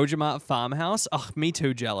miss the Jojima farmhouse. Ugh, me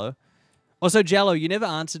too, Jello. Also, Jello, you never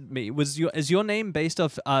answered me. Is your name based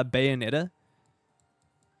off Bayonetta?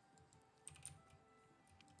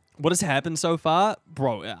 What has happened so far?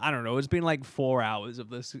 Bro, I don't know. It's been like 4 hours of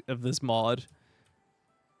this mod.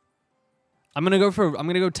 I'm gonna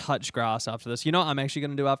go touch grass after this. You know what I'm actually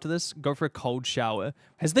gonna do after this? Go for a cold shower.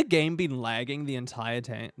 Has the game been lagging the entire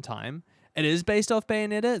time? It is based off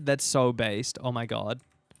Bayonetta? That's so based. Oh my god.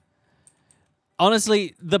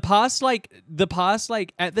 Honestly, the past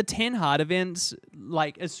at the 10 heart events,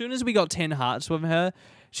 like as soon as we got 10 hearts with her,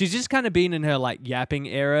 she's just kind of been in her like yapping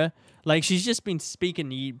era. Like she's just been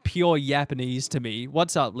speaking pure Japanese to me.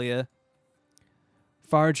 What's up, Leah?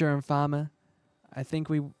 Forager and farmer. I think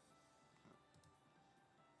we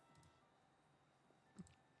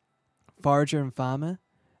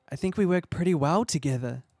work pretty well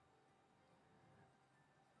together.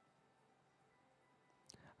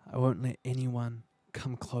 I won't let anyone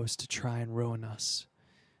come close to try and ruin us.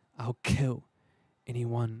 I'll kill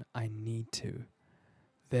anyone I need to.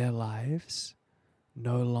 Their lives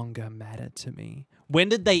no longer matter to me. When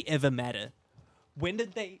did they ever matter?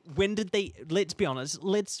 Let's be honest,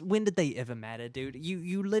 when did they ever matter, dude?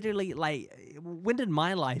 You literally, like, when did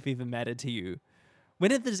my life even matter to you? When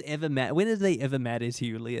did they ever matter to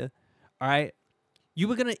you, Leah? All right? You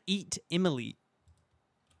were going to eat Emily.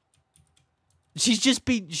 She's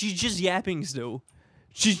just yapping still.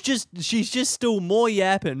 She's just still more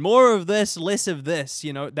yapping. More of this, less of this,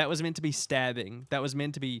 you know. That was meant to be stabbing. That was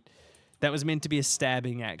meant to be a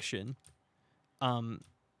stabbing action. That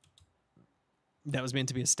was meant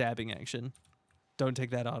to be a stabbing action. Don't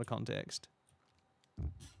take that out of context.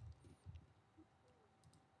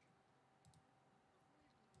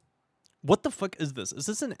 What the fuck is this? Is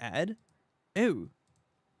this an ad? Ew.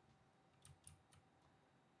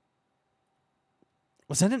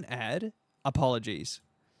 Was that an ad? Apologies.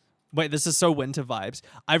 Wait, this is so winter vibes.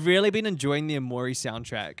 I've really been enjoying the Amori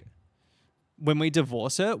soundtrack. When we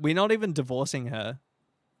divorce her, we're not even divorcing her.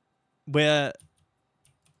 We haven't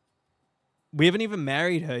even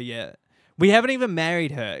married her yet. We haven't even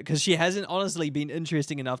married her because she hasn't honestly been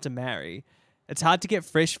interesting enough to marry. It's hard to get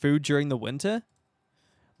fresh food during the winter.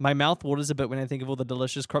 My mouth waters a bit when I think of all the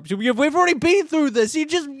delicious crops. We've already been through this.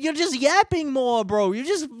 You're just yapping more, bro.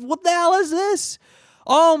 What the hell is this?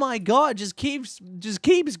 Oh my god, just keeps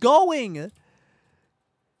going.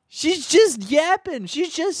 She's just yapping.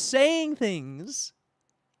 She's just saying things.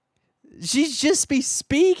 She's just be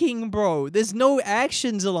speaking, bro. There's no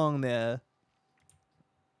actions along there.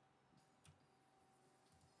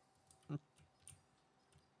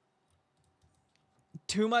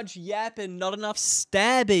 Too much yapping, not enough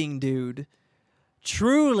stabbing, dude.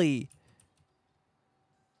 Truly.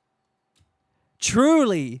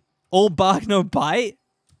 Truly. All bark, no bite?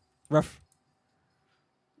 Ruff.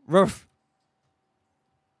 Ruff.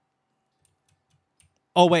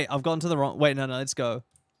 Oh, wait, I've gone to the wrong... Wait, no, let's go.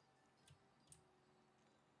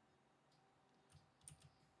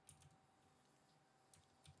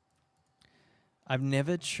 I've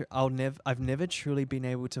never truly been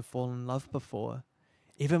able to fall in love before.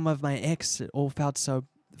 Even with my ex, it all felt so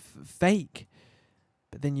fake.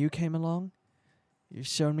 But then you came along. You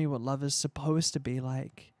showed me what love is supposed to be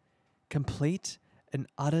like. Complete and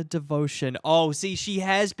utter devotion. Oh, see, she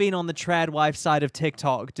has been on the trad wife side of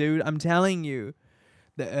TikTok, dude. I'm telling you.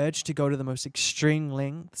 The urge to go to the most extreme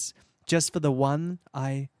lengths just for the one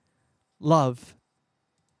I love.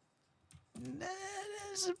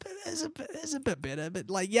 It's a bit better, but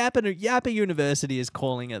like Yappa University is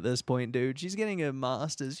calling at this point, dude. She's getting a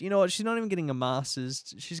master's. You know what? She's not even getting a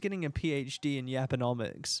master's. She's getting a PhD in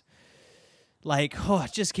Yapponomics. Like, oh,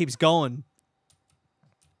 it just keeps going.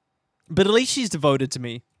 But at least she's devoted to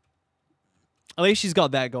me. At least she's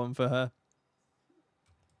got that going for her.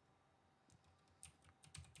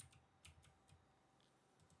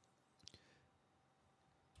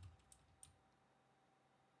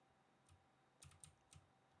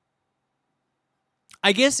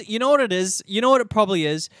 I guess, you know what it is? You know what it probably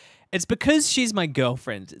is? It's because she's my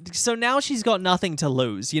girlfriend. So now she's got nothing to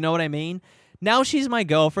lose. You know what I mean? Now she's my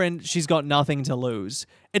girlfriend. She's got nothing to lose.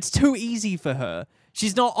 It's too easy for her.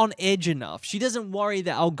 She's not on edge enough. She doesn't worry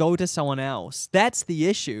that I'll go to someone else. That's the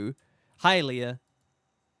issue. Hi, Leah.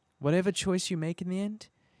 Whatever choice you make in the end,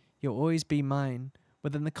 you'll always be mine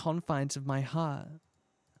within the confines of my heart.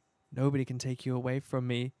 Nobody can take you away from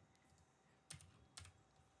me.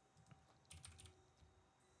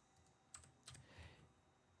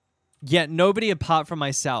 Yeah, nobody apart from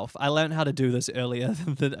myself. I learned how to do this earlier,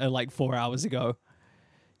 like 4 hours ago.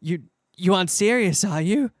 You aren't serious, are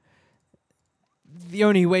you? The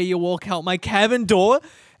only way you walk out my cabin door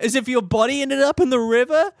is if your body ended up in the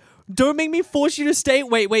river? Don't make me force you to stay.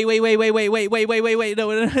 Wait. No,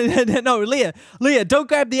 Leah, don't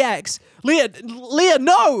grab the axe. Leah,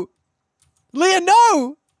 no! Leah,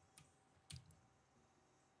 no!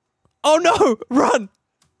 Oh no! Run!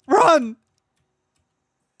 Run!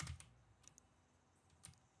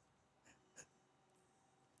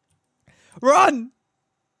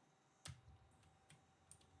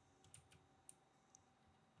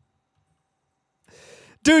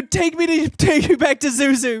 Dude, take me back to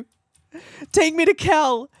Zuzu. Take me to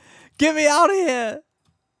Cal. Get me out of here.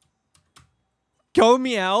 Go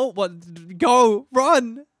me out. What? Go.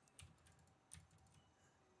 Run.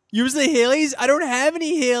 Use the Heelys? I don't have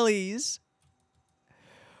any Heelys.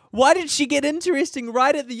 Why did she get interesting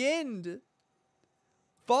right at the end?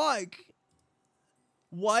 Fuck.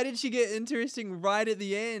 Why did she get interesting right at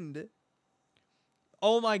the end?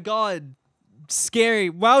 Oh my god. Scary.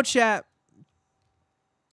 Wow, chat.